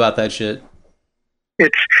know all about that shit.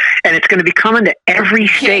 It's going to be coming to every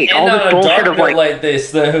state. All this bullshit of like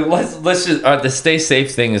this though. Let's just the stay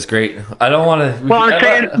safe thing is great. I don't want to. well, I'm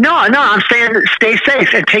saying I'm saying stay safe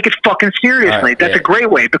and take it fucking seriously. All right, That's yeah. a great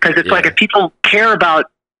way because it's like Yeah. if people care about,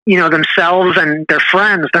 you know, themselves and their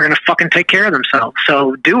friends, they're going to fucking take care of themselves.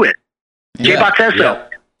 So do it. Yeah. J-Bot says so.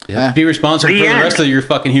 Yeah. Be responsible The for the end. rest of your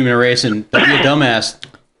fucking human race and don't be a dumbass.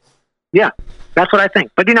 Yeah, that's what I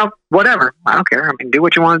think. But you know, whatever. I don't care. I mean, do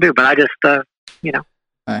what you want to do. But I just, you know,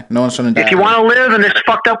 No one's trying to die. if you want to live in this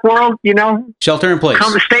fucked up world, you know, Shelter in place.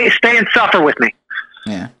 come stay and suffer with me.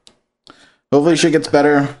 Yeah. Hopefully shit gets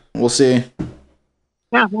better. We'll see.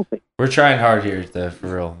 Yeah, we'll see. We're trying hard here, though, for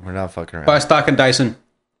real. We're not fucking around. Buy stock in Dyson.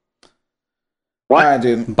 What? All right,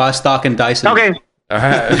 dude. Buy stock in Dyson. Okay. All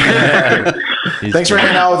right. Thanks for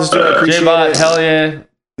hanging out with us, dude. I appreciate J-Bot, it. hell yeah.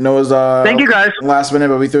 Noah's Thank you guys. last minute,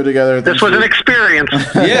 but we threw it together. This Thanks was for- an experience.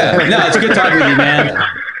 Yeah, no, it's good talking with you, man.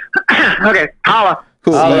 Okay, holla.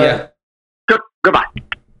 Cool. Yeah. Goodbye.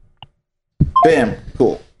 Bam.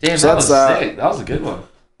 Cool. Damn, So that that's, was sick. That was a good one.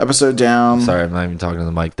 Episode down. Sorry, I'm not even talking to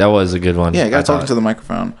the mic. That was a good one. Yeah, you gotta I talk thought. to the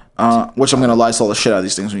microphone. Which I'm gonna Lysol the shit out of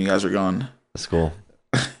these things when you guys are gone. That's cool.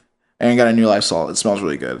 And got a new Lysol. It smells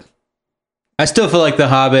really good. I still feel like the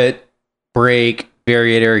Hobbit brake,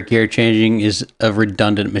 variator, gear changing is a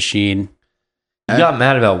redundant machine. You got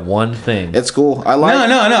mad about one thing. It's cool. I like.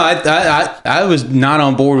 No. I was not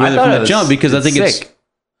on board with I it thought from it the was- jump because I it's think sick.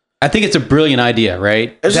 I think it's a brilliant idea,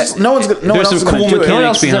 right? It's just, no one's there's else some is gonna cool do it. No one mechanics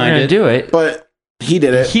else is ever behind going to it. do it. But he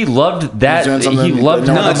did it. He loved that. He's doing something He loved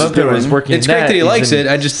that no how one the else is moped was doing. working. It's great that he He's likes in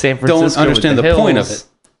it. I just San don't Francisco with understand the point of it.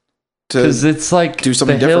 Because it's like do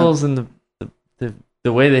something the different. hills and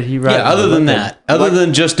the way that he rides. Yeah, other the than moped. that, other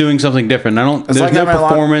than just doing something different, It's there's no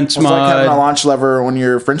performance it's like having a mod. launch lever on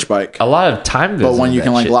your French bike, a lot of time goes. but when into you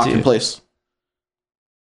can that like shit, lock too. in place.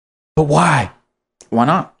 But why? Why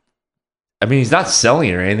not? I mean, he's not selling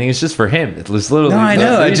it or anything. It's just for him. It's literally. No, I the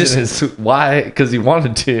know, I reason just- is why because he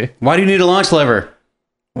wanted to. Why do you need a launch lever?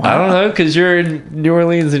 I don't know because you're in New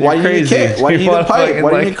Orleans and Why do you're you need crazy. a kit? Why do you need a wanna pipe? fucking,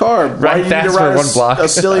 Why do you need a car? Why ride do you need to fast ride for one block? a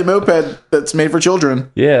silly moped that's made for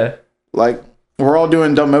children? Yeah. Like we're all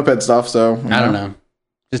doing dumb moped stuff, so I don't know.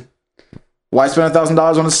 Why spend $1,000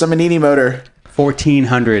 on a Seminini motor?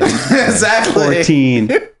 1,400. Exactly. 14.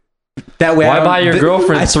 That way, Why buy your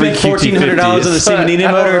girlfriend I spent three $1,400 on the QT50s? Seminini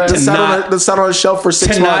I don't motor know. to That's sat on a shelf for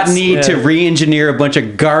 6 to months. not need to re-engineer a bunch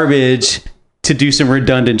of garbage to do some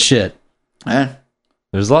redundant shit. Eh.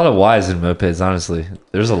 There's a lot of whys in mopeds, honestly.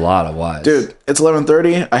 There's a lot of whys. Dude, it's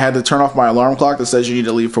 11:30. I had to turn off my alarm clock that says you need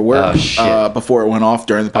to leave for work Oh, shit. before it went off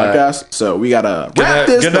during the podcast. So we gotta wrap night-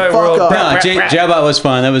 this good the night, fuck world. up. No, Jabot was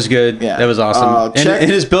fun. That was good. Yeah. That was awesome. Check-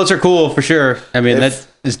 and his builds are cool for sure. I mean, If-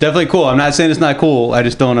 it's definitely cool. I'm not saying it's not cool. I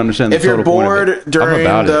just don't understand the If you're total point of it. bored during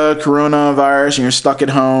about the coronavirus and you're stuck at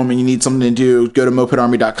home and you need something to do, go to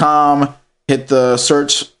mopedarmy.com, hit the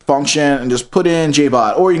search function, and just put in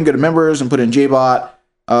JBot. Or you can go to members and put in JBot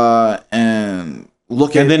and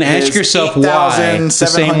look at And then ask his yourself why, the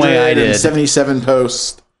same way I did. 8,777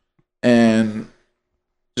 posts and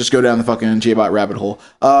just go down the fucking JBot rabbit hole.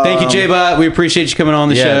 Thank you, J-Bot. We appreciate you coming on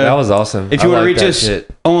the yeah, show. that was awesome. If you I want to like reach that us shit.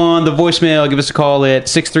 on the voicemail, give us a call at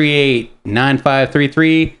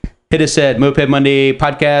 638-9533. Hit us at Moped Monday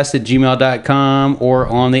Podcast at gmail.com or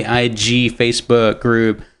on the IG Facebook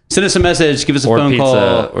group. Send us a message, give us a Or phone pizza,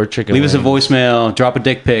 call, or chicken leave us a wings. voicemail, drop a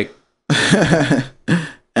dick pic.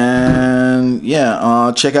 And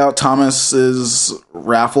yeah, check out Thomas's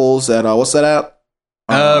raffles at what's that at?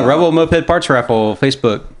 Rebel Moped Parts Raffle,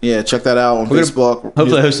 Facebook. Yeah, check that out on We're gonna Facebook.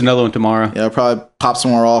 Hopefully I host another one tomorrow. Yeah, I'll probably pop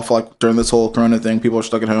some more off like during this whole Corona thing. People are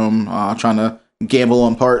stuck at home trying to gamble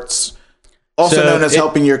on parts. Also So known as if-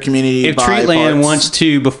 helping your community If buy Treatland parts. wants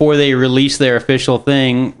to, before they release their official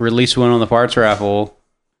thing, release one on the parts raffle,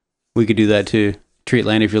 we could do that too.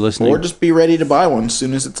 Treatland, if you're listening. Or just be ready to buy one as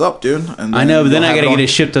soon as it's up, dude. And I know, but then you'll I have got to on- get it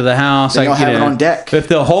shipped to the house. then I you'll can have get it on deck. If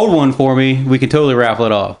they'll hold one for me, we can totally raffle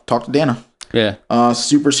it off. Talk to Dana. Yeah.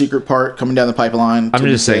 Super secret part coming down the pipeline. I'm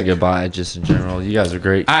just saying good. goodbye, just in general. You guys are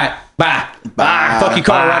great. All right. Bye. Bye. Fuck you,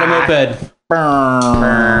 car, ride a moped.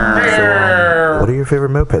 What are your favorite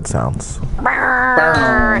moped sounds? Fuck your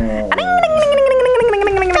car. Ride a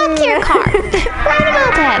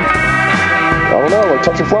moped. I don't know, like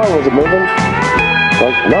touch a flower, was it moving?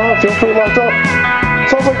 Like, nah, it feels pretty locked up.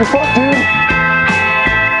 Sounds like you're fucked, dude.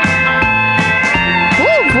 Oh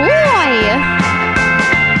boy.